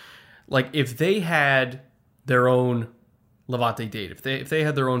much. Like, if they had their own Levante David, if they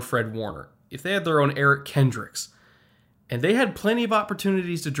had their own Fred Warner, if they had their own Eric Kendricks, and they had plenty of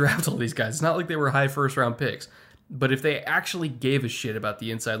opportunities to draft all these guys, it's not like they were high first-round picks, but if they actually gave a shit about the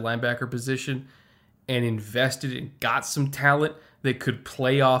inside linebacker position and invested and got some talent that could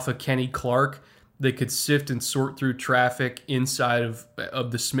play off a Kenny Clark, that could sift and sort through traffic inside of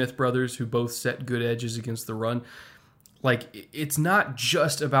the Smith brothers, who both set good edges against the run. Like, it's not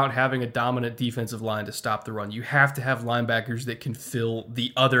just about having a dominant defensive line to stop the run. You have to have linebackers that can fill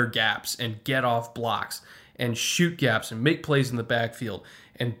the other gaps and get off blocks and shoot gaps and make plays in the backfield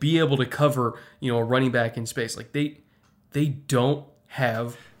and be able to cover, a running back in space. Like, they don't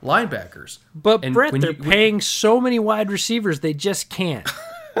have linebackers. But and Brett, they're paying so many wide receivers, they just can't.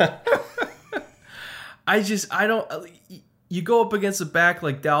 I don't. You go up against a back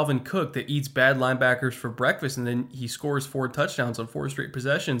like Dalvin Cook that eats bad linebackers for breakfast, and then he scores 4 touchdowns on 4 straight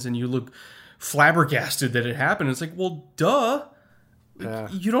possessions, and you look flabbergasted that it happened. It's like, well, duh.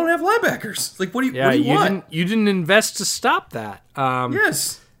 You don't have linebackers. Like, what do you want? You didn't invest to stop that.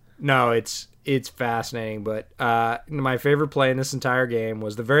 Yes. No, it's fascinating. But my favorite play in this entire game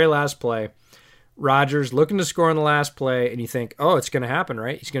was the very last play. Rodgers looking to score on the last play, and you think, oh, it's going to happen,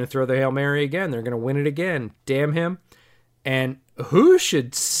 right? He's going to throw the Hail Mary again. They're going to win it again. Damn him. And who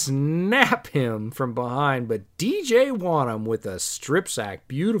should snap him from behind but DJ Wanham with a strip sack.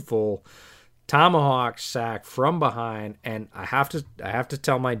 Beautiful tomahawk sack from behind. And I have to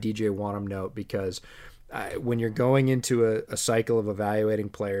tell my DJ Wanham note, because when you're going into a cycle of evaluating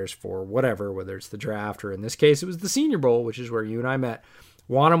players for whatever, whether it's the draft or in this case it was the Senior Bowl, which is where you and I met,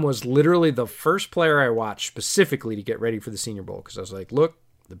 Wanham was literally the first player I watched specifically to get ready for the Senior Bowl, because I was like, look,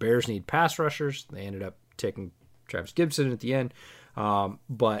 the Bears need pass rushers. They ended up taking Travis Gibson at the end.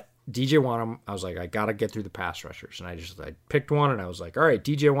 But DJ Wanham, I was like, I got to get through the pass rushers. And I picked one, and I was like, all right,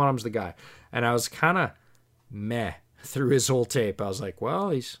 DJ Wanham's the guy. And I was kind of meh through his whole tape. I was like, well,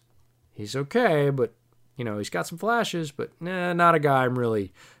 he's okay, but he's got some flashes, but not a guy I'm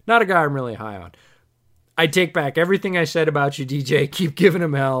really high on. I take back everything I said about you, DJ. Keep giving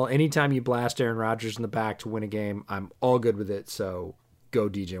him hell. Anytime you blast Aaron Rodgers in the back to win a game, I'm all good with it. So go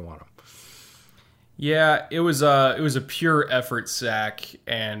DJ Wanham. Yeah, it was a pure effort sack,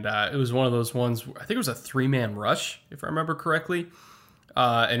 and it was one of those ones. I think it was a 3-man rush, if I remember correctly,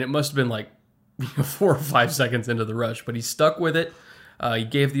 and it must have been like 4 or 5 seconds into the rush, but he stuck with it. He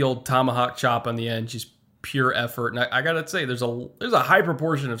gave the old tomahawk chop on the end, just pure effort. And I gotta say, there's a high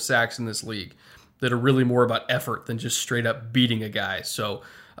proportion of sacks in this league that are really more about effort than just straight up beating a guy. So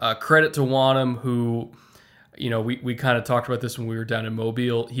credit to Wanham, who, we kind of talked about this when we were down in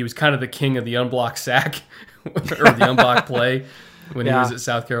Mobile. He was kind of the king of the unblocked sack or the unblocked play when he was at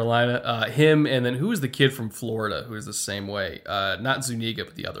South Carolina. Him, and then who was the kid from Florida who was the same way? Not Zuniga,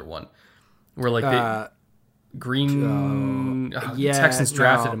 but the other one. Where like Texans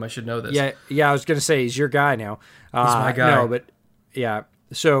drafted him. I should know this. Yeah. I was gonna say he's your guy now. He's my guy. No, but yeah.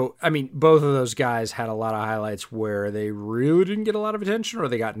 So I mean, both of those guys had a lot of highlights where they really didn't get a lot of attention, or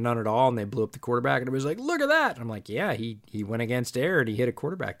they got none at all, and they blew up the quarterback. And it was like, look at that. And I'm like, yeah, he went against air and he hit a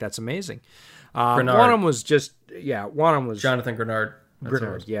quarterback. That's amazing. Wanham was Jonathan Grenard.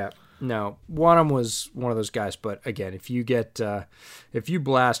 Grenard, yeah. No, Wanham was one of those guys. But again, if you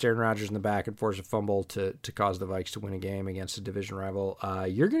blast Aaron Rodgers in the back and force a fumble to cause the Vikes to win a game against a division rival,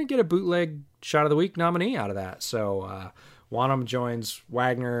 you're going to get a bootleg shot of the week nominee out of that. So Wanham joins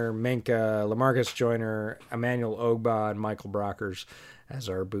Wagner, Minka, Lamarcus Joyner, Emmanuel Ogba, and Michael Brockers as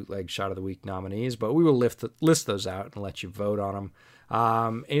our bootleg shot of the week nominees. But we will list those out and let you vote on them.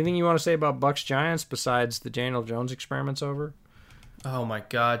 Anything you want to say about Bucs Giants besides the Daniel Jones experiment's over? Oh my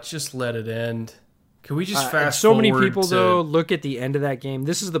God! Just let it end. Can we just fast so forward? Many people though look at the end of that game.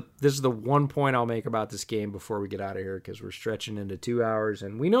 This is the one point I'll make about this game before we get out of here, because we're stretching into 2 hours,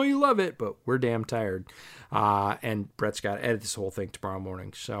 and we know you love it, but we're damn tired. And Brett's got to edit this whole thing tomorrow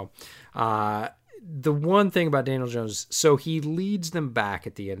morning. So the one thing about Daniel Jones, so he leads them back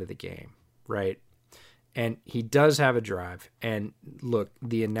at the end of the game, right? And he does have a drive. And look,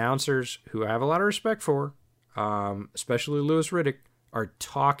 the announcers, who I have a lot of respect for, especially Louis Riddick, are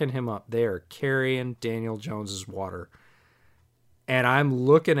talking him up. They are carrying Daniel Jones's water. And I'm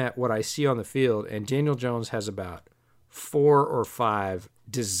looking at what I see on the field, and Daniel Jones has about 4 or 5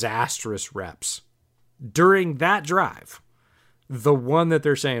 disastrous reps during that drive. The one that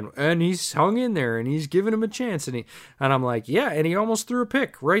they're saying, and he's hung in there, and he's giving him a chance. And I'm like, yeah, and he almost threw a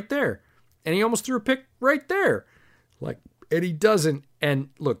pick right there. And he almost threw a pick right there. Like, and he doesn't. And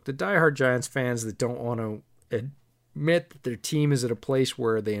look, the diehard Giants fans that don't want to admit that their team is at a place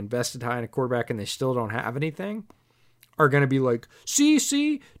where they invested high in a quarterback and they still don't have anything are going to be like,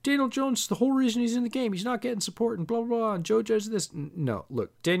 see, Daniel Jones, the whole reason he's in the game, he's not getting support and blah, blah, blah, and Joe Judge this. No,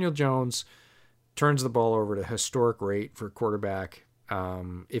 look, Daniel Jones turns the ball over at a historic rate for a quarterback.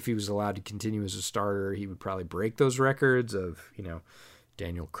 If he was allowed to continue as a starter, he would probably break those records of,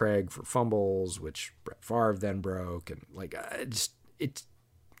 Daniel Craig for fumbles, which Brett Favre then broke. And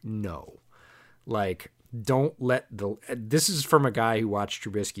don't let this is from a guy who watched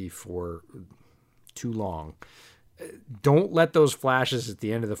Trubisky for too long. Don't let those flashes at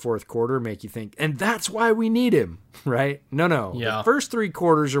the end of the fourth quarter make you think, and that's why we need him, right? No. Yeah. The first 3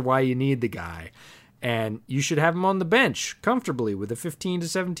 quarters are why you need the guy. And you should have him on the bench comfortably with a 15 to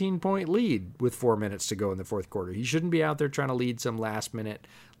 17 point lead with 4 minutes to go in the fourth quarter. He shouldn't be out there trying to lead some last minute,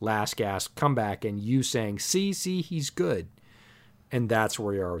 last gasp comeback and you saying, see, he's good. And that's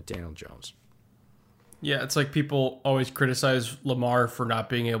where we are with Daniel Jones. Yeah, it's like people always criticize Lamar for not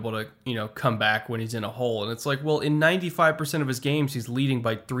being able to, come back when he's in a hole. And it's like, well, in 95% of his games, he's leading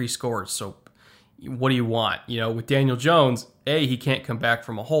by 3 scores. So what do you want? With Daniel Jones, A, he can't come back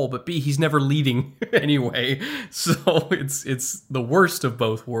from a hole, but B, he's never leading anyway. So it's the worst of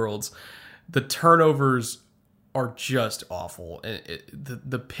both worlds. The turnovers are just awful. And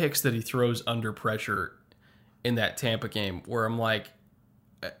the picks that he throws under pressure in that Tampa game, where I'm like,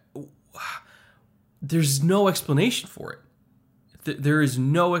 there's no explanation for it. There is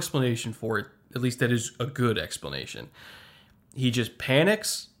no explanation for it. At least that is a good explanation. He just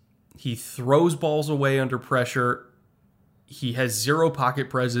panics. He throws balls away under pressure. He has 0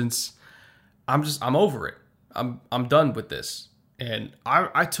 pocket presence. I'm over it. I'm done with this. And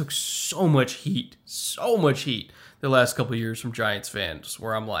I took so much heat the last couple of years from Giants fans,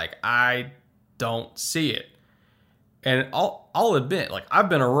 where I'm like, I don't see it. And I'll admit, like, I've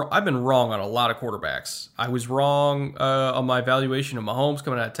been wrong on a lot of quarterbacks. I was wrong on my evaluation of Mahomes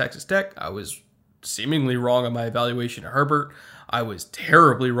coming out of Texas Tech. I was seemingly wrong on my evaluation of Herbert. I was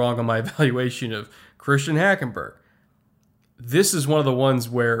terribly wrong on my evaluation of Christian Hackenberg. This is one of the ones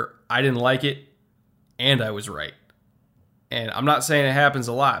where I didn't like it, and I was right. And I'm not saying it happens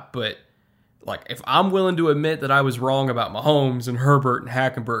a lot, but like, if I'm willing to admit that I was wrong about Mahomes and Herbert and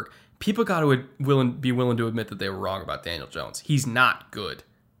Hackenberg, people got to be willing to admit that they were wrong about Daniel Jones. He's not good,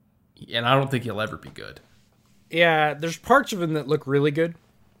 and I don't think he'll ever be good. Yeah, there's parts of him that look really good,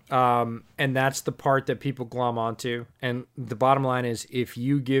 and that's the part that people glom onto. And the bottom line is, if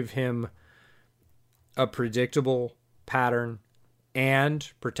you give him a predictable pattern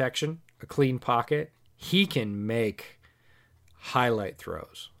and protection, a clean pocket, he can make highlight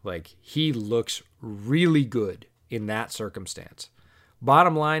throws. Like, he looks really good in that circumstance.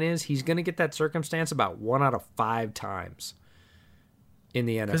 Bottom line is, he's going to get that circumstance about 1 out of 5 times in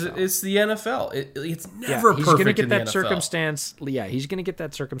the NFL. Because it's the NFL. It's never he's perfect gonna get in the that NFL. circumstance. Yeah, he's going to get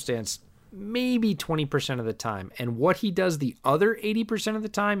that circumstance maybe 20% of the time. And what he does the other 80% of the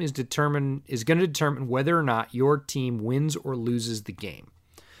time is going to determine whether or not your team wins or loses the game.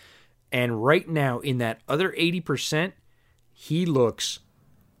 And right now, in that other 80%, he looks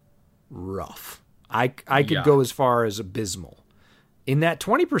rough. I could go as far as abysmal. In that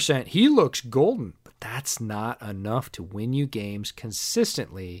 20%, he looks golden, but that's not enough to win you games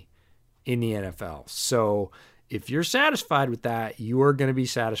consistently in the NFL. So if you're satisfied with that, you are going to be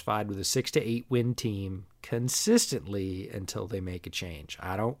satisfied with a 6 to 8 win team consistently until they make a change.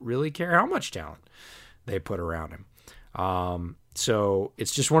 I don't really care how much talent they put around him. So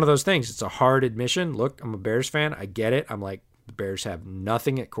it's just one of those things. It's a hard admission. Look, I'm a Bears fan. I get it. I'm like, the Bears have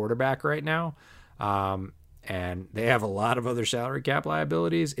nothing at quarterback right now. And they have a lot of other salary cap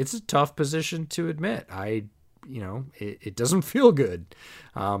liabilities. It's a tough position to admit. It doesn't feel good.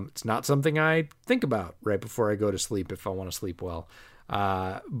 It's not something I think about right before I go to sleep if I want to sleep well.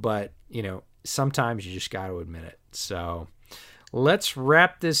 But sometimes you just got to admit it. So let's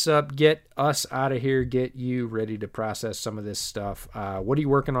wrap this up, get us out of here, get you ready to process some of this stuff. What are you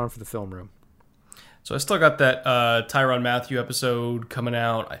working on for the film room? So I still got that Tyrann Mathieu episode coming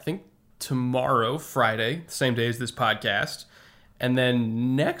out, I think tomorrow, Friday, same day as this podcast. And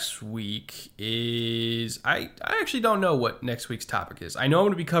then next week is... I actually don't know what next week's topic is. I know I'm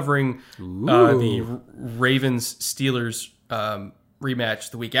going to be covering the Ravens-Steelers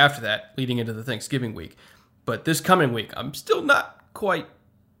rematch the week after that, leading into the Thanksgiving week. But this coming week, I'm still not quite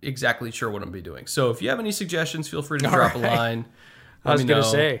exactly sure what I'm going to be doing. So if you have any suggestions, feel free to drop a line. I was going to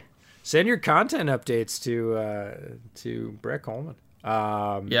say, send your content updates to Brett Coleman.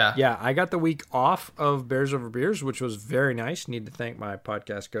 Yeah, I got the week off of Bears Over Beers, which was very nice. Need to thank my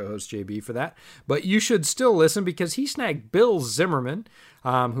podcast co-host JB for that. But you should still listen because he snagged Bill Zimmerman,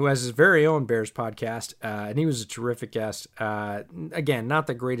 who has his very own Bears podcast, and he was a terrific guest. Again, not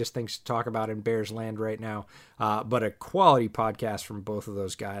the greatest things to talk about in Bears land right now, but a quality podcast from both of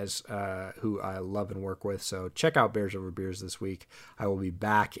those guys who I love and work with. So check out Bears Over Beers this week. I will be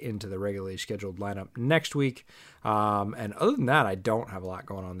back into the regularly scheduled lineup next week. And other than that, I don't have a lot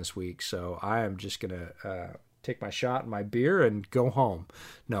going on this week, so I am just going to take my shot and my beer and go home.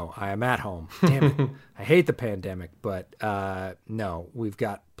 No, I am at home. Damn it. I hate the pandemic, but no, we've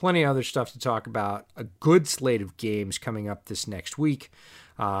got plenty of other stuff to talk about. A good slate of games coming up this next week.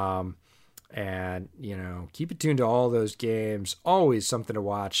 And, keep it tuned to all those games. Always something to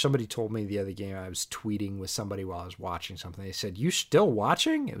watch. Somebody told me the other game, I was tweeting with somebody while I was watching something. They said, "You still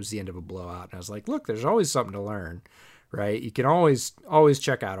watching?" It was the end of a blowout. And I was like, look, there's always something to learn, right? You can always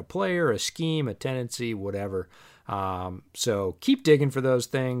check out a player, a scheme, a tendency, whatever. So keep digging for those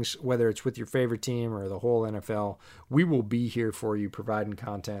things, whether it's with your favorite team or the whole NFL. We will be here for you, providing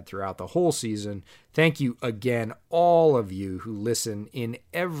content throughout the whole season. Thank you again, all of you who listen in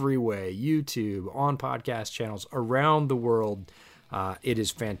every way, YouTube, on podcast channels around the world. It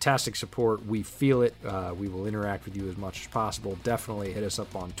is fantastic support. We feel it. We will interact with you as much as possible. Definitely hit us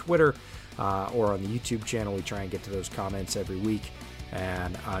up on Twitter or on the YouTube channel. We try and get to those comments every week.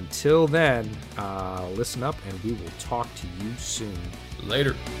 And until then, listen up, and we will talk to you soon.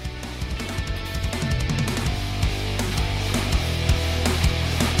 Later.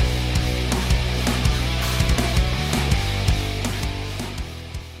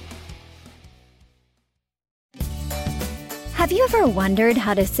 Have you ever wondered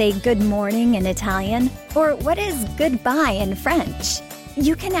how to say good morning in Italian? Or what is goodbye in French?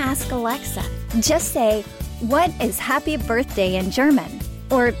 You can ask Alexa. Just say, "What is happy birthday in German?"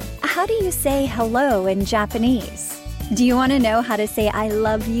 Or, "How do you say hello in Japanese?" Do you want to know how to say I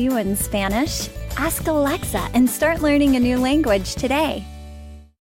love you in Spanish? Ask Alexa and start learning a new language today.